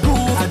feeling the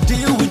groove, I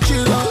deal with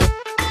you.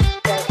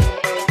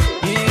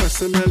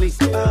 Personally,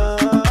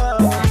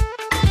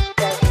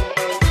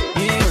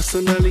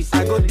 personally,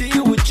 I go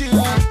deal with you.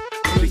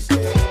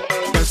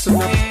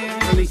 Personally,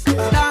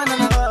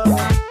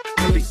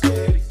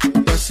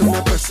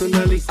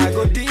 personally, I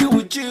go deal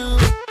with you.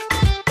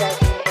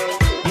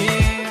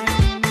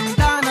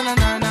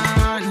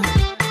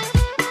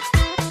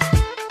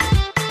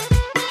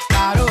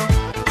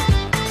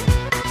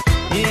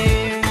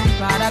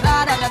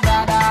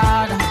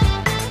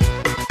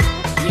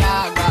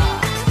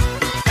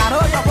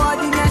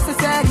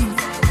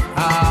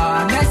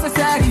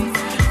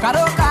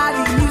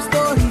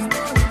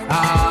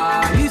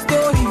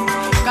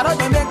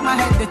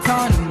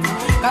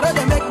 Caro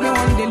they make me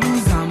want to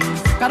lose them.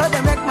 Caro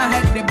they make my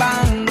head the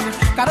bang.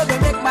 Caro they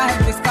make my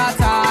head the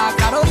scatter.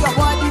 Caro your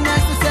body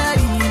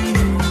necessary,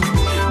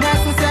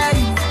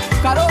 necessary.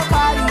 Caro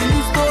carry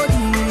new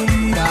story,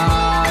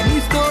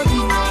 new story.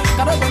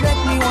 Caro they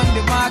make me want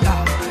the maga.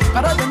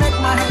 Caro they make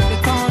my head the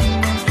turn.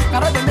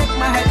 Caro they make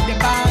my head the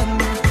bang.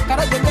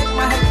 Caro they make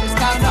my head the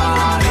scatter.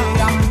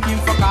 Hey, I'm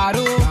looking for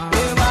Caro.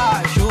 Eva,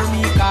 show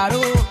me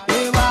Caro.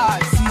 Eva,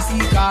 CC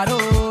Caro.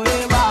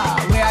 Eva,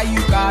 where are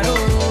you Caro?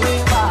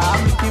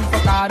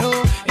 Caro,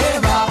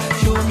 Eva,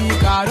 show me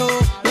Caro,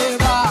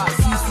 Eva,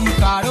 CC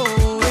Caro,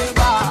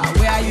 Eva,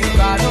 where are you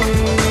Caro?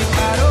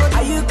 Caro,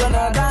 are you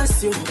gonna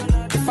dance you?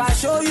 If I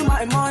show you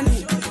my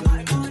money,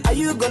 are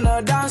you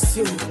gonna dance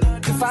you?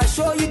 If I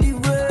show you the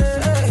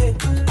way,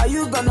 are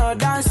you gonna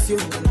dance you?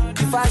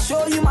 If I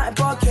show you my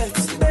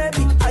pockets,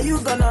 baby, are you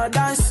gonna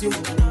dance you?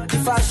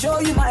 If I show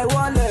you my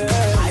wallet,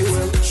 I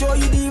will show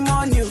you the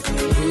money.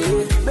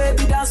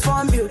 Baby, dance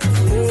from you.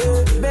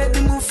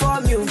 Baby, move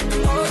from you.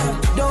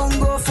 Don't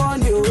go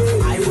from you.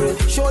 I will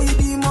show you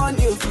the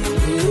money.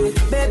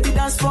 Baby,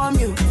 dance from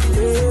you.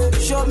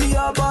 Show me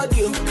your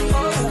body.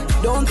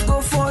 Don't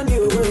go from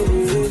you.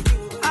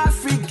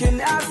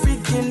 African,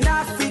 African,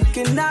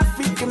 African,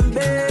 African,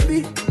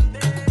 baby.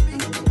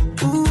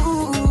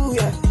 Ooh,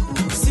 yeah.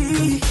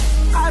 See,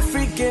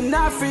 African,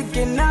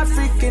 African,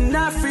 African,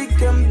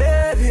 African,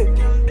 baby.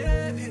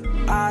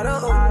 I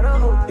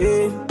don't,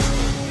 yeah.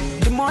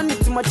 The money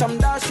too much, I'm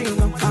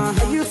dashing.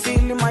 Are you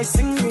feeling my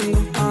singing?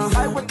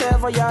 I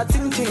whatever you're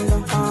thinking.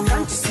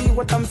 Can't you see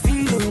what I'm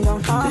feeling?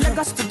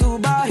 Lagos to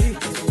Dubai,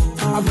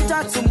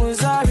 Abuja to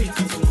Missouri,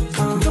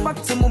 go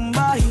back to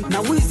Mumbai.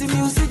 Now who's the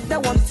music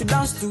that want to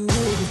dance to?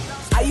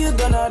 Are you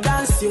gonna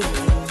dance you?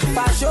 If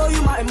I show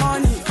you my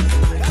money,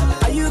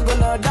 are you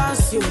gonna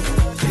dance you?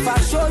 If I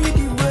show you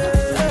the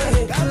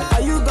way,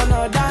 are you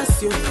gonna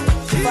dance you?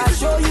 If I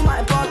show you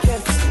my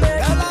pockets,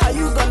 are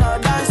you gonna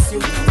dance you?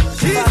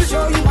 If I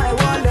show you my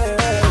wallet,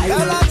 I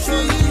will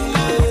show you.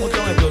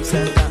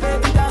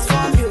 Baby, dance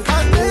from you.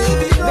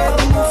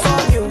 Baby, move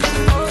from you.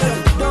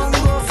 Don't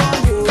go from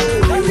you.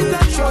 I will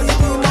show you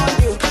the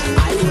money.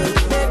 I will,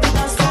 baby,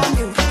 dance from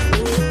you.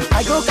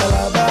 I go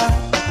Calabar,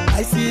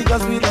 I see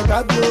girls with a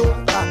tableau.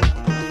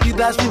 He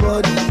dash me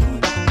body.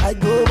 I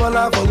go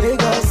Bola for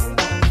Lagos.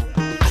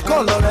 I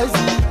call her I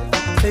see.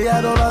 Say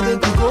I don't have a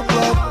go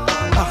club.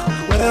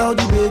 Where all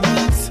the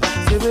babies?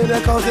 Say me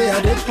they call say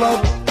I did club.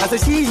 I say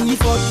she is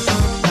for.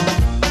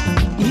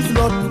 If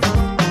not,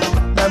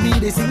 now me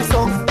they sing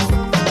song.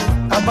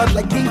 I'm bad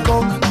like King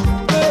Kong.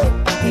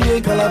 He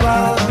ain't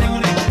Calabar.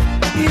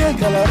 He ain't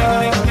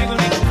Calabar.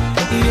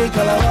 He ain't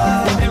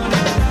Calabar.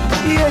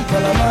 He ain't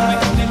Calabar.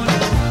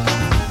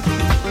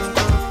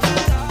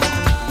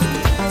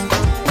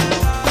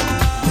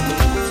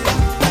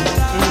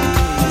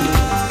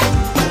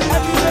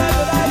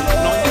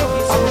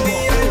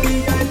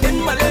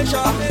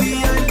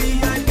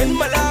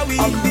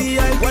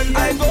 When I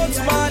go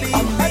to Mali,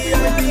 I'm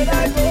VIP.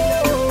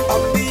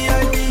 I'm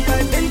VIP.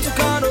 In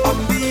Tucano, I'm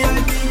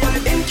VIP.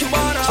 In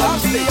Cubana, I'm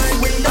VIP.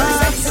 With the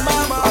sexy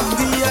mama, I'm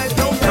VIP.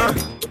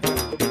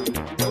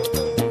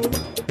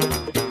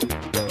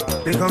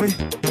 They call me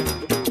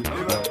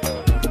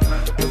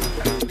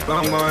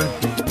Bang Man.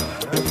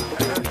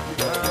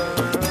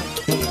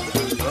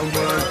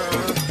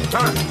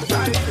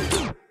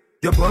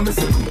 Your bomb is a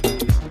coup.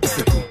 It's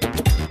a coup.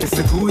 It's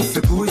a coup. It's a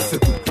coup. It's a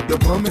coup. Your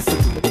bomb is a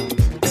coup.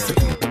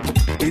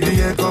 Il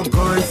est comme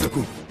it's a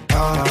coup.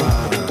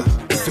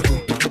 It's a coup.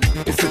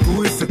 It's a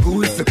coup. It's a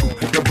coup. It's a coup.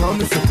 Your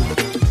bomb is a coup.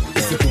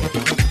 It's a coup.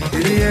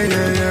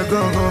 Yeah,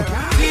 go.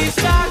 Please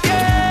start it.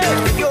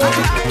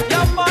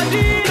 Your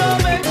body don't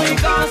make me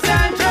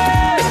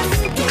concentrate.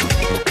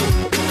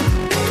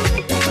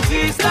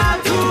 Please start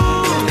to.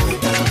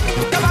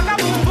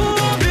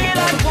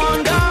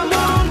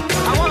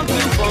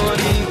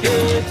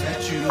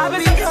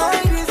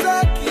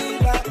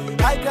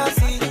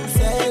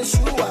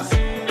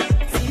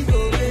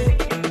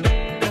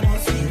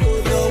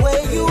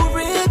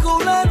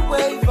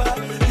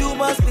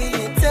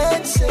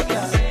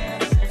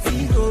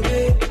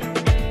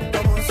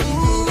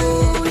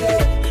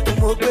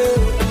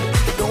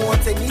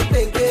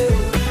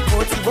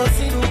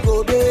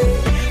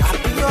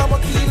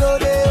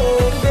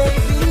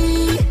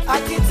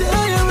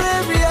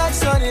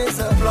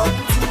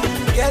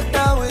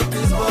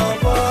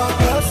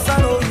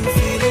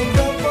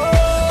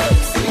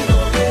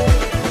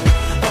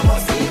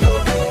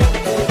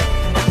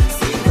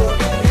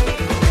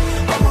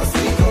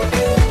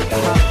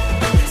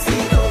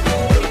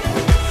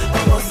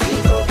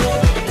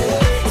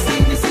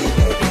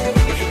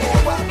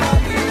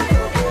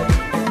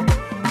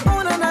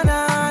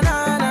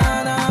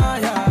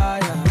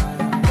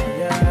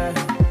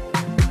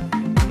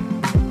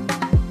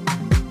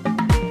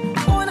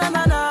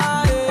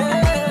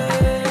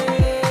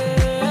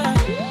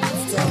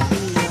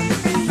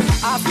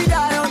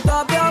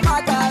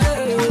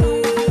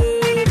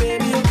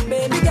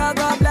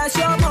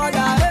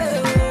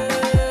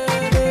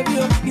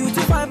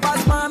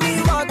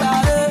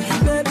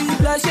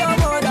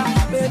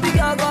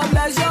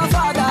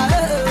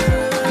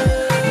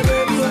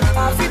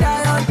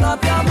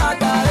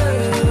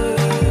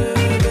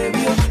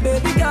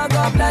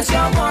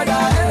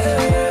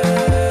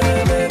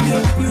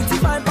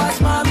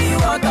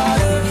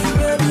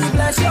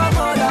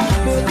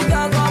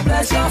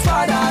 bless your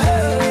father.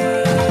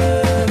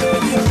 Hey,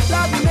 baby,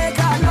 love me, make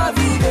I love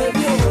you,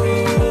 baby.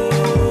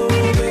 Oh,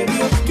 baby,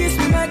 kiss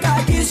me, make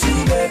I kiss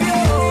you, baby.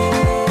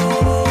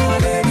 Oh,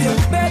 baby,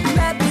 baby,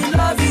 let me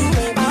love you.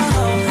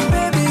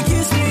 Baby,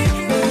 kiss me,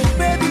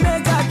 baby,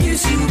 make I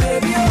kiss you,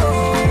 baby.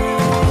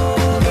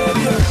 Oh,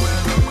 baby,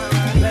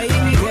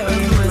 baby, girl,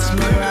 you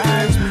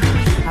mesmerize me.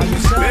 I'm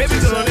so Baby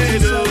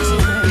tornado,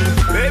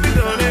 baby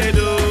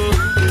tornado.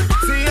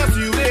 See us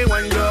you day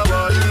when your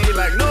body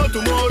like no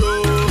tomorrow.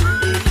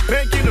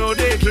 Make you know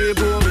they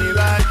dribble me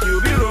like you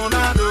be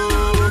Ronaldo.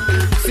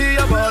 See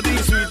your body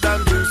sweet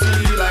and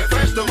juicy like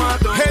fresh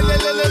tomato. Hey le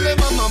le le le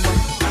mama,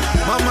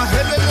 mama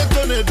hey le le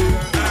tornado.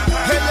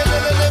 Hey le le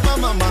le le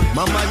mama,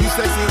 mama you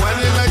sexy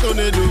whining like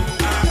tornado.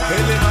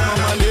 Hey le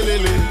mama le le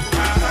le,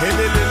 hey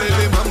le le le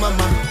le mama,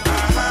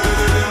 hey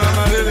le le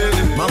mama le le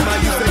le, mama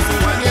you sexy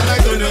whining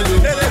like tornado.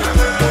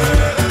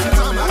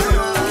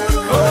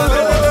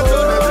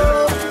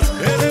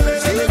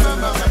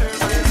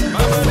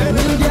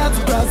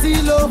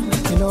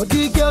 You know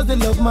the girls they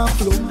love my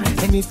flow,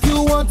 and if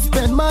you want to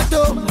spend my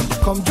dough,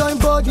 come join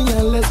body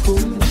and let's go.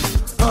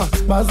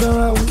 Buzz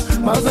around.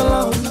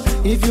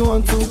 If you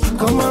want to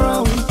come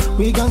around,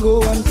 we can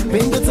go and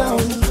paint the town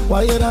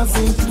while you're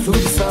dancing to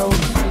the sound.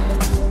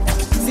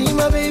 See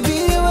my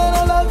baby, when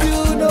I love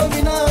you, know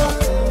me now,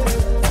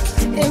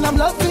 and I'm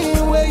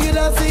loving where you're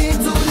dancing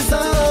to the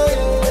sound.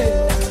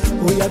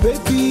 Oh yeah,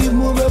 baby,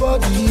 move your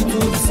body to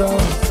the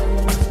sound.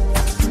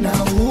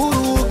 Now,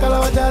 ooh,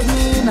 Kalawata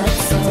me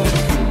nice sound.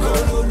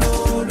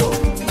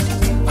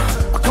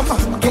 Come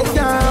on, get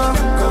down.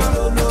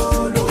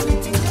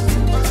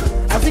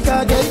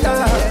 Africa, get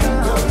down.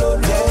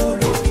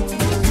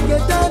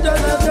 Get down,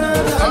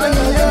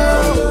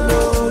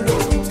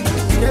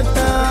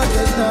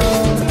 get down.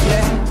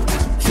 Yeah,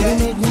 she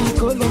make me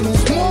Colombo.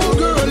 Small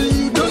girl,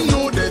 you don't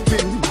know that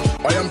thing.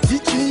 I am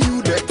teaching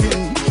you that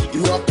thing.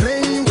 You are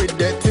playing with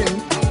that thing.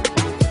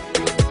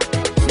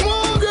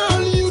 Small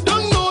girl, you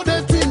don't know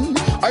that thing.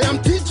 I am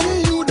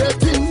teaching you that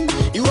thing.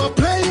 You are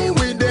playing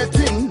with that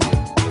thing.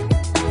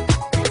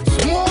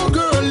 Small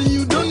girl,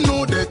 you don't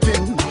know that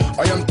thing.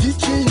 I am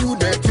teaching you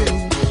that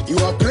thing. You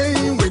are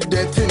playing with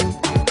that thing.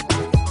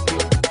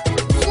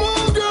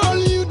 Small girl,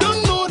 you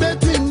don't know that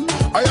thing.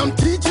 I am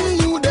teaching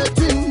you that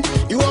thing.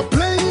 You are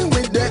playing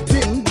with that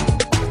thing.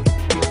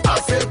 I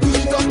said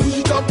push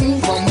it up,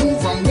 move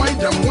and wind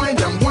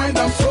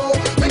them slow.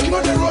 Make you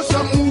know the rush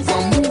and move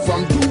and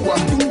do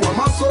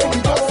my soul. I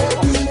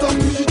said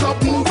push it up,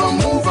 move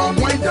and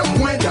wind them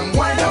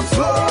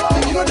slow.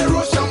 Make you know the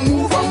rush and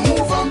move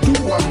and do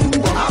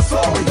my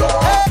soul.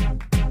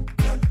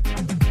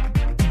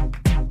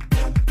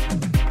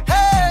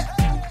 Hey,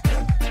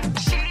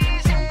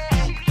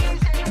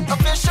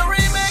 official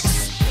remix.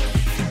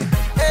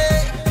 Hey,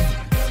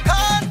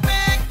 can't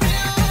make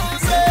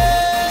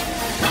music.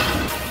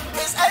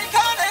 It's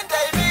Akon and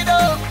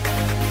Davido.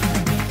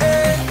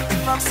 Hey,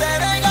 from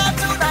Senegal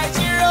to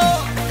Nigeria.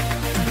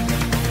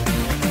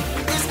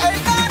 It's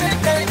Akon and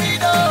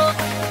Davido.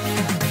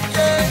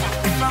 Yeah,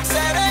 from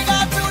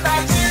Senegal to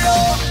Nigeria.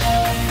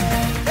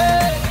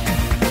 Hey,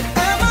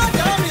 Emma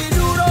Dami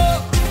duro,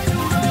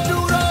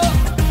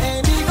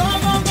 Emi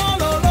gongo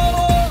lowo.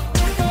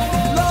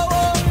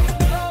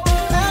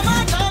 Emma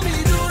Dami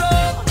duro,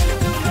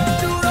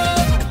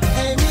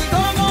 Emi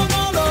gongo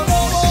lowo.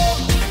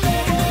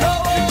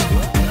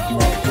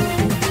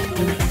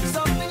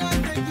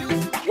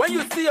 When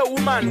you see a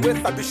woman with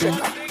a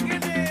bisheka,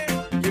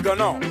 you don't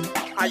know.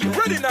 Are you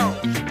ready now?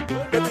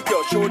 Baby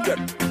girl, show them.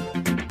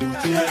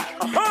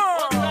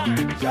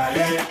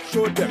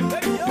 Show them.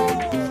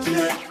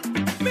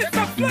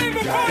 Mr.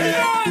 Flavor, party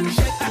on!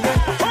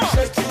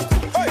 Shake you.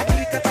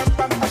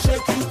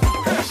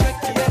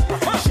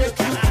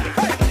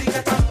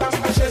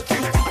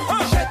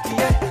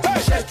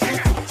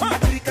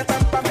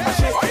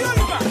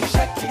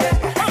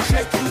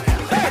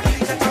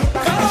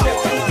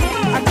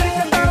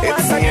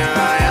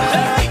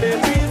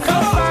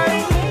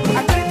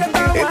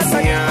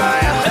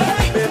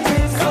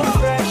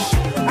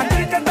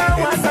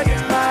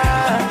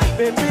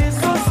 Baby,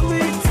 so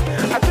sweet.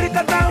 I think I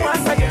don't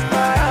want to get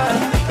my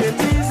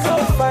baby, so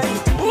fine.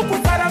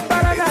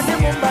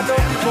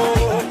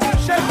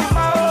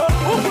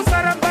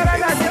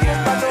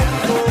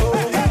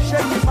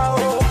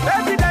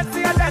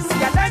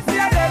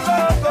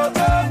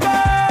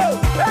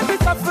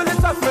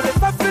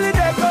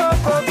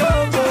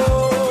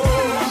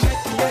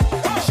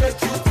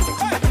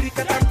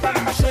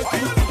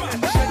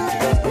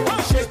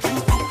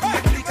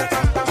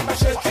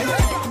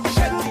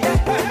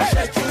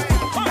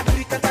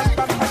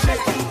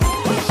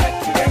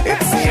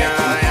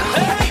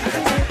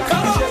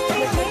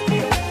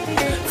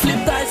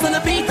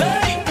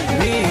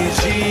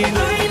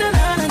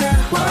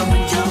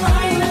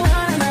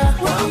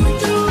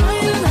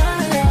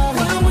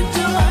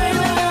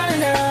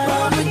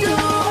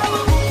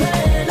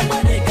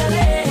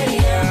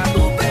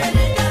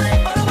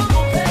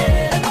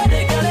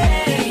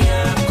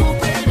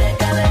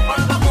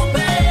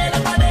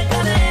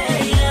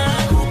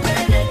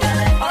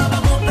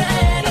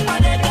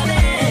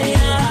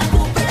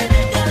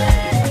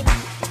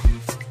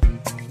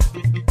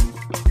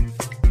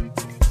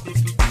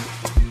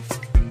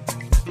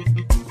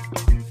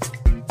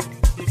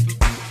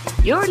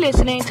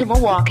 listening to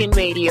Mawalking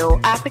Radio,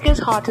 Africa's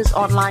hottest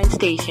online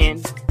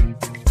station.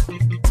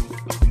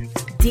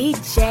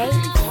 DJ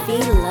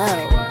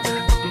Philo.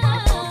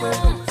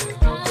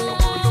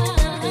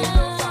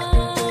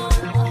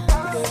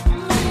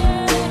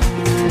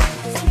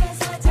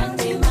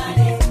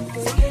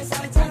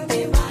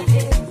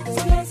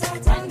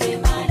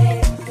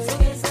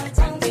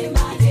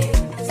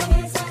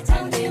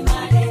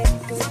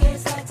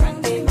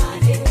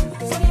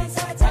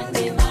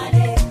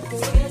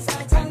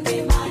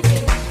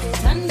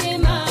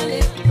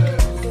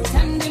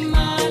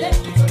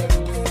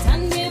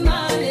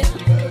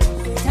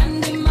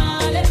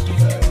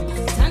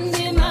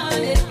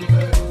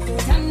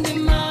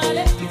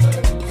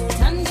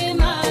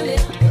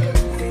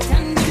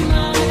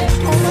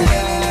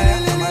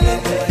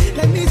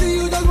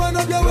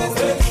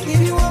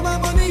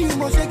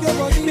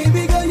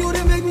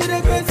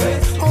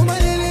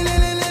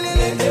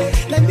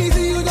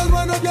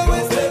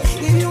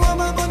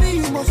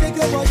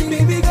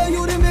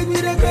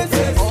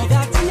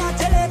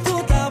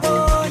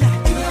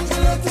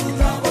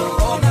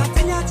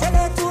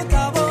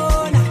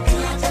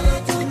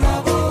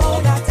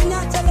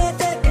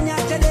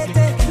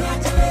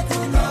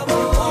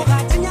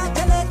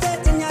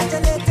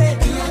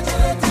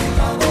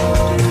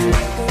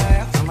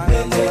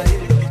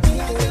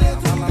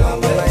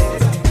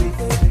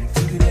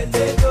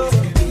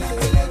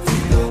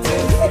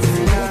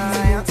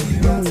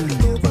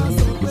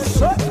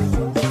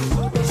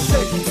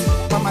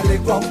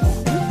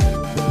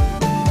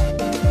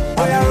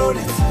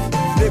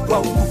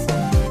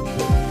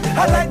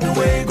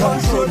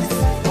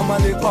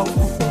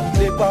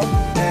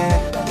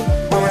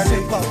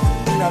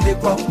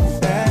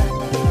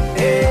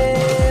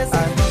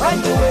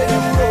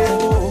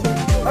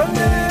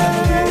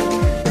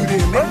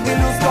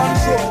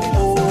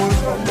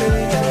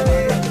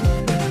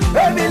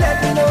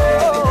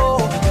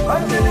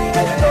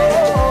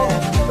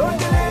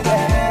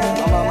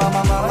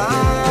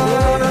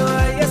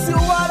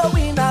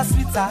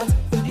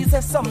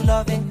 Some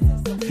loving,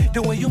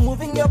 the way you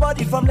moving your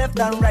body from left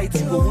and right,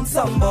 you own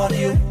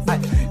somebody. Look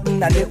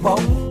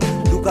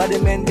at the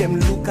men, them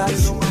look at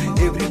you.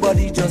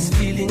 Everybody just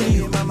feeling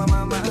you,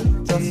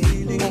 just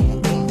feeling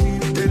you.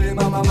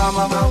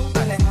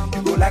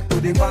 You go like to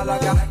the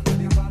balaga,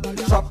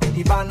 chop in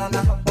the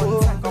banana,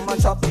 come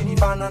and chop in the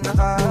banana.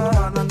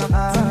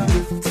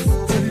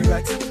 To the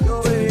right, your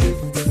way,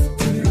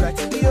 to the right,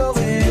 your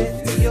way,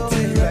 your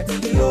way,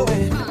 your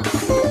way.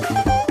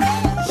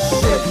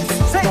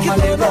 Take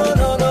it, no,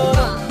 no, no, no.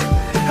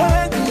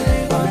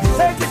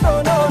 Take it, no,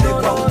 no, no,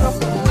 no.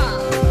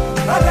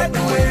 I like the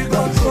way you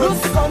control.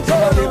 Lose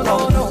control, no,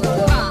 no, no.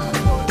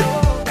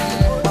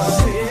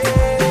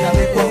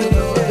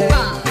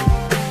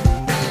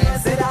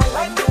 Said I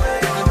like the way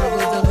you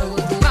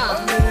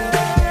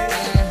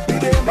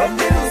make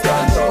me lose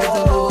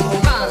control.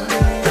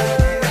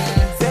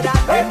 Said I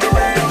like the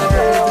way you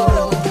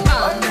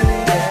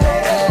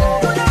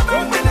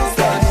make me lose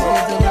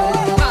control.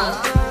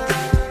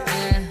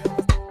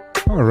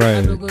 All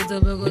right,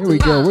 here we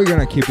go. We're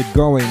gonna keep it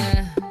going.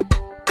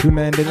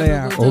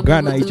 Tunaendelea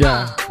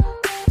Oganaija,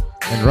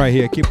 and right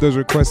here, keep those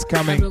requests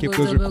coming. Keep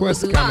those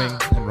requests coming.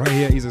 And right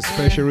here is a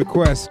special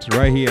request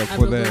right here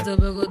for the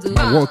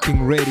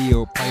Mawalking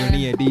Radio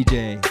pioneer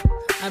DJ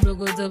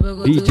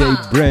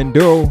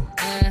Brendo.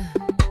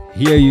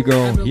 Here you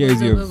go. Here's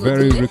your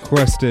very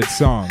requested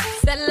song.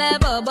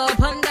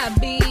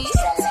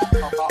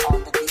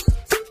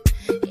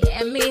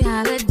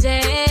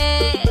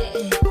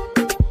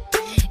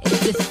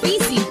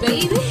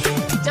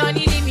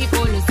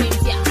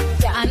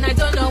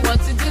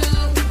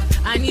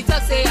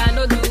 Say I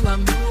know do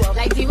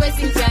like the way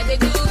Cynthia they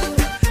do.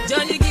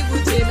 Johnny give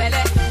you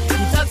belle.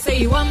 You talk say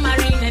you want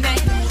marine and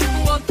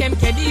walk him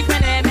kedi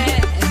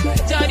feneme.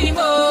 Johnny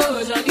Mo,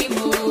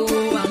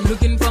 I'm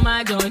looking for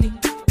my Johnny.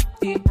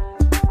 Yeah.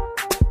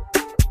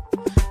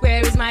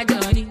 Where is my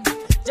Johnny?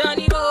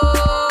 Johnny Mo,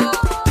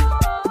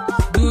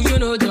 do you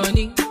know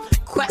Johnny?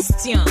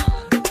 Question.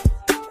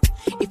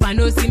 If I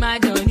know see my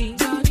Johnny,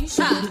 I'm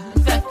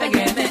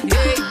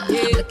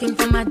looking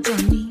for my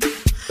Johnny.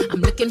 I'm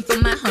looking for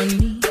my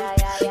honey.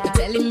 You're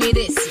telling me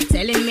this, you're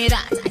telling me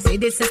that. I say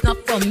this is not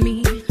for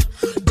me.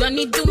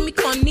 Johnny do me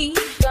conny.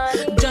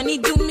 Johnny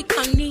do me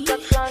conny.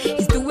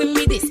 He's doing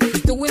me this,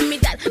 he's doing me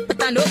that.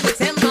 But I know what's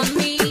him on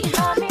me.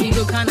 He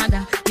go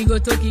Canada, he go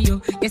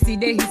Tokyo.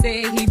 Yesterday he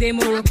say he de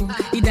Morocco.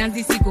 He dance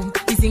the sicko,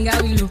 he sing a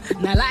willow.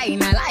 Na lie,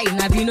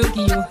 na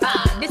Pinocchio.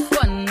 This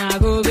one na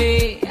go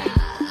be.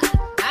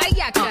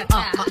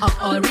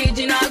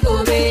 Original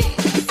go be.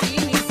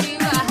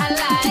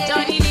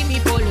 Johnny leave me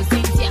follow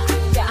Cynthia,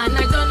 and I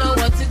don't know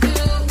what to do.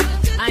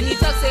 And he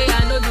talk say I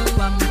know do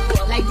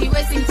like the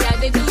way Cynthia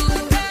they do.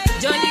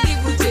 Johnny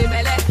give you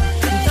belle.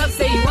 He talk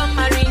say you want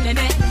marine and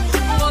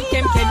walk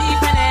him kedi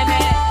feneme.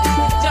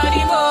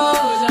 Johnny Mo,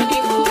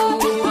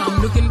 I'm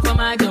looking for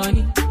my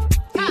Johnny.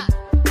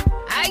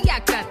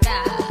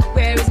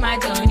 Where is my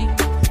Johnny?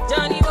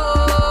 Johnny Mo,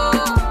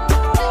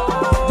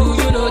 do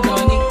you know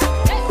Johnny?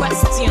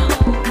 Question.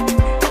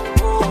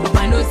 If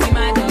I know see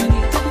my Johnny.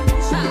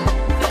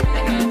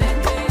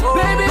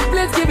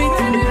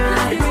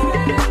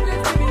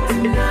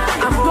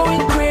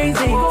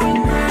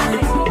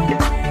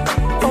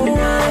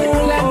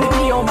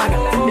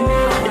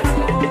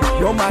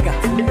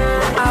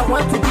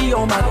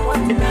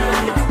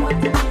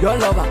 your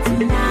lover.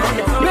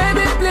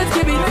 Baby, please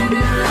give it.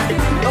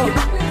 Oh,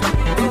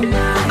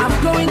 I'm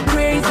going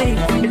crazy.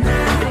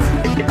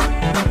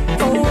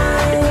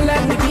 Oh,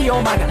 let me be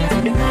your maga.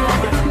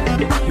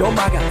 Your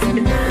maga.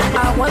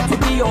 I want to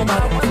be your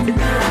maga.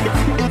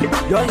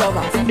 Your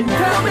lover.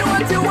 Tell me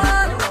what you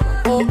want.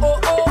 Oh, oh,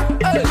 oh,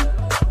 hey.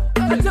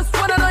 I just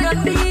wanna know your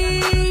need.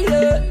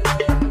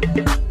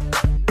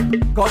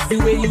 Cause the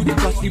way you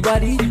touch the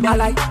body, I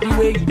like the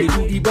way you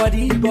do the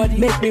body.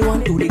 Make me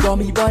want to the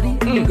gummy body,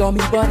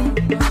 gummy body.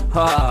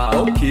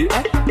 Okay.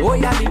 Oh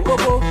yeah, the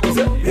popo.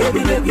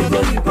 Baby, let me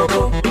go the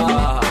popo.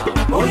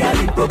 Oh yeah,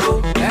 the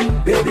popo.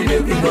 Baby,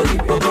 let me go the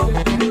popo.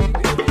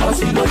 Oh,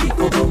 she know the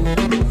popo.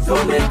 So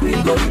let me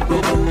go the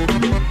popo.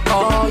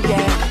 Oh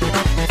yeah.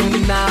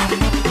 Tonight.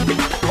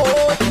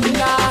 Oh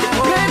tonight.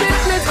 Baby,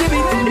 let's give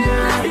it.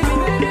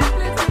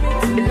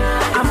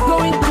 I'm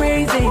going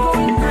crazy.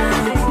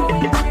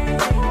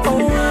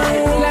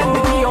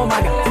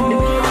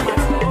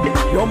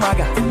 Your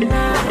maga,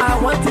 I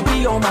want to be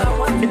your maga,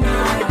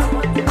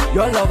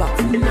 your lover.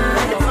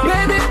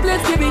 Baby,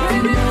 please give it.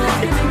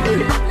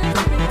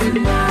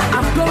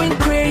 I'm going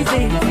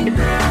crazy.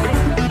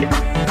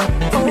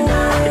 Oh,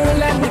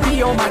 let me be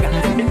your maga,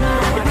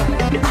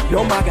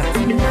 your maga.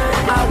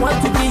 I want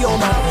to be your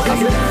maga,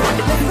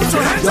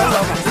 your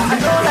lover. I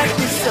don't like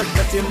this shirt,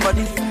 but your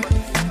body.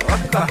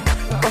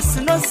 Cause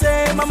you know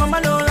say my mama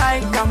don't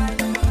like them.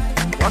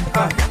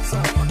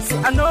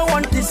 I don't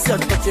want this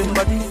shirt, but your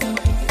body.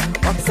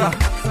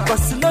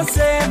 Cause you know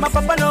say my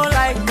papa don't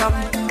like them.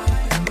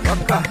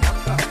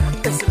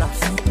 Listen up,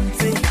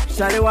 see,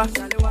 Shalewa,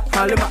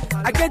 Halima.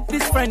 I get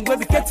this friend where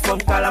we get from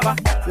Calabar,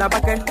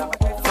 Labakan,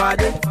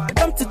 Friday. I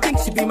come to think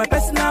she be my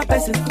personal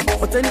person,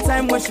 but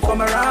anytime when she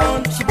come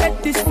around, she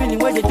get this feeling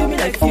where they do me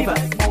like fever.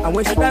 And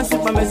when she dance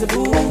with my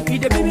mezeboo, he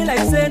dey be me like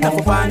say na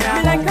for fun.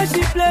 I like how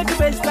she play the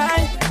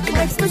bassline, it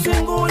makes me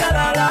sing ooh la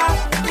la la.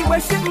 The way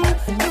she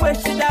the way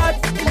she that,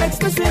 it makes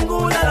me sing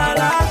ooh la la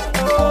la.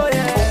 Oh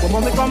yeah. When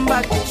mommy come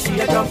back, she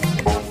a jump.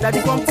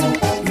 Daddy come to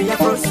me a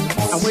cross,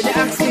 and when they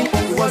ask me,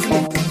 it was me.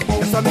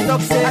 That's why me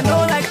talk say I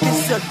don't like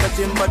this shirt, but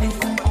your body.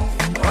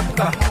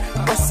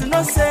 Cause you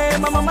know say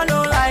my mama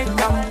don't like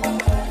them.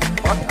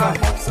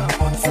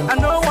 I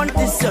don't want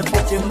this shirt,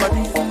 but your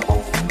body.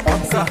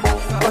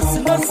 Cause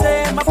you know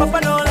say my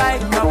papa don't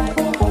like them.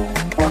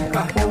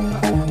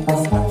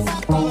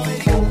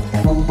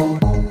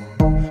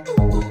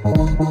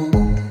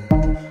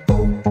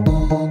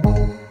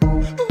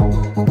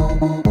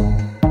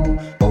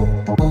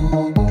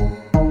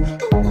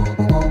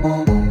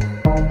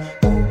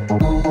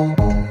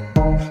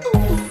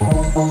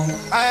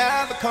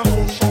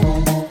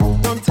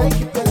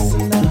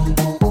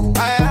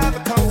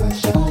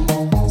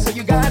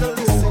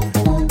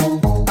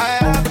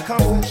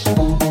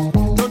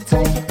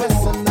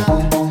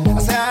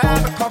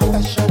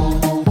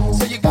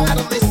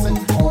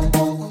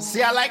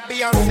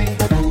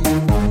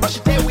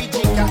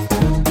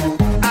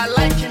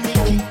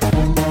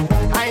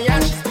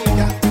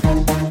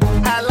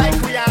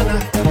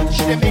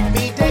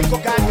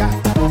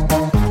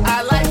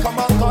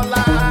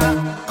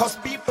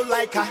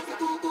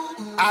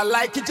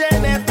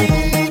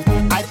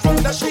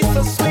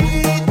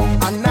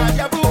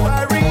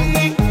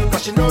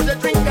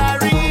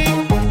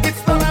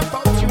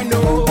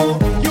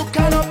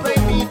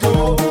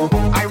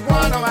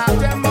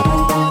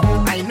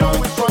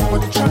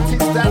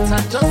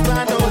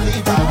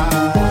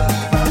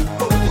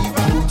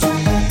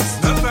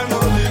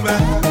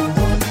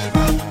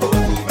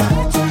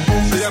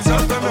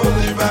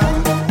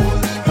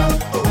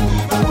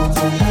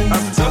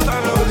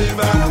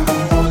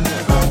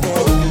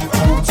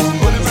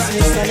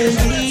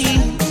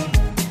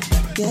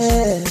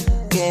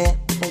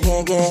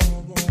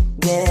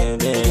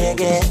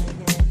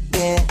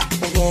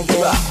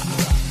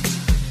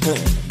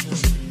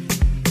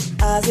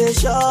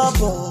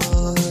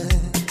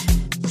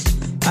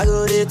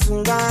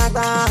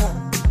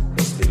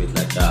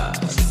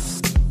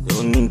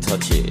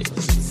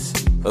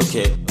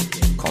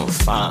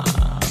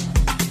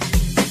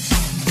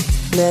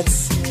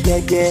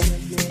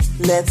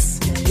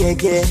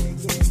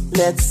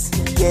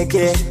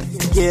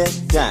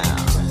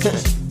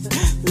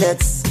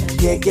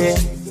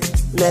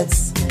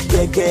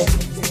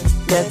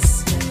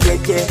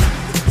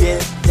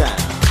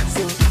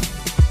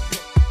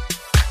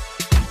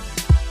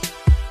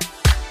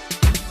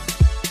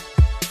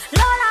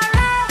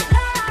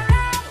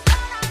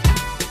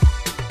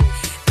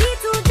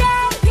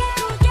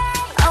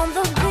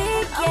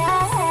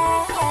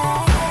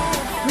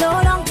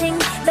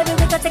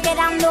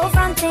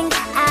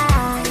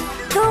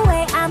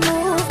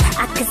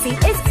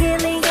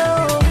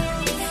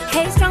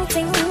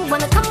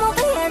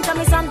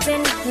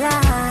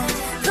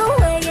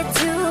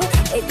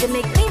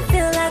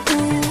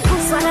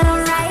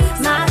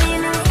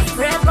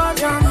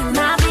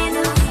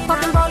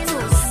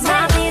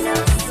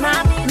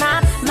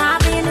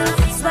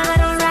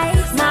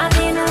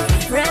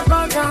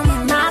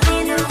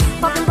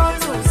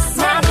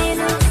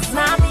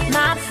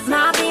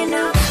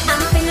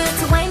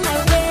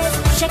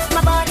 Shake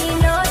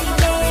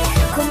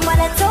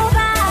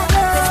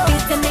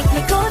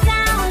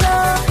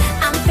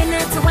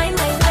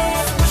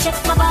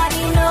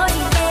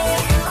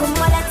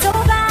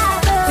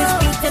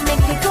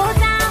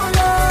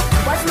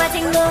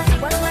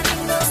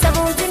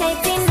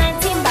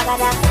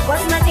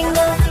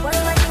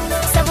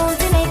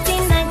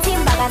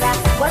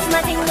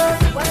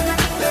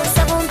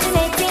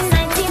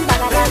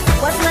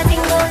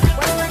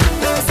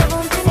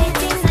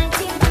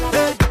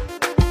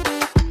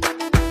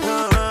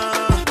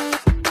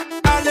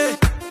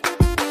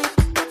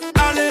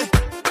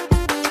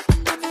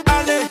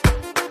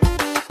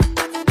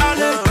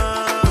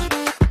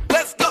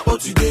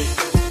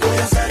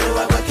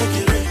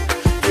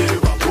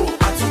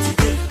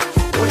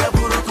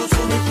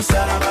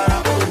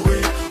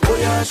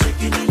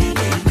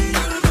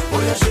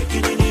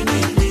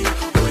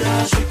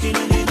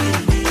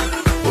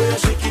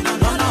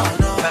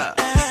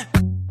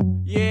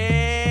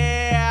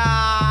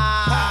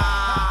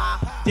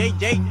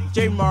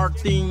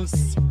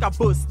que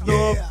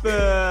apostope.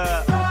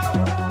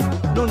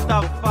 Não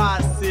tá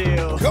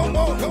fácil. Come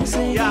on, come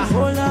on. Yeah.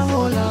 Rola,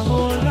 rola,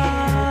 rola.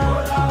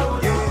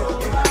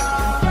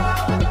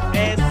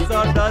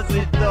 Eso does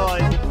it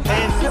does.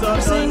 Eso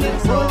does it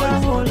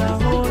does. Rola,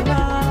 rola.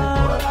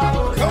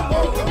 Come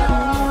on, come on.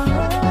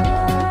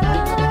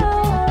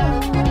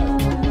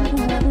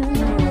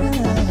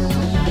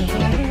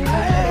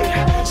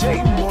 J.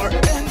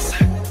 Martins.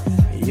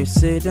 You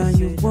say that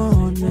you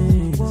want it.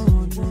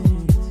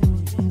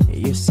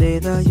 You say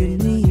that you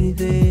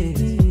need it.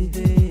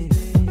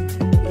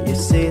 You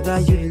say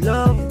that you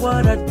love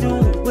what I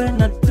do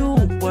when I do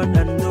what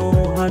I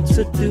know how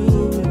to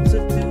do.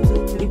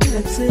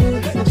 Let's say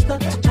we go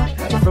start to talk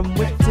from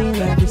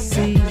within I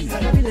receive.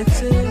 Let's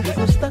say we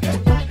go start to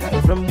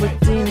talk from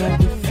within I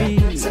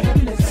feel.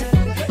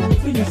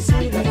 Let's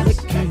say that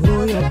make you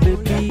hold your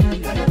baby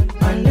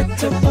and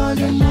let your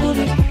body move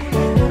it.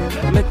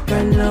 Oh, make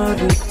I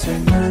love it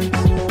tonight.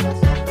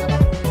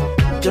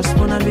 Just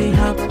wanna be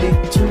happy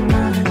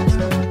tonight.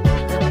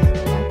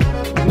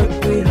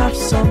 Make we have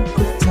some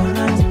good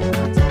time.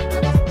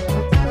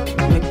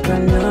 Make I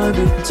love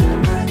it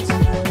tonight.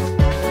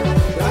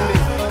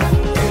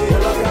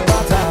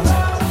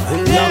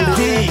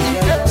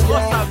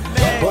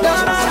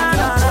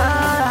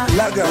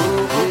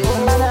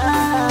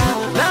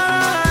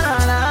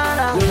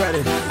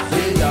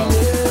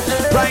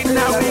 Right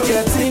now we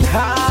getting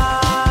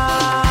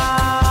high.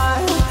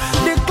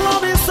 The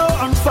club is so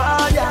on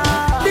fire.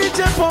 DJ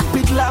pump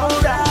it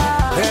louder.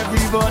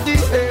 Everybody,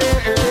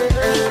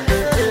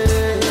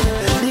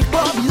 The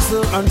club is so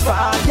on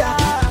fire.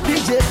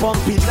 DJ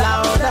pump it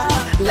louder,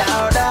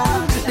 louder.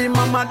 The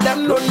mama them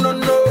no.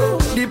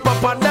 The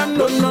papa them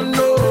no.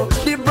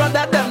 The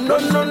brother them no.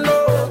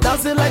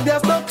 Dancing like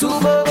there's no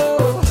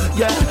tomorrow.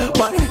 Yeah,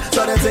 but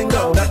so they thing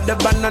go. That the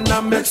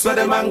banana mix with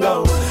the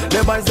mango.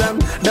 The boys them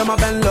a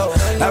bend low.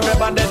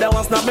 Everybody they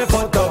want snap me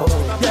photo.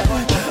 Yeah,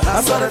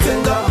 I saw the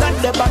thing go.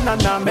 That the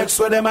banana mix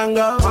with the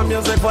mango. My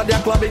music for their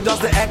club is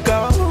just the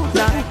echo.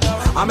 Nah,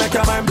 I make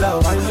your mind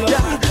blow.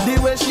 Yeah, the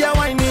way she a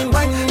whining.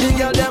 The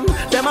girl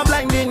them a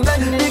blinding.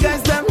 The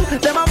guys them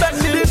a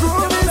bending. The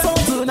groove is on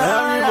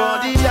tonight.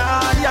 Everybody,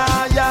 yeah.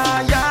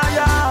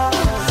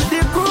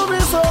 The groove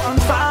is so on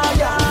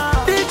fire.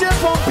 DJ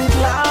pump it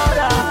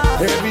louder.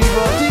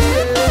 Everybody,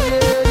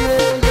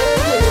 yeah.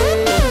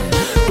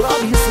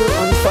 Club is so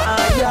on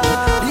fire.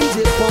 DJ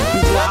pump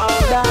it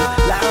louder.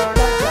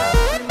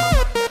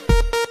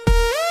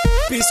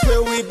 Peace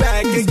where we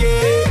back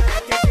again.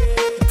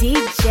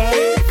 DJ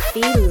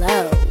Philo.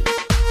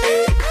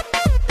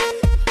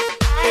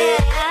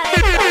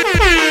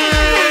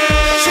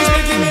 She's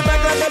making me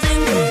back like a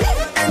bingo,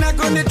 and I'm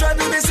gonna try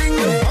to be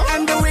single.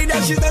 And the way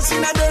that she's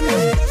dancing, I don't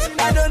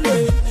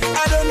know.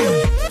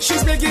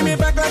 She's making me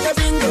back like a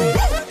bingo,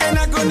 and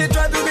I'm gonna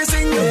try to be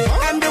single.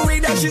 And the way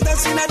that she's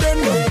dancing, I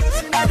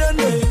don't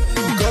know.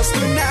 Because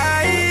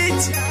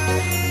tonight,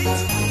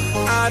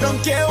 I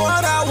don't care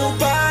what I will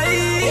buy.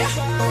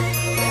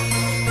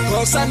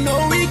 Cause I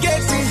know we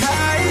getting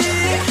high.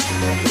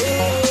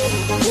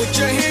 Put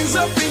your hands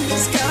up in the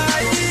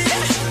sky.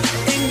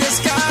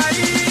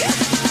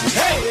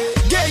 Hey,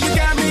 yeah, you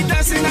got me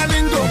dancing a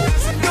lingo.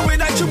 The way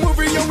that you move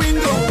in your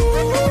window.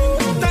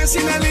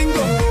 Dancing a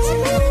lingo.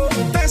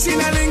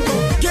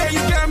 Yeah,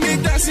 you got me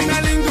dancing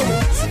a lingo.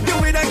 The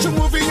way that you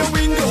move in your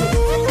window.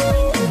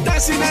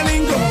 Dancing a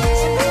lingo.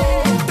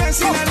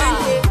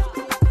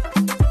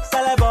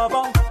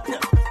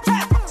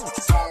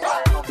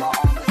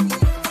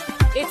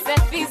 It's a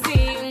fizzy,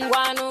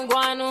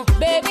 guanu.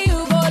 Baby,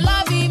 you go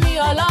love me,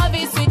 your love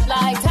is sweet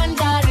like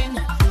tangerine.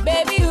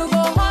 Baby, you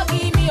go hug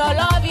me, your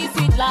love is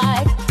sweet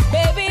like.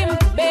 Baby,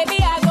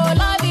 I go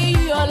love you,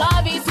 your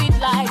love is sweet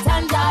like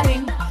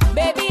tangerine.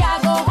 Baby, I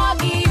go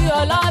hug you,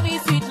 your love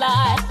is sweet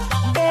like.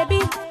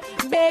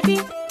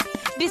 Baby,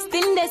 this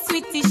thing that's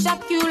sweet, it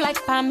shock you like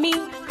for me.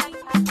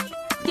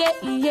 Yeah.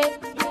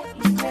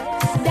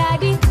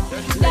 Daddy,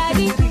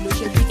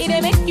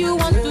 it make you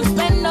want to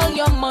spend all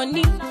your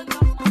money.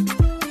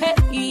 Hey,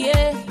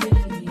 yeah.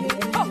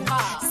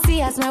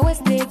 See as my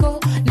waist they go,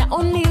 not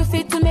only you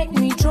fit to make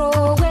me throw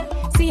away.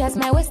 See as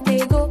my waist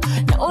they go,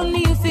 not only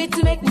you fit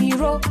to make me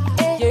roll.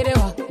 Get it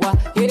wa, get it wa,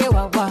 get it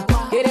wa,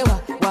 get it wa,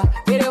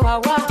 get it wa,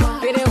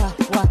 get it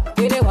wa,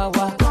 get it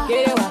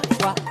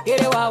wa,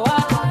 get it wa.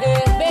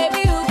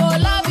 Baby, you go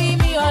love me,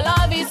 your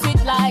love is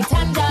sweet like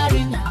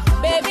tangerine.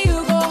 Baby, you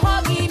go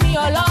hug me,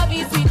 your love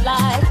is sweet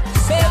like.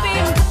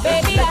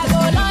 Baby, I go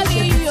love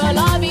you, your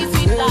love is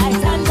sweet like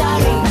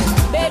tangerine.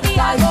 Baby,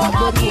 I go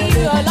hug you,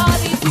 your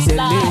love is sweet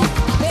like.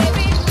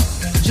 Baby,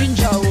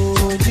 Ginger,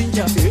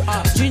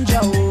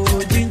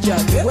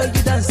 the way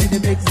you dance in the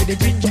makes the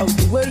ginger,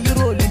 the way you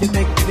roll in the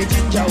make the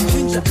ginger.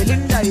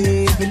 Belinda,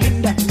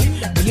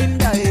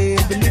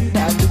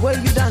 the way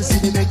you dance in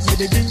the makes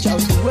the ginger,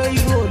 the way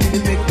you roll in the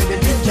make the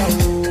ginger.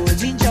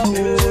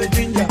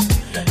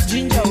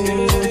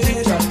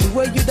 The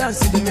way you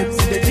dance in the makes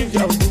the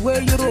ginger, the way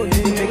you roll in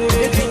the make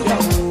the ginger.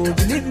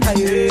 Belinda,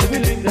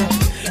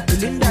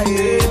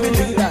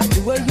 the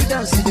way you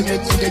dance in the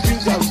makes the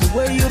ginger, the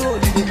way you roll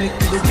in the make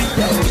the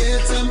ginger.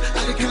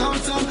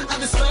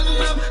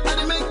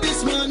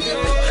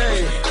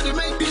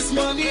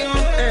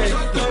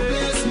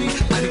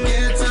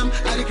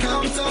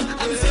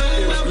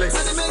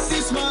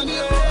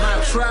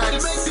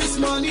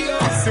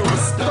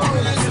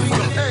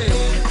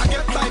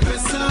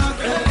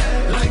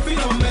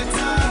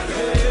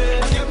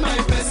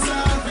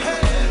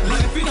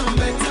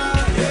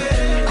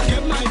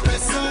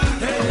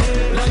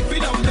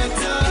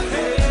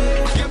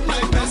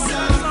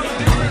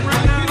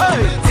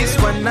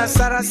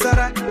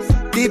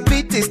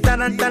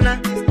 tarantana.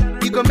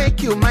 He go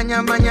make you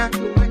manya manya.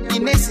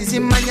 Ines is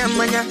in manya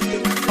manya.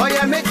 Oh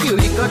yeah, make you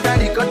ricotta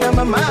ricotta,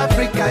 mama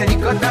Africa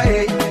ricotta,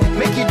 hey.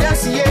 Make you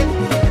dance, yeah,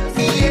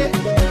 yeah,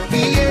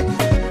 yeah,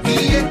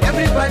 yeah.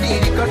 Everybody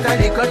ricotta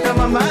ricotta,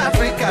 mama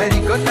Africa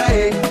ricotta,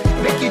 hey.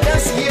 Make you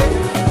dance, yeah,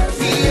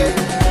 yeah,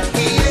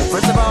 yeah.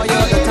 First of all,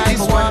 you're the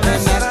type of woman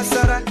Sara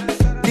Sara.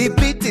 The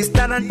beat is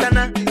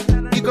tarantana.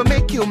 He go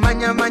make you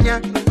manya manya.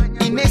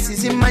 Ines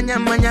is in manya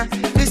manya.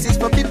 This is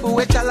for people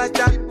with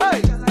chalacha,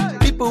 hey.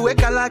 People with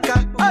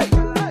kalaka, hey.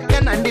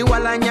 Nandi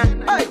walanya,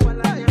 hey.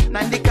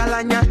 Nandi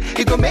kalanya.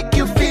 It go make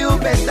you feel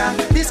better.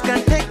 This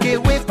can take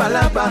away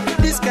palaba.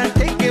 This can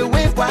take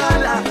away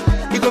wahala.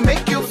 It go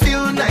make you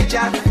feel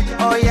Niger.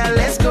 Oh yeah,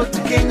 let's go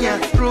to Kenya,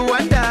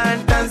 Rwanda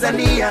and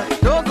Tanzania.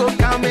 No go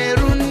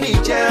Cameroon,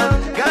 Niger,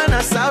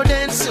 Ghana,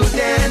 Southern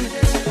Sudan.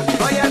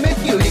 Oh yeah,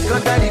 make you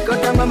ricotta,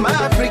 ricotta, mama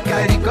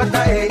Africa,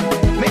 ricotta, hey.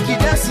 Make you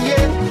dance,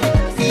 yeah,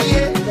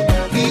 yeah,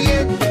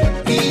 yeah,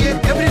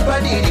 yeah.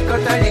 Everybody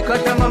ricotta,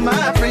 ricotta, mama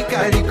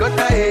Africa,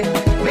 ricotta, hey.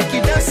 Make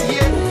you dance,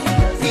 yeah,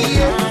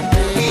 yeah,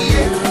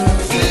 yeah,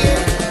 yeah.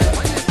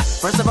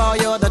 First of all,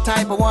 you're the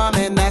type of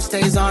woman that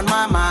stays on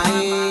my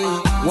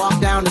mind. Walk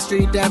down the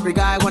street, every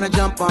guy wanna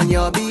jump on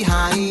your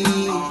behind.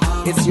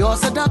 It's your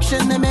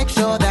seduction to make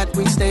sure that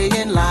we stay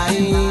in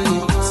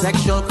line.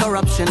 Sexual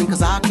corruption,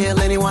 cause I'll kill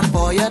anyone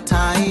for your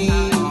time.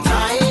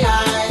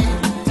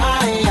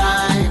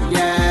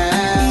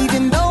 Yeah.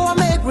 Even though I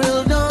make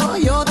real dough,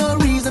 you're the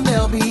reason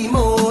there'll be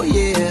more,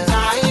 yeah.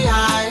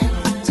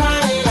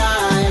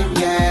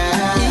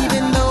 Yeah.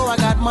 Even though I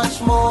got much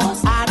more,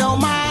 I don't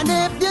mind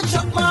if you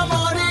chuck my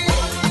money.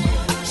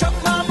 Chuck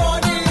my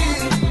money.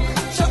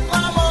 Chuck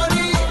my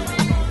money.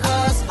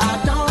 Cause I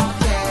don't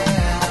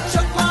care.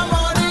 Chuck my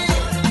money.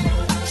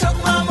 Chuck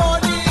my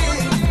money.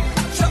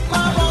 Chuck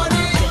my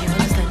money.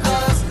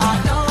 Cause I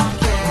don't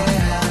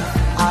care.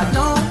 I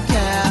don't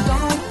care.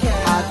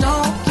 I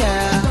don't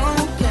care.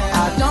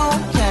 I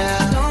don't care.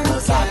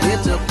 Cause I get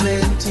to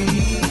plenty.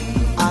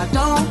 I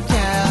don't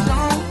care.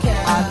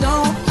 I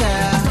don't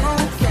care.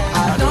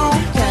 I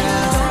don't care.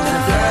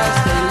 Girls,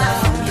 they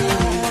love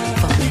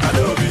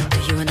me. Do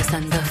you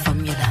understand the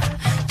formula?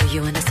 Do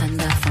you understand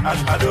the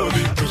formula?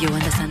 Do you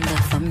understand the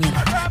formula?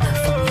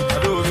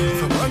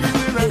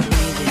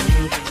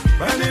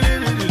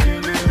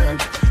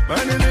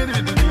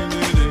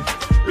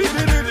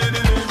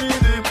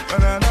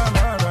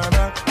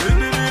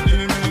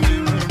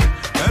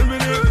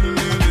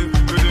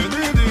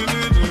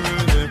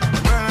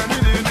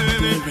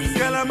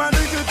 Girl, I'm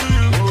addicted to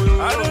you.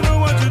 I don't know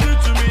what you did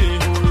to me.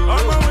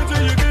 On my way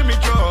till you give me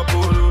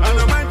trouble. I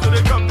don't mind till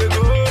they come, they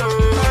go.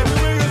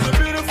 Everywhere you're so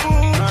beautiful.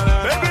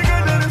 Baby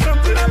girl, there is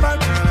something about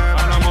you.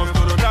 And I'm off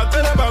to the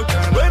doctor about you.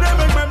 When they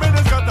make my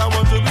baby scat, I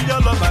want to be your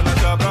lover and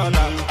your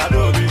brother.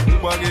 Adobe,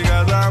 Wagi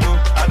Gazamo.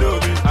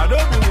 Adobe,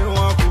 Adobe,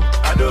 Niwaku.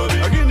 Adobe,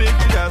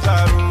 Aginiki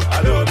Jazaru.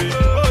 Adobe,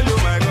 oh you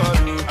my God.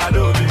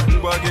 Adobe,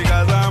 Wagi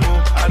Gazamo.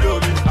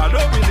 Adobe,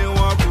 Adobe,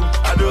 Niwaku.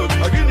 Adobe,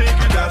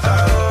 Aginiki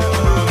Jazaru.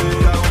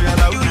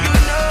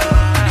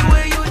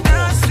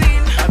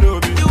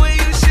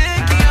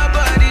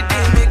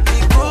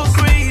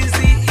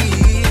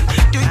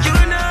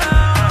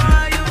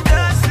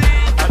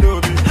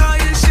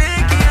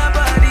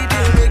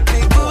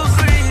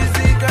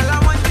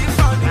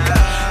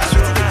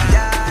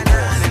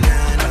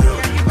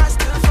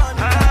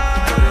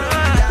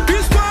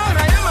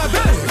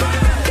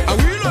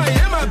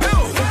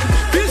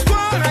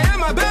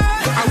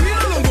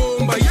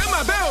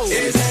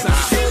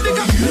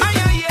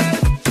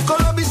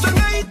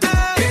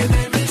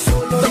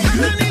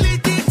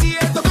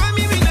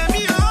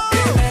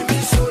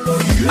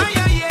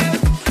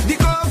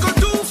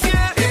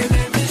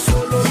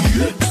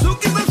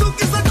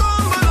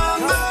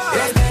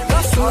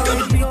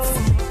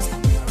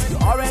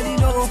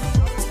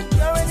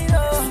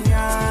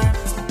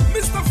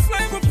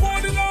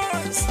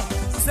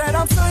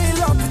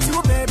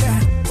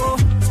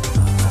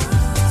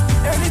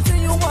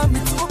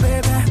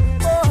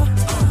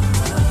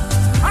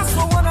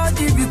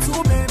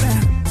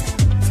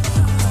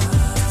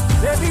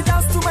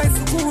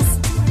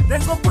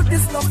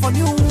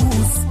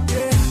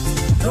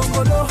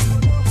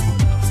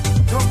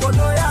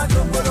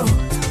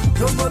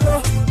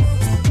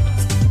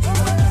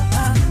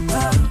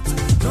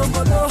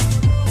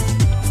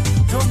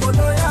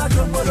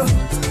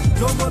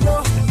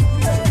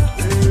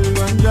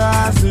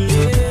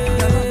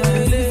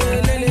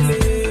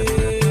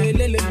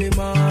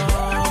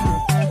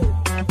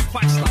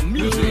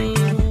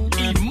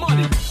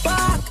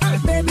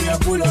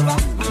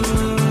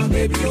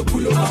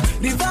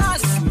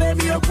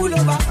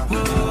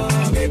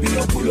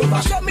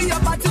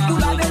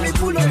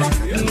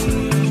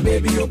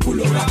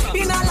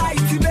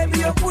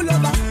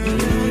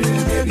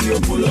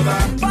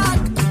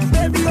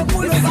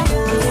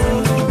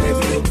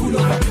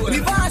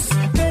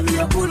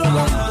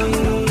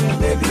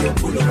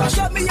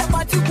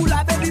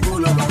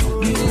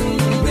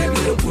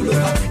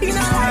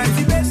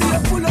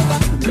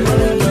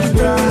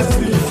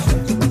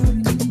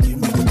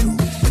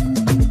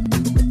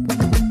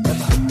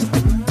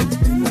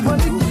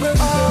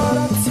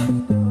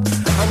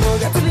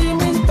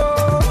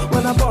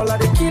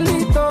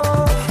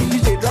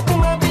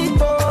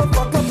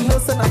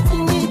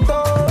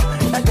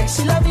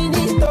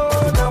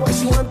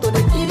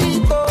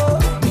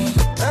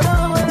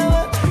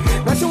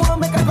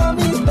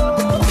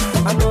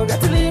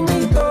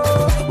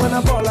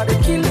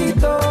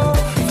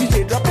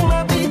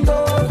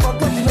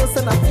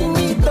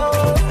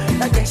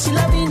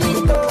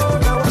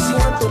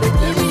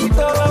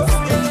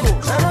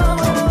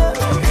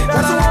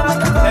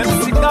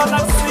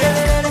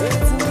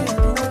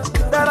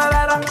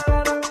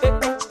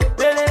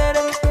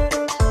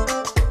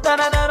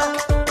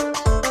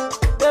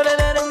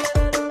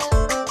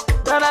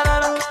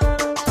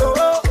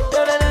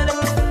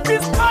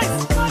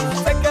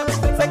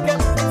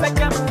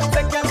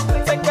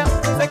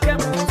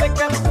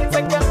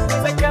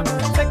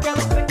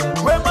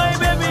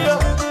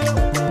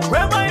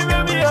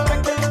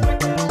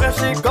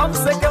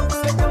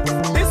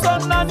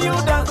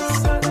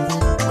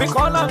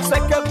 call on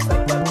second.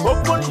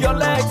 Open your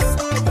legs.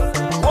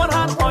 One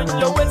hand on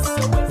your waist.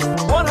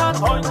 One hand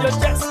on your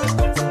chest.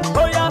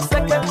 Oh yeah,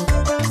 second.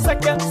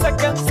 Second,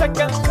 second,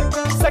 second.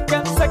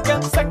 Second,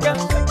 second, second.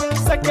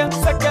 Second,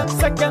 second,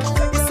 second.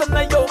 It's a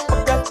nayo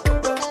pocket.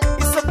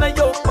 It's a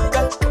nayo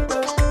pocket.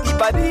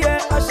 Ibadi e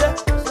ashe.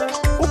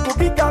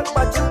 Ukubiga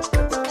bachu.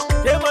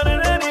 Yemane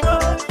neniwa.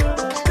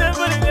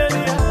 Yemane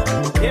neniya.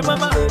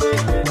 Yemama.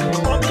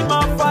 Omi ma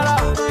fara.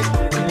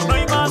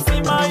 Noi ma si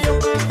mayo.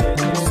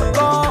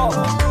 Soko.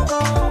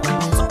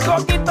 Soko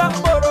kita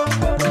boro.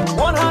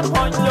 One hand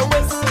on your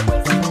waist.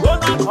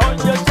 One hand on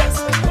your chest.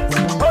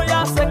 Oh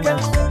yeah, second.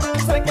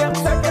 Second,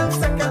 second,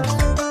 second.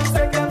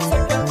 Second,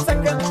 second,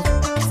 second.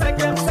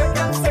 Second,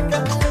 second,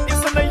 second.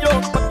 It's a nayo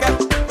pocket.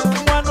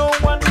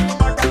 101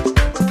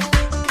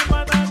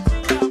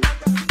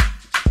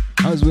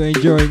 As we're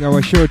enjoying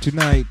our show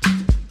tonight,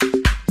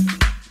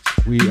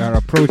 we are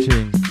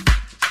approaching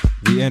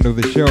the end of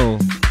the show.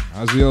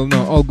 As we all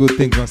know, all good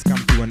things must come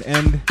to an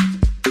end.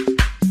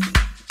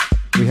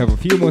 We have a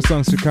few more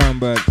songs to come,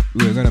 but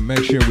we're going to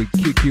make sure we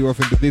kick you off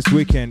into this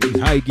weekend in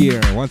high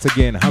gear. Once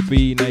again,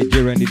 happy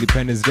Nigerian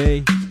Independence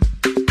Day.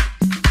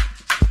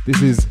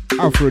 This is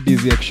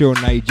AfroDiziaq Show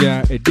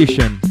Niger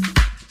edition.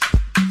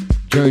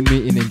 Join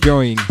me in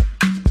enjoying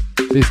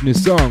this new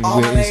song.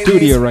 We're in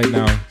studio right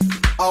now.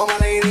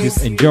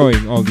 Just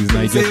enjoying all these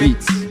Niger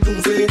beats.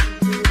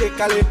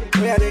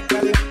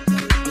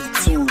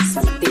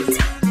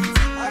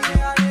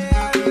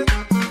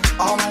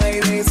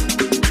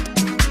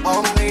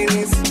 All my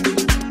ladies,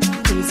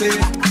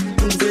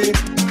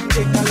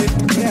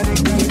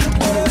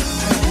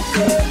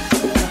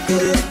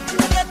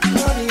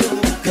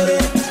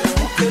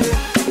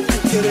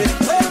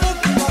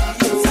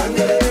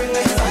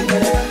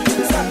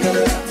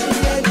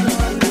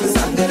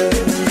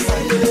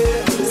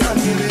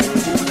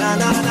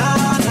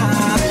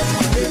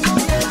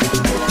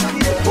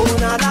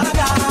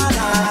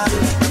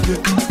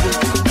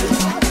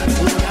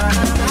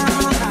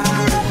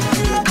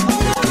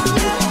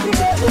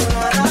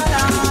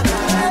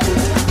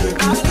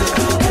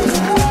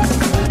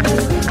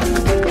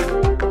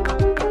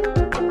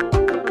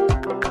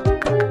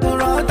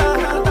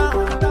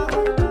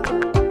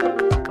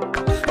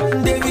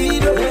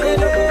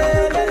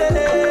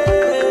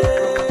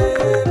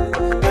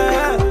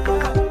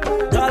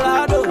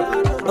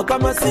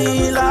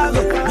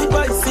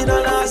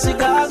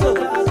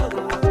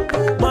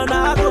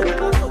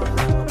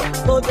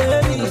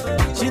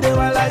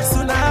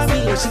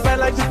 She felt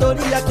like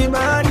Victoria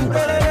Kimani.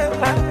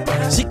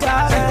 She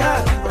got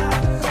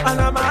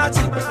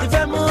Anamati. If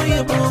I'm more,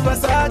 you move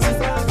Versace.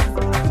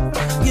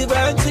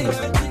 Givenchy,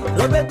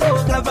 Roberto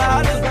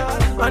Cavalli.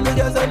 And the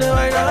girls on the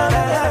right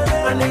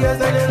now. And the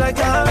girls on the like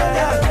her.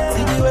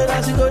 See the way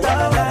that she go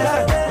down.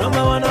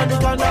 Number one on the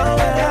countdown.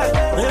 I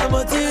am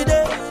a Tide.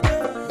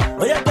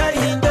 Oh, yeah,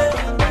 Kainde.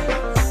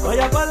 Oh,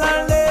 yeah,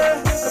 Palande.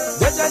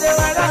 That's why they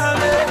were down.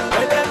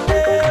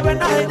 When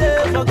I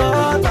did,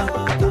 forgot.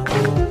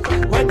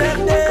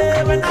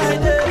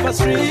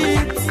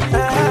 Streets,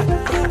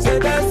 say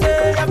they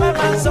say I'm a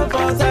man so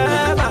for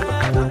them.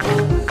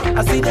 I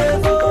see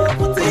them go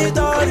put it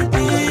on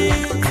repeat.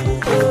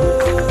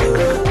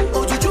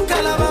 Oh, you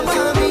calama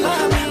mami,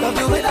 love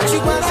the way that you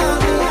pass on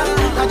me.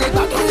 Now they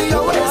back in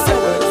your way, so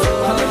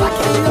I'm back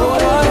in your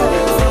way.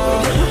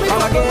 I'm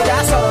a good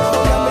ass,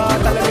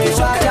 I'm a good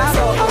ass.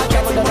 I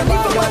can't see the money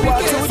for my work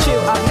too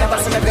chill. I've never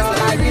seen a girl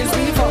like this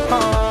before.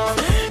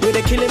 You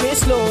they killing me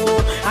slow,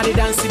 and they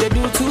dance they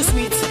do too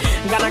sweet.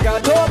 Gonna go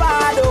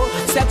Tobado,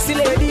 sexy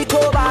lady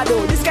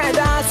Tobado. This kind of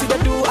dance you they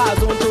do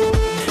as on to.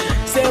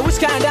 Say which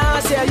kind of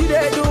dance yeah, you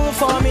they do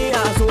for me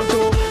as on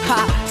to.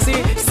 Ha,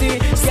 see,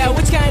 yeah,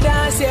 which kind of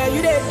dance yeah,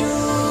 you they do.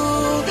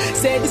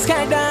 Say this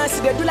kind of dance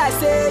you they do like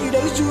say you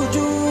they use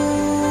juju.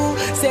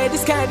 Say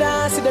this kind of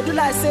dance you they do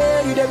like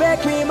say you they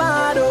make me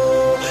mad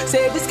oh.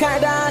 Say this kind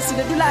of dance you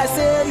they do like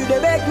say you they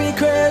make me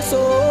crazy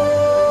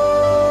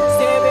oh.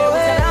 Say baby,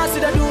 which kind of dance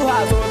you they do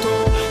as on to.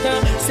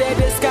 Say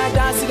this kind of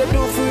dance they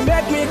do for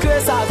make me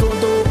crazy as on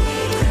to.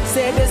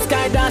 Say this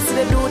kind of dance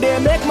they do they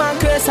make man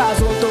crazy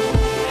as on to.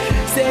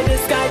 Say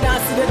this kind of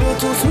dance they do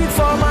too sweet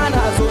for man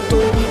as on to.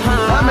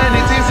 How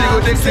many things you go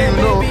take to you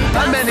know?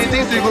 How many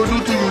things you go do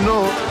to you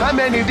know? How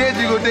many days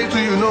you go take to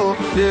you know?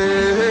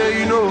 Yeah,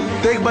 you know.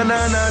 Take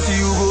banana till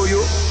you go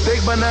yo.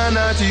 Take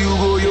banana till you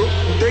go yo.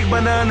 Take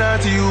banana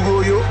till you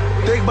go yo.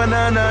 Take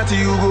banana till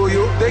you go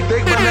yo. Take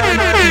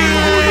banana till you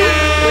go yo.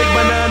 Take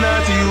banana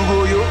till you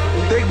go yo.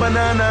 Take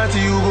banana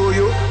till you go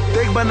yo.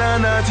 Take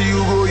banana till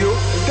you go yo.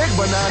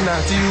 Take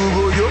banana till you go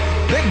yo.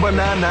 Take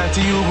banana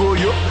till you go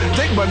yo.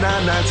 Take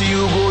banana till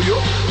you go yo.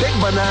 Take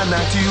banana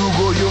till you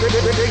go yo.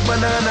 Take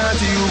banana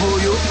till you go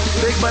yo.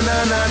 Take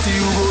banana till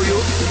you go yo.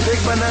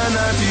 Take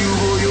banana till you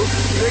go yo.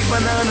 Take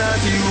banana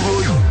till you go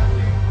yo.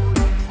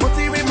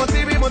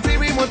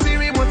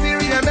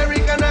 Motiri,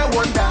 American I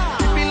wonder.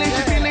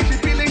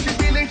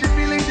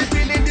 She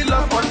feeling the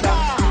love under.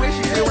 The way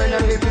she say when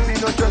I'm hating me,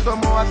 no trust no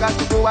more. I got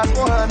to go ask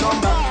for her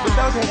number.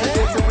 Without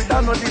hesitation,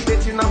 without no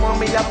debating, I'm on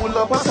me, I pull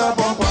up on her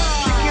bumper.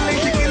 She killing.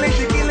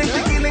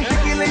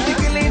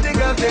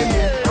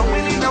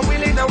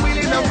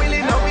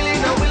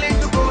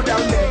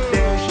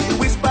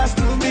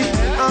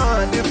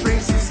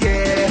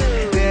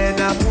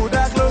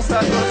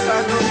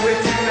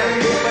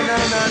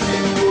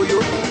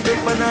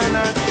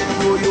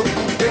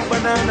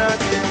 banana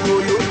to you, go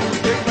yo.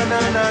 Take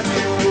banana to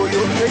you, go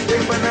yo.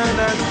 Take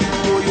banana to you,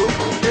 go yo.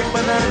 Take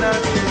banana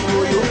to you, go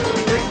yo.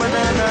 Take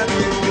banana to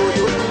you, go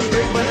yo.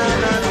 Take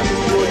banana to you,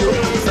 go yo.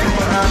 Take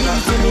banana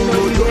to you,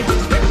 go yo.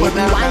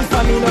 Baby, wine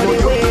for me, no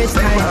the waste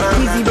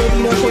time. Easy,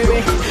 baby, no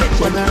share.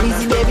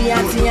 Easy, baby,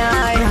 auntie,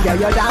 yeah,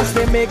 your dance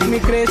they make me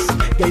crazy.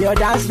 Yeah, your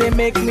dance they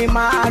make me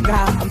maga.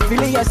 I'm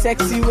feeling your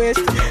sexy waist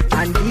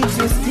and beat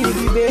you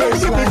skinny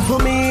bass. Give it to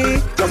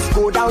me, just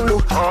go down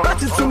low.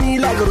 Touch it to me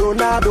like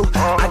Ronaldo.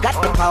 I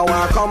got the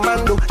power,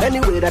 commando.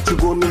 Anyway that you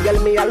go, me, girl,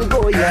 me, I'll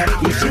go, yeah.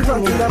 If she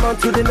running, I'm on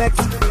to the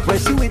next. When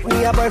she with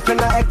me, a boyfriend,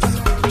 or ex.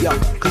 Yeah,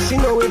 cause she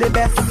know we're the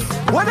best.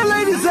 Where the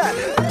ladies at?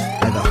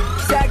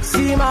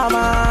 Sexy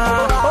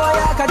mama, oh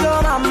yeah,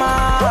 kajo mama,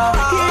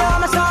 yeah,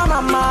 my son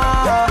mama,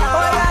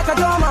 oh yeah,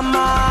 kajo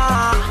mama.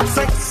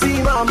 Sexy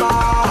mama,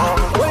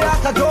 oh yeah,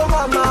 kajo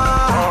mama,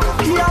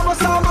 yeah, my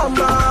son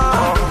mama,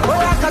 oh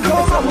yeah, kajo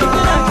mama.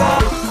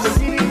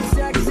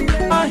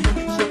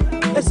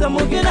 It's a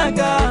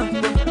muginaga,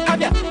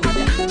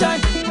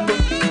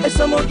 it's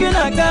a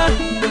muginaga.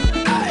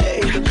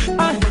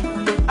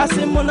 I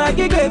say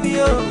monagi gave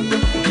you,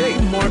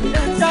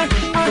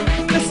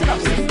 listen up,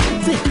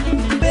 see.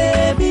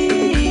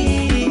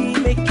 Baby,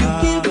 make you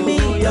give me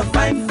your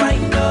fine,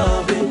 fine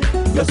loving,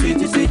 your sweet,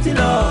 sweet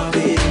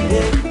loving.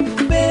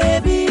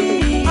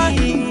 Baby,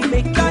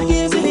 make you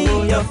give me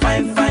your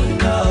fine, fine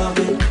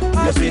loving,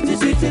 your sweet,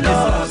 sweet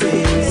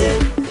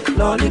loving.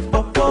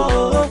 Lollipop,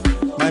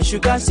 my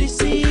sugar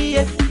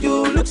sissy,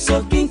 you look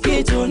so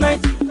kinky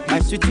tonight, my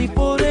sweetie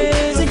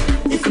porezi.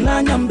 If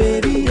nanyam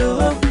baby,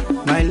 oh,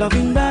 my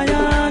loving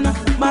Diana,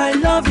 my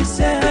love is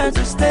here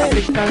to stay.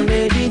 African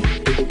lady,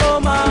 oh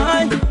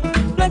my.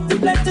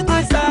 Plenty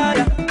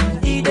desire,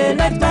 he dey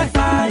light my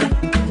fire,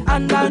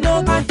 and I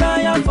know I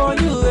fire for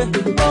you.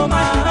 Oh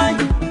my,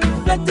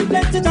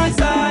 plenty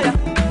desire,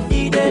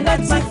 he dey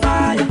light my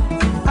fire,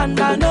 and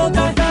I know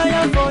I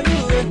fire for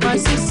you. My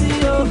sissy,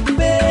 oh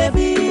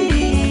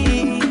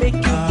baby, make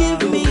you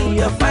give me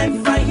your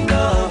fine, fine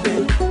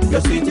loving,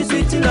 your sweet,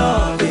 sweet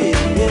loving,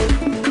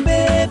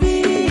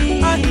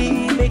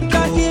 baby, make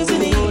you give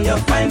me your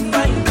fine,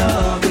 fine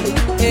loving,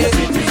 your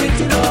sweet,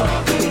 sweet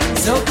loving.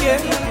 It's okay.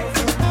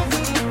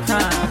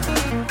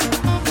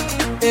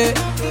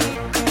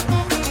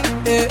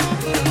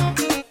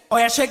 Oh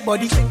yeah, shake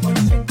body.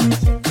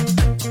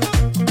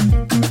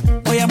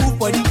 Oh yeah, move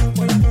body.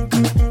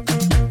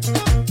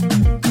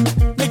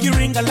 Make you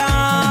ring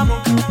alarm.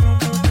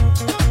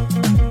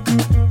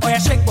 Oh yeah,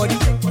 shake body.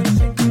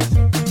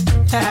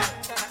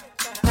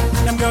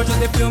 Them girls just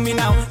they feel me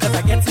now. Cause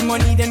I get some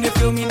money, then they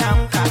feel me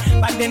now.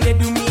 Back then they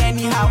do me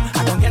anyhow.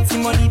 I don't get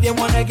some money, they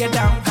wanna get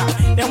down.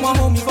 They want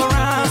hold me for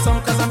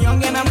ransom. Cause I'm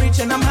young and I'm rich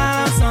and I'm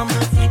handsome.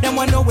 They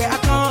want know where I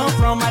come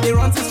from. I they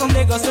run since from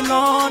Lagos to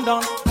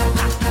London.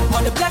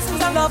 All the blessings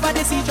and love I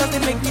they see just they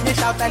make me they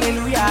shout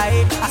hallelujah.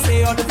 I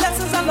say all the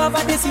blessings and love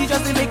I they see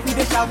just they make me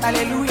they shout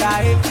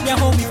hallelujah. They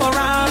hold me for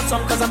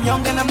ransom cause I'm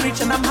young and I'm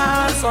rich and I'm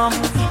handsome.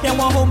 They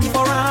won't hold me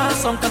for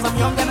ransom cause I'm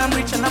young and I'm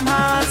rich and I'm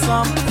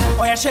handsome.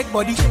 Oh yeah, shake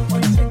body.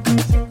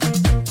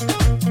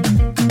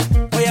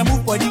 Oh yeah,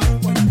 move body.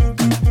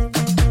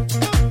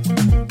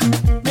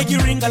 Make you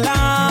ring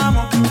alarm.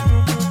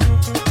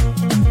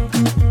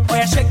 Oh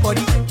yeah, shake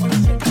body.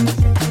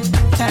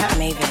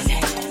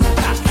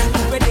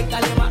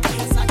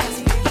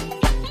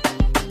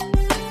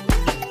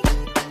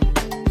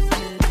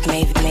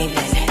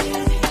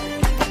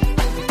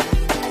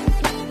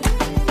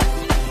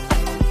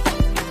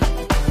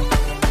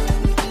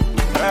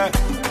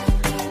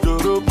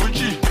 Doro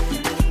Pucci,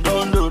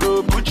 Don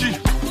Doro Pucci.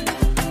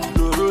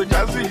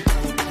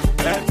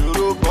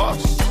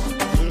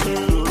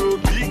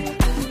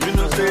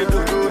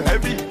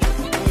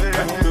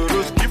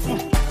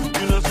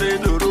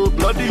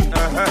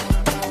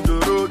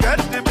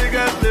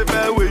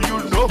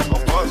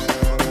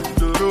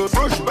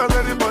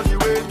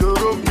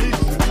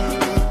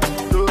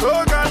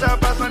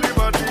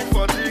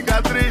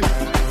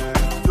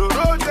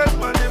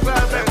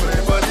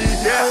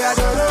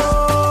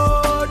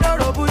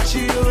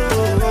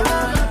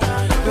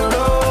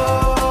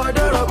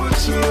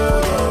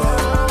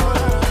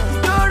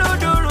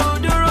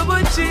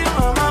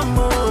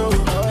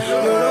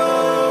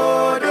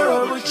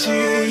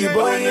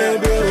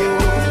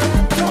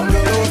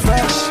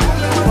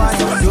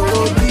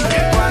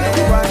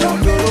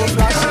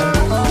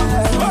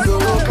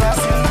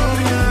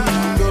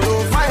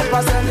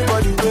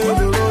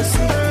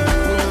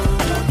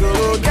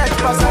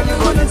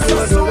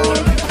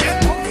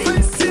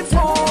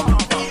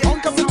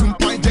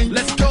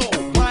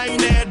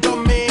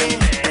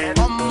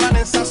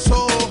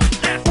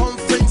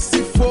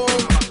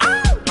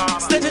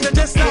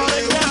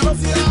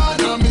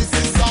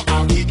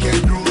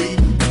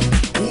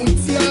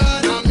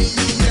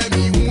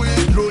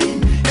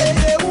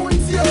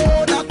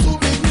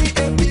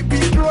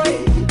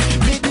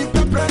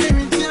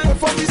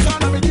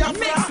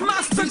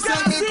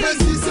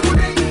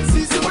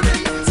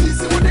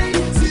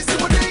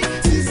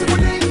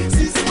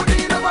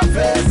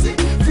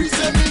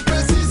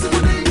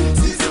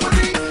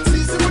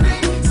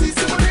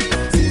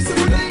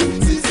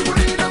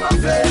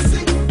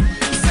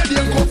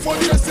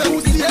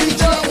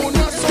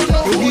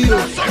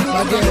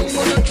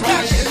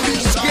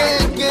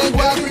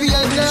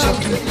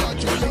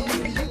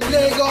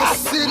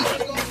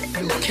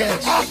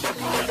 catch.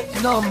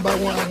 Number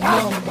one.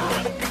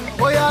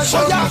 Oh yeah,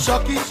 shocky.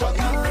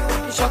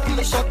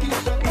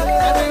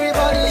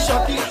 Everybody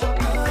shocky.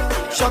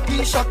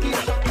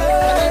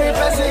 Every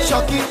person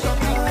shocky.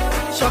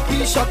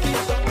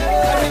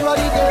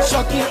 Everybody get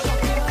shocky.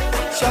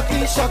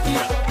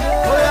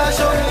 Oh yeah,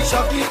 show me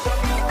shocky.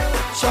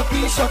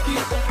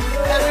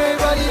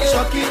 Everybody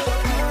shocky.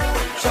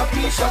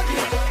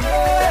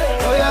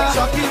 Oh yeah,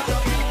 shocky.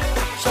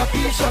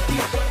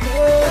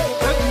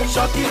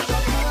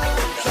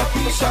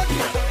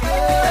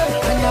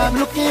 And I'm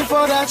looking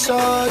for that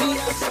shorty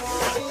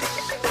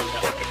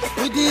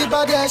with the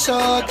body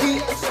shocky.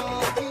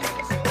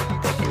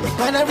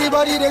 When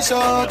everybody they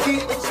shocky,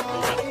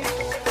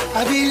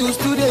 I be used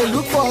to they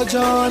look for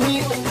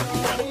Johnny.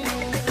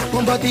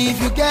 But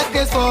if you get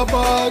this for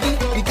body,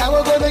 the guy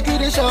will go make you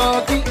the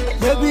shocky.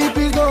 Baby,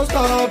 please don't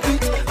stop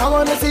it. I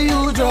wanna see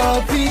you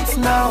drop it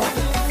now.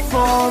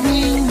 For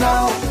me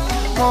now,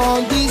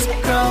 on this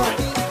ground.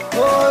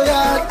 Oh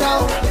yeah,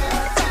 down.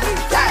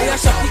 Yeah,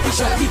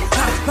 shocky,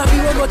 ha. Mami,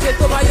 one more take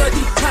over your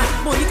dick, ha.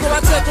 Money go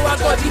and take over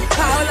body,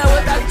 ha. All I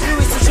want to do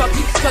is to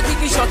shocky,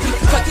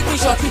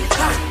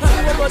 ha.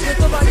 Mami, one more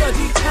take over your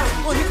dick, ha.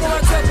 Money go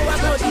and take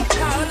over body,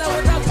 ha. All I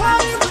want to do is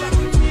to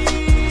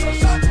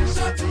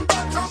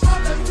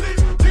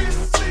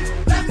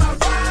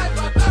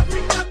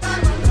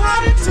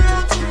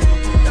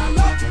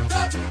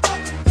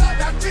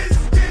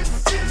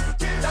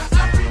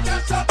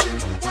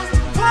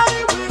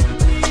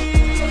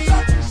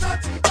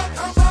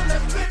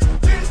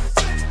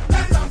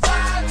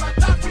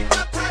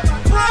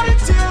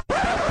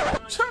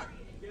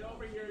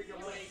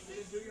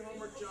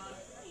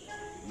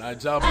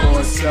I'm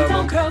a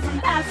single girl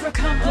from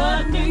Africa,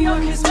 but New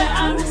York is where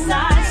I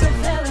reside. So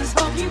fellas,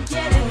 hope you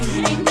get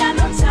it. Ain't got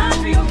no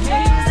time for your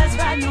games. That's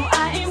right, no,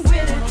 I ain't with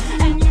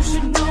it. And you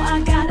should know I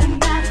got a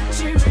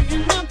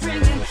Nigerian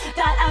upbringing,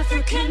 that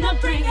African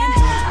upbringing.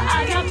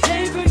 I got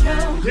paper, yo,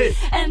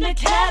 and a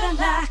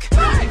Cadillac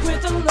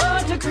with a law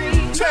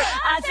degree.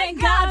 I thank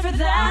God for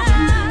that.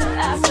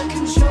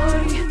 African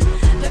shorty,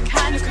 the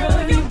kind of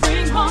girl you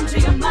bring home to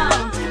your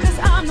mom, 'cause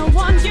I'm the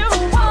one you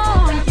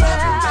want,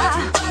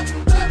 yeah.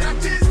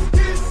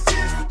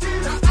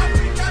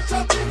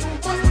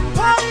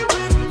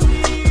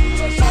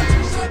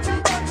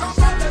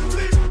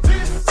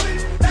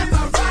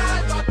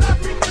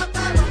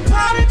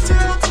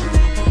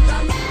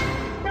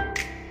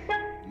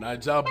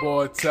 Naija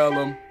boy, tell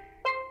him.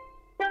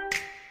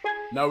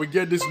 Now we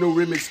get this new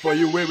remix for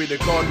you where we they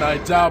call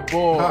Naija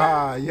boy.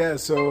 Ah, yeah,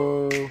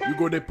 so you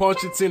go they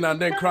punch it in and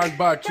then crank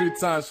back 3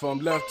 times from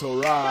left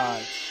to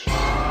right.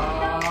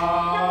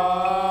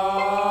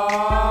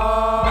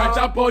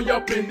 Naija boy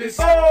up in this.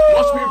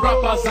 Watch me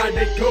rap as I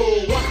they go.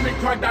 Watch me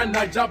crank that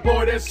Naija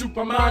boy, that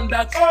Superman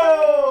that's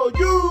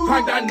you.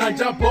 Crank that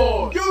Naija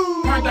boy.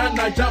 Crank that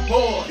Naija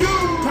boy.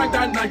 Crank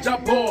that Naija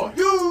boy.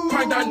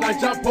 Crank that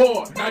Naija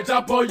boy.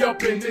 Naija boy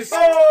up in this.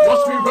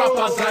 Watch me rap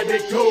as I they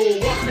go.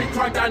 Watch me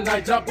crank that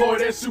Naija boy,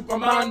 that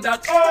Superman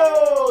that's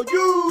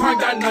you. Crank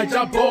that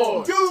Naija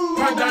boy.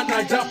 Crank that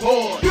Naija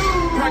boy.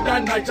 Crank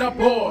that Naija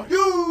boy.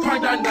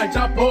 Crank that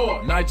Naija boy.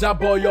 Naija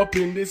boy up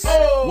in this.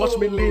 Watch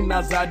me lean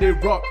as I they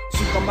rock.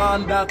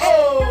 Superman that.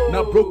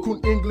 Now broken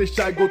English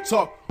I go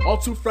talk. All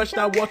too fresh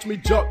now, watch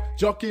me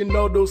jockeying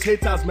all those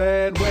haters,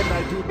 man. When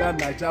I do that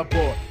Naija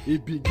boy,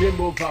 it be game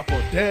over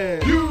for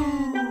them.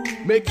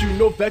 Make you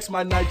no vex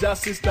my Naija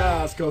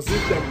sisters, 'cause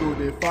if them go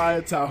they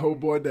fight, I hope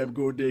boy them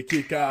go they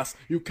kick ass.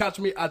 You catch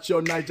me at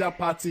your Naija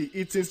party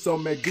eating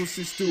some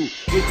egusi stew.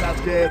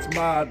 Haters get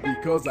mad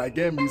because I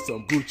get me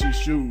some Gucci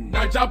shoes.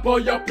 Naija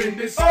boy up in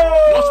this.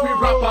 Watch me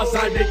rap as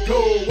I they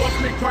go. Watch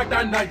me crank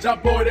that Naija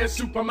boy, that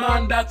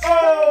Superman that's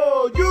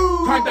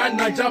you. Crank that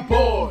Naija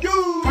boy.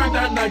 Crank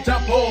that Naija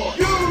boy.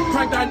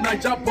 Crank that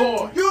Naija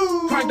boy.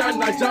 Crank that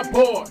Naija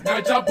boy.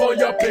 Naija boy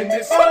up in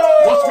this.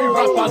 Watch me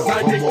rap as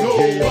I they go.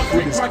 Watch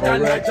me crank that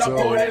Naija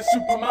boy, that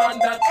Superman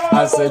that's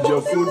I said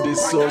your food is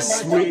so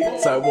sweet,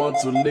 I want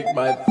to lick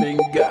my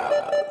fingers.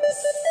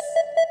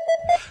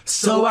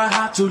 So I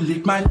had to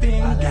lick my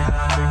fingers. I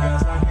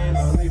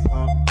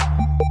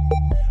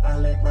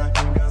lick my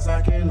fingers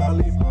like a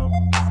lollipop.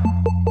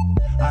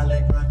 I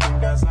lick my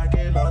fingers like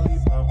a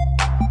lollipop.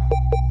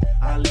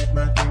 I lick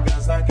my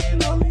fingers like a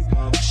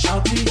lollipop.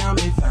 Shouty, I'm a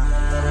fan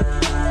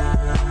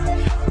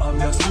of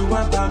your stew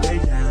and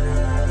parmesan.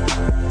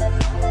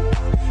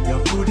 Your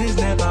food is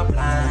never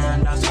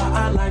bland, that's why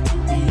I like to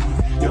eat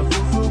your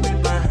fufu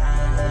with my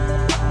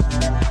hand.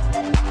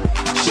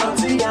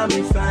 Shouty, I'm a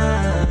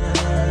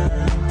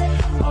fan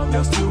of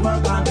your stew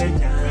and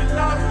parmesan.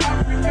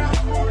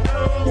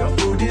 Your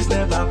food is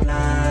never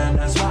bland,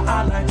 that's why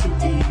I like to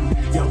eat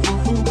your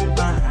fufu with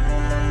my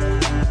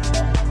hand.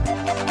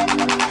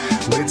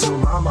 Little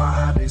mama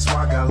had a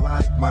swagger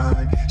like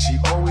mine. She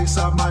always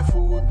have my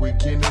food with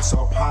Guinness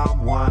or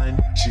palm wine.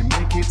 She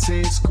make it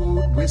taste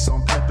good with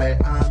some pepper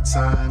and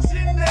thyme.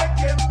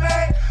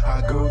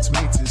 Our goat's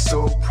meat is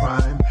so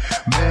prime.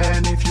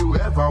 Man, if you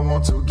ever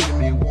want to give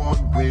me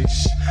one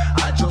wish,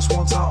 I just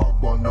want a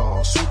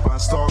ogbono, super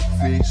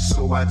stockfish.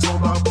 So I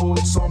told her put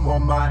some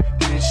on my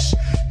dish.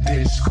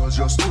 Cause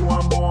your stew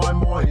and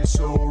more is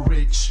so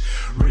rich.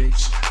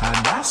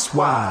 And that's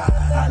why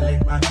I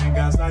lick my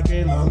fingers like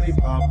a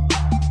lollipop.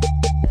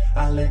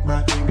 I lick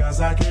my fingers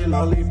like a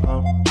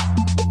lollipop.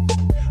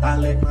 I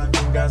lick my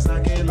fingers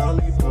like a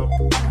lollipop.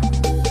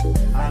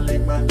 I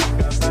lick my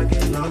fingers like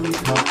a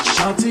lollipop.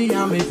 Shorty,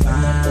 I'm a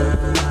fan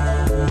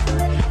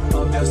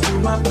of your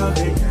stew and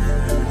puppy.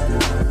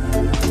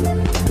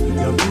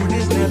 Your food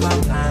is never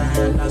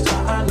planned. That's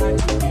why I like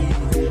to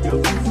eat your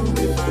food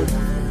with my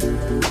hand.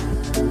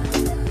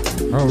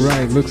 All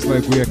right, looks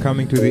like we are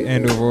coming to the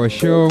end of our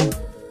show.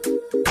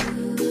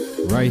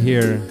 Right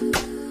here.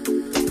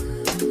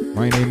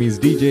 My name is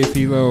DJ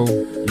Philo.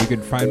 You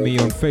can find me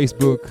on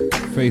Facebook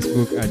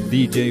at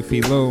DJ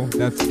Philo.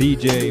 That's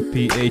DJ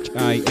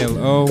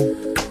Philo.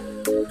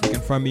 You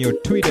can find me on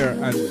Twitter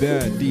at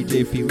the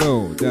DJ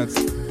Philo. That's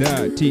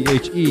the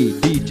THE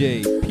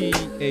DJ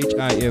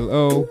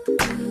PHILO.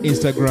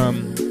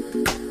 Instagram,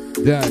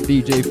 the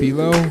DJ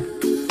Philo.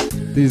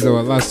 This is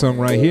our last song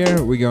right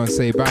here. We're gonna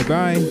say bye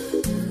bye.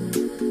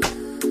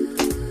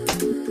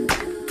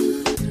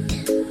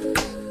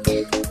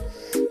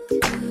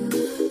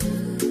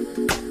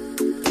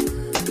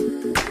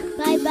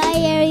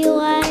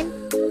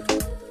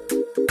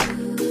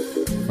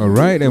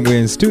 Alright, and we're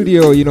in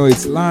studio, you know,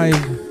 it's live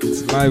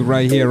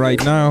right here,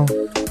 right now,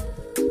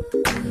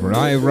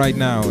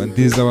 and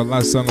this is our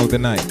last song of the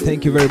night.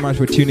 Thank you very much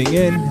for tuning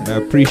in. I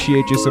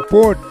appreciate your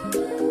support.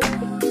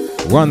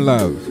 One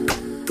love.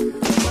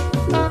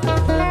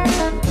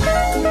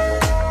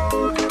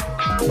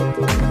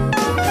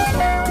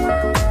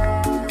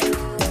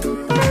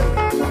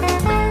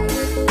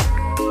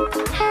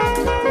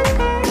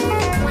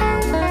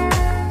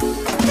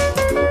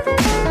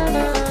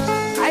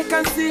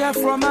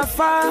 From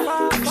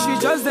afar, she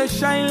just a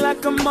shine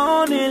like a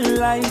morning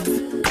light.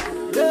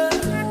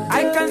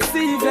 I can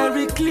see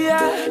very clear,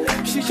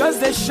 she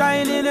just a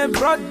shine in a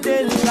broad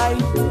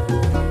daylight.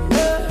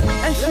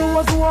 And she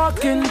was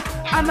walking,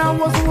 and I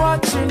was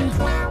watching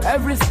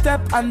every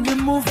step and the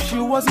move she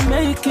was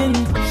making.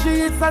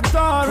 She is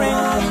adoring,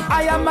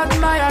 I am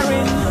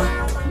admiring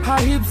her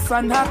hips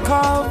and her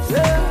curves.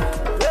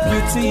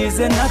 Beauty is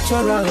a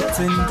natural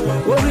thing,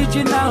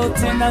 original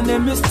thing, and a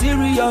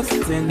mysterious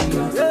thing.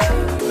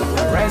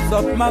 Raise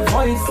up my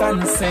voice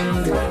and sing.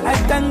 I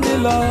thank the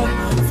Lord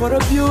for a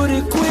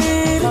beauty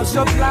queen. Cause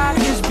your black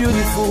is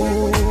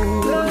beautiful.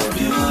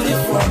 Beauty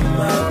from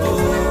my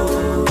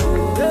own.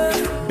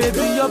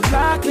 Baby, your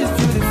black is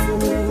beautiful.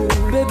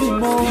 Baby,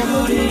 more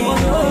beauty in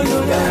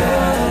your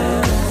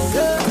eyes.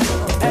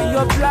 And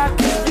your black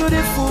is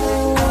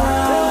beautiful.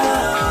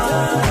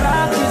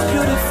 Black is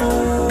beautiful.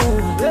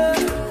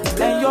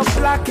 And your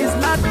black is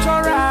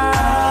natural.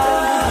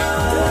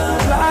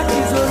 Black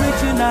is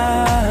original.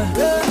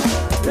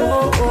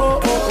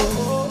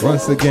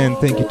 Once again,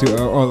 thank you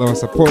to all our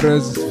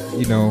supporters,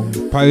 you know,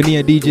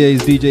 Pioneer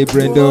DJs, DJ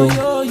Brendo.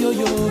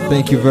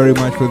 Thank you very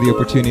much for the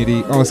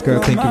opportunity. Oscar,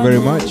 thank you very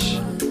much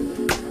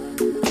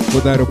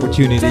for that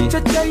opportunity.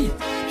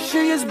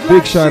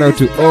 Big shout out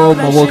to all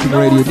Mawalking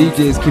Radio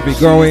DJs. Keep it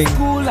going.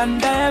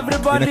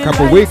 In a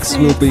couple weeks,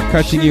 we'll be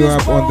catching you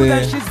up on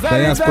the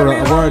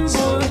Diaspora Awards.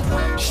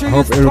 I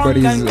hope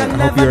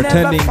you're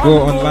attending.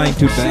 Go online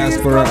to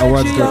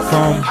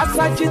diasporaawards.com.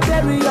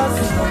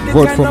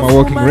 Vote for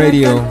Mawalking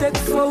Radio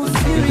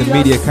in the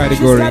media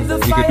category.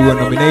 You can do a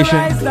nomination.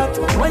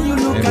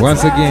 And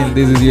once again,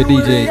 this is your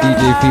DJ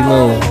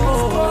Philo.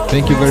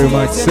 Thank you very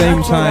much.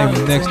 Same time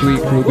next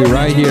week. We'll be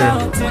right here.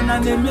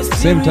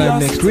 Same time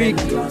next week.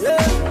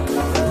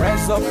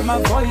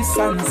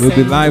 We'll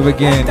be live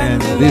again,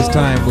 and this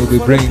time we'll be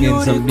bringing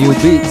in some new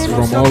beats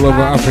from all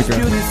over Africa.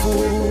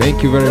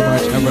 Thank you very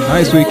much. Have a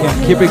nice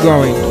weekend. Keep it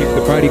going. Keep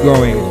the party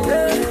going.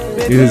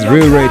 This is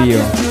Real Radio,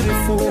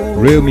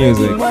 Real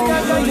Music,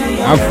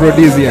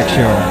 AfroDiziaq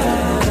Show.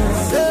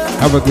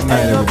 Have a good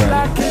night,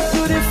 everybody.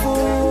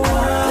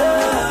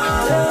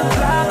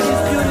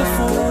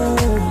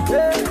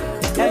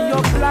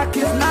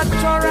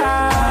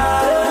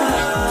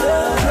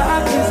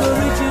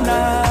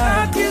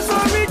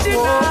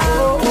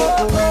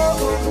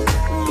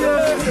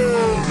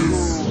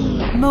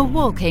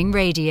 Mawalking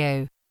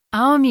Radio.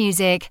 Our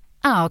music,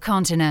 our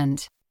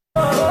continent.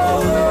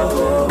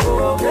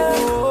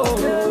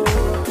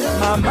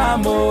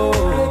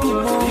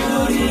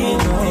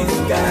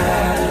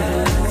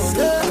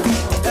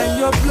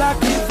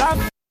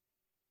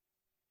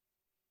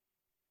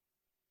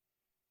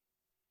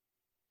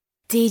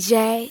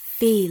 DJ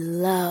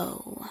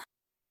Philo.